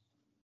deposited.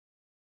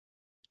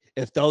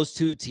 If those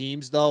two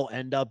teams though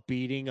end up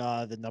beating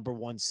the number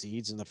 1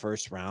 seeds in the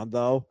first round,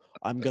 though,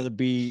 I'm gonna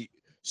be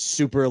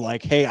super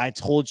like, hey, I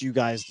told you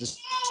guys this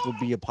would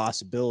be a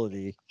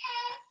possibility.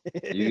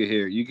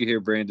 You can hear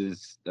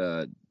Brandon's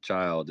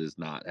child is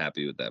not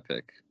happy with that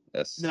pick.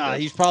 Nah,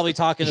 he's probably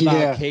talking about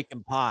Yeah. cake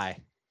and pie.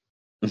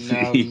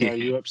 No,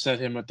 you upset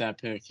him with that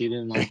pick. He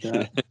didn't like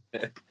that.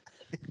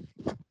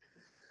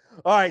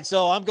 All right,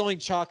 so I'm going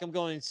chalk. I'm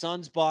going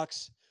Suns,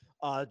 Bucks.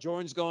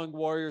 Jordan's going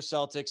Warriors,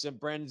 Celtics, and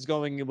Brandon's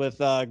going with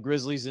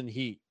Grizzlies and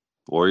Heat.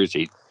 Warriors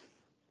Heat.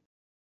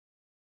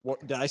 What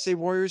did I say?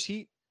 Warriors,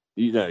 Heat?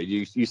 You know,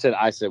 you said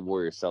I said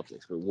Warriors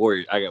Celtics, but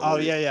Warriors. I got. Oh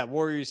Warriors. yeah,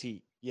 Warriors,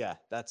 Heat. Yeah,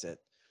 that's it.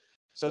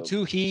 So So-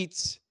 2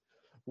 Heats,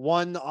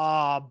 1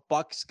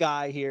 Bucks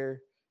guy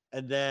here,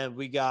 and then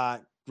we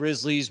got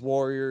Grizzlies,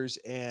 Warriors,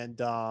 and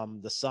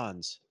the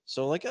Suns.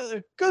 So like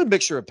a good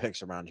mixture of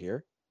picks around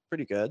here.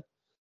 Pretty good.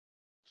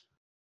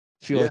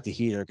 Feel Yeah. like the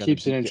Heat are going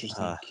Keeps it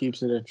interesting.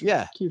 Keeps it interesting.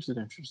 yeah. Keeps it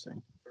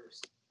interesting.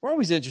 We're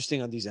always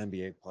interesting on these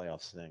NBA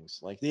playoffs things.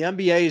 Like the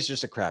NBA is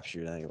just a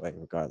crapshoot anyway,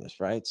 regardless,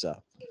 right?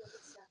 So,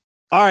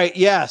 all right,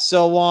 yeah.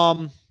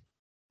 So,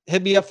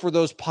 hit me up for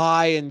those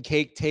pie and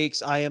cake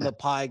takes. I am a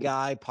pie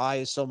guy. Pie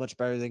is so much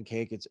better than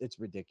cake. It's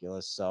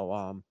ridiculous.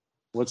 So,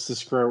 What's the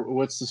square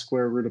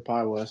root of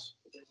pi, Wes?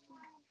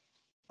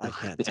 I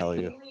can't tell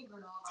you,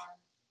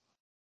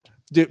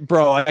 dude,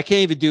 bro. I can't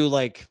even do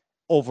like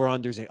over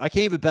unders. I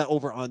can't even bet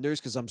over unders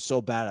because I'm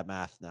so bad at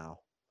math now.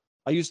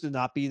 I used to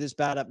not be this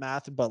bad at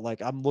math, but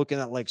like I'm looking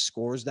at like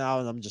scores now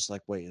and I'm just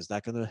like, wait, is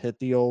that going to hit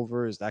the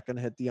over? Is that going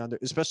to hit the under?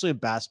 Especially in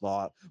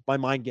basketball, my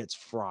mind gets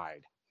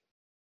fried.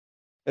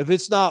 If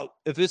it's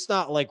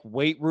not like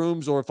weight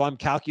rooms or if I'm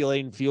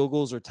calculating field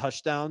goals or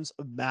touchdowns,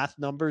 math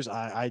numbers,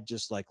 I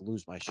just like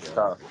lose my shit.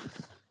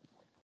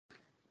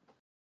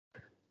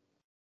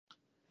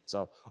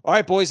 So, all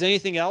right, boys,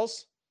 anything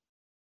else?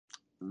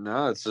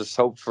 No, it's just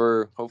hope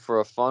for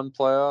a fun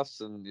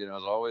playoffs, and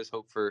as always,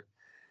 hope for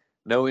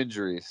no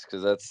injuries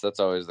because that's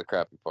always the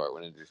crappy part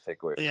when injuries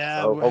take away.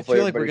 Yeah, So I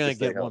feel like we're everybody gonna can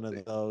stay get one healthy.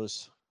 of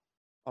those.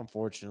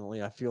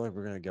 Unfortunately, I feel like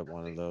we're gonna get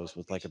one of those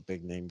with like a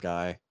big name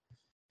guy.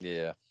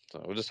 Yeah,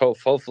 so we'll just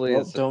hopefully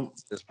Well,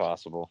 it's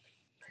possible.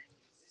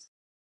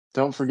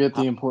 Don't forget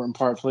the important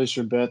part. Place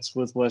your bets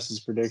with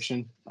Wes's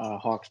prediction.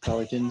 Hawks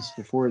Pelicans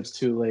before it's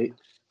too late.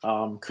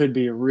 Could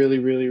be a really,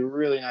 really,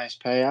 really nice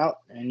payout,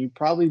 and you'd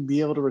probably be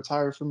able to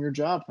retire from your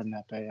job from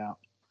that payout.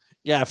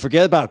 Yeah,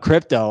 forget about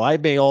crypto. I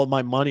made all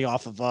my money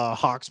off of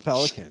Hawks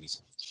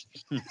Pelicans.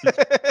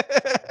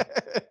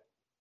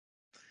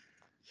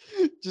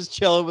 Just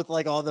chilling with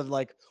like all the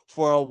like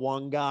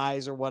 401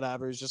 guys or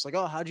whatever. It's just like,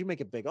 oh, how'd you make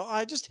it big? Oh,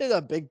 I just hit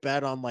a big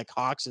bet on like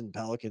Hawks and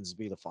Pelicans to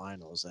be the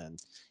finals, and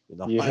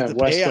Yeah, the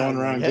Wes payout, going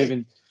like, around hey.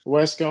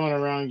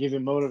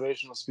 giving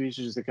motivational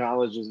speeches to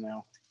colleges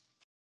now.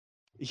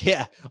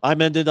 Yeah,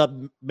 I'm ended up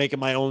making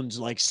my own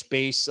like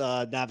space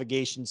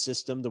navigation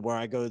system to where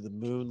I go to the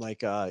moon,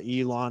 like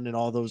Elon and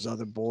all those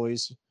other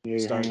boys. Yeah,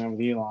 you're hanging out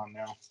with Elon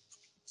now.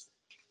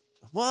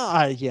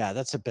 Well, yeah,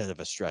 that's a bit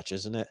of a stretch,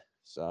 isn't it?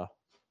 So,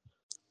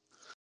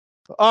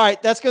 all right,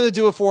 that's going to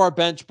do it for our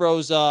Bench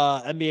Bros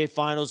NBA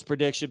Finals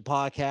prediction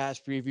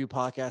podcast, preview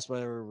podcast,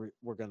 whatever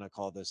we're going to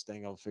call this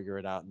thing. I'll figure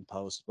it out in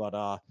post.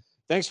 But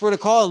Thanks for the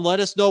call, and let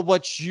us know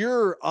what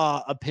your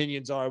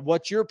opinions are,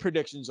 what your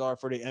predictions are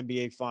for the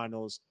NBA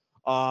Finals.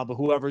 But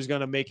whoever's going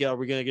to make it, are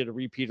we going to get a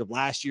repeat of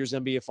last year's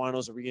NBA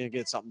Finals? Are we going to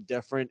get something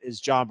different? Is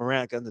John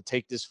Morant going to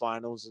take this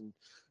Finals and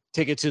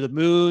take it to the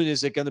moon?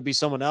 Is it going to be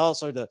someone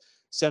else? Or the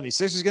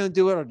 76ers going to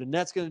do it? Or the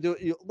Nets going to do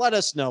it? Let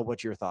us know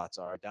what your thoughts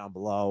are down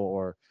below,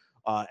 or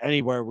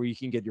anywhere where you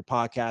can get your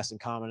podcast and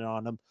comment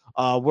on them.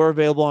 We're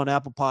available on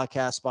Apple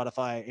Podcasts,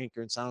 Spotify,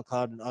 Anchor, and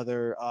SoundCloud, and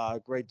other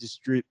great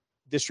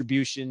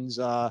distributions,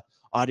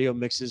 audio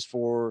mixes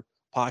for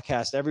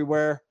podcast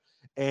everywhere.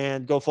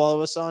 And go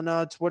follow us on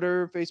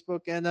Twitter, Facebook,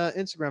 and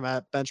Instagram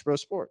at Bench Bro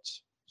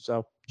Sports.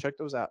 So check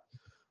those out.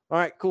 All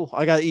right, cool.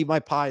 I got to eat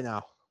my pie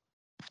now.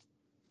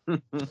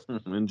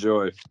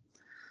 Enjoy.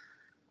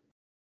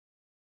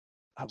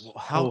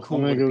 How cool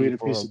I'm would gonna go it eat be a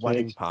for piece a of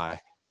wedding cake.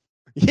 pie?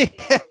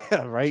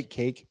 Yeah, right.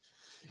 Cake.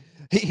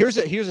 Here's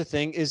a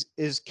thing: is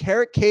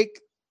carrot cake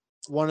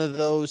one of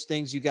those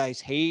things you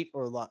guys hate,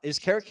 or is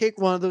carrot cake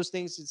one of those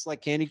things? It's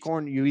like candy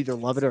corn. You either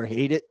love it or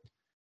hate it,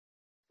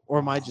 or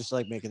am I just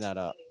like making that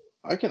up?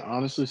 I can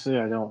honestly say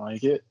I don't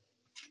like it.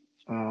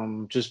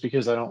 Just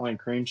because I don't like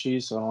cream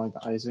cheese, so I don't like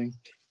the icing.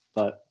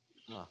 But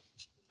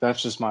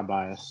that's just my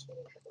bias.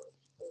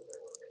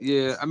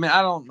 Yeah, I mean,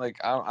 I don't like.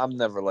 I'm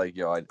never like,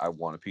 yo, I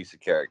want a piece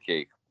of carrot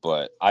cake,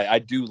 but I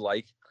do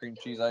like cream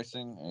cheese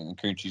icing and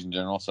cream cheese in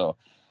general. So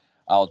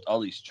I'll at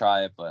least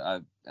try it. But I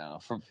don't know,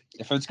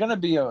 if it's gonna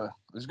be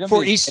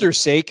For Easter's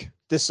sake,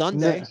 this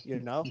Sunday,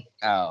 Yeah.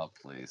 Oh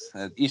please,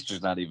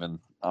 Easter's not even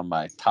on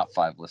my top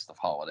 5 list of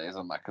holidays.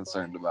 I'm not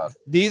concerned about.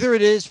 Neither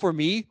it is for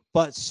me,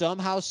 but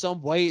somehow,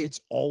 some way, it's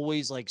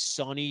always like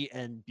sunny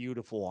and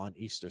beautiful on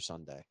Easter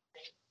Sunday.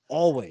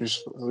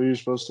 Always. You're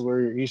supposed to wear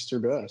your Easter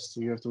best.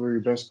 You have to wear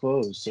your best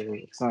clothes, so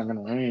it's not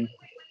gonna rain.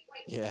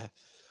 Yeah.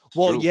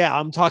 Well, True. yeah,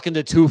 I'm talking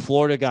to 2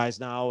 Florida guys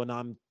now, and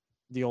I'm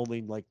the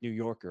only like New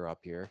Yorker up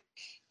here.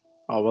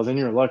 Oh well, then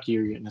you're lucky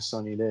you're getting a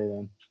sunny day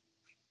then.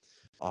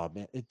 Oh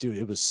man, dude,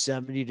 it was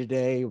 70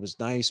 today. It was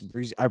nice and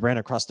breezy. I ran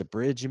across the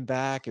bridge and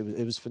back.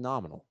 It was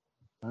phenomenal.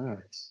 All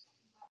right.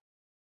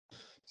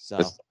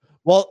 So,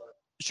 well,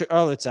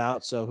 Charlotte's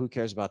out, so who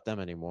cares about them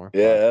anymore?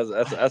 Yeah,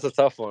 that's a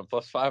tough one.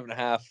 Plus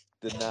 5.5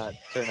 did not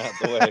turn out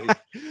the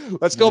way.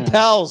 Let's go, Yeah.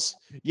 Pels.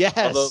 Yes.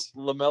 Although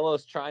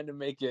LaMelo's trying to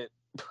make it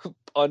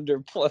under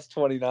plus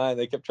 29.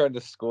 They kept trying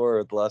to score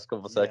at the last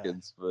couple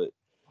seconds, but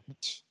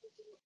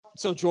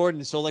So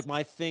Jordan, like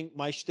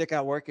my shtick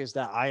at work is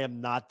that I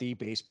am not the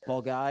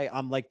baseball guy.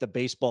 I'm like the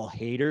baseball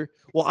hater.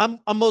 Well,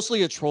 I'm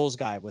mostly a trolls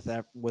guy with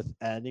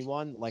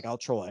anyone. Like I'll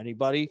troll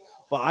anybody,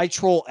 but I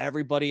troll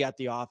everybody at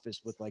the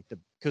office with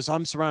because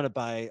I'm surrounded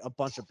by a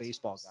bunch of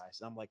baseball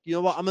guys. And I'm like, you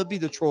know what? I'm gonna be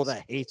the troll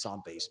that hates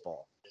on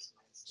baseball.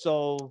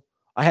 So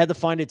I had to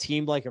find a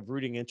team like of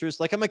rooting interest.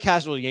 Like I'm a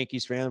casual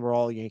Yankees fan. We're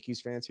all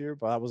Yankees fans here,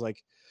 but I was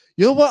like,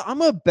 you know what? I'm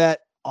gonna bet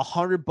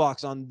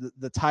 $100 on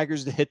the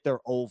Tigers to hit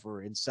their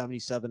over in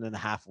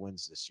 77.5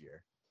 wins this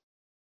year.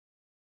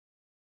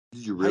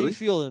 did you How you really?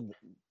 feeling,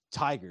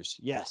 Tigers?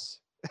 Yes.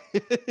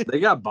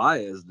 They got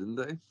Baez, didn't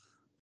they?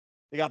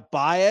 They got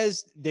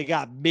Baez. They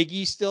got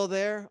Miggy still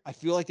there. I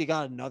feel like they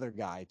got another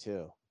guy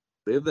too.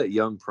 They have that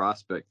young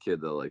prospect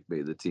kid that like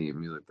made the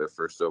team. He's like their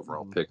first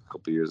overall pick a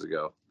couple years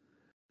ago.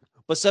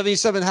 But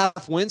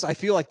 77.5 wins, I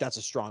feel like that's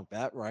a strong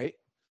bet, right?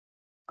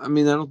 I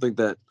mean, I don't think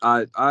that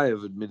I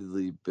have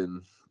admittedly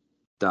been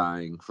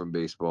dying from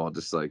baseball.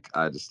 Just like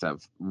I just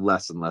have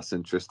less and less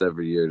interest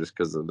every year just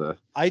because of the.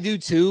 I do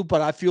too, but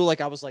I feel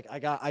like I was like, I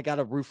got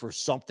to root for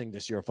something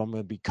this year if I'm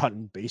going to be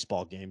cutting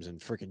baseball games in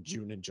freaking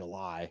June and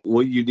July.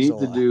 What you need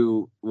to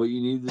do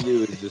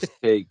is just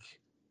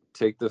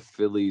take the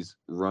Phillies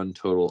run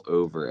total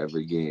over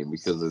every game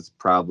because it's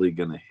probably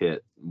going to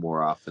hit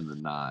more often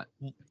than not.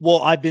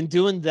 Well, I've been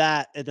doing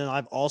that, and then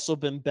I've also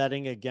been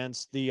betting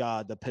against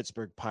the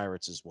Pittsburgh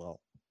Pirates as well.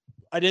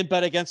 I didn't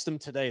bet against them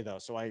today though,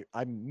 so I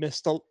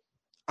missed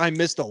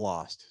a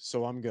loss,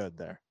 so I'm good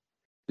there.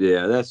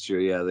 Yeah, that's true.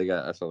 Yeah,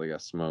 I saw they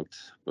got smoked,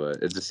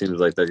 but it just seems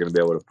like they're going to be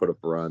able to put up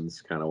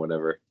runs, kind of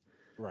whatever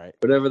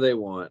they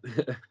want.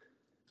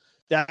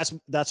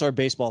 That's our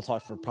baseball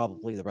talk for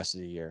probably the rest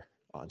of the year.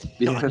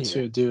 Yeah,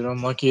 too, dude.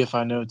 I'm lucky if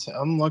I know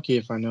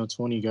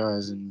 20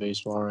 guys in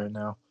baseball right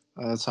now.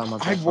 That's how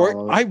much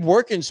I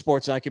work in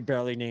sports, and I can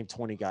barely name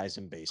 20 guys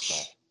in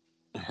baseball.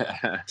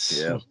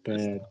 So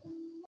bad.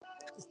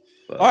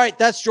 All right,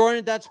 that's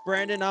Jordan. That's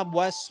Brandon. I'm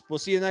Wes. We'll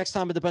see you next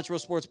time at the Bench Row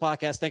Sports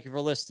Podcast. Thank you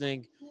for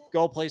listening.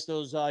 Go place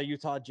those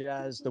Utah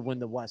Jazz to win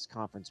the West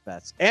Conference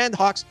bets, and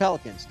Hawks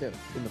Pelicans too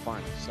in the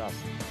finals. So, all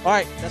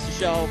right, that's the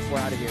show. We're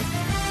out of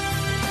here.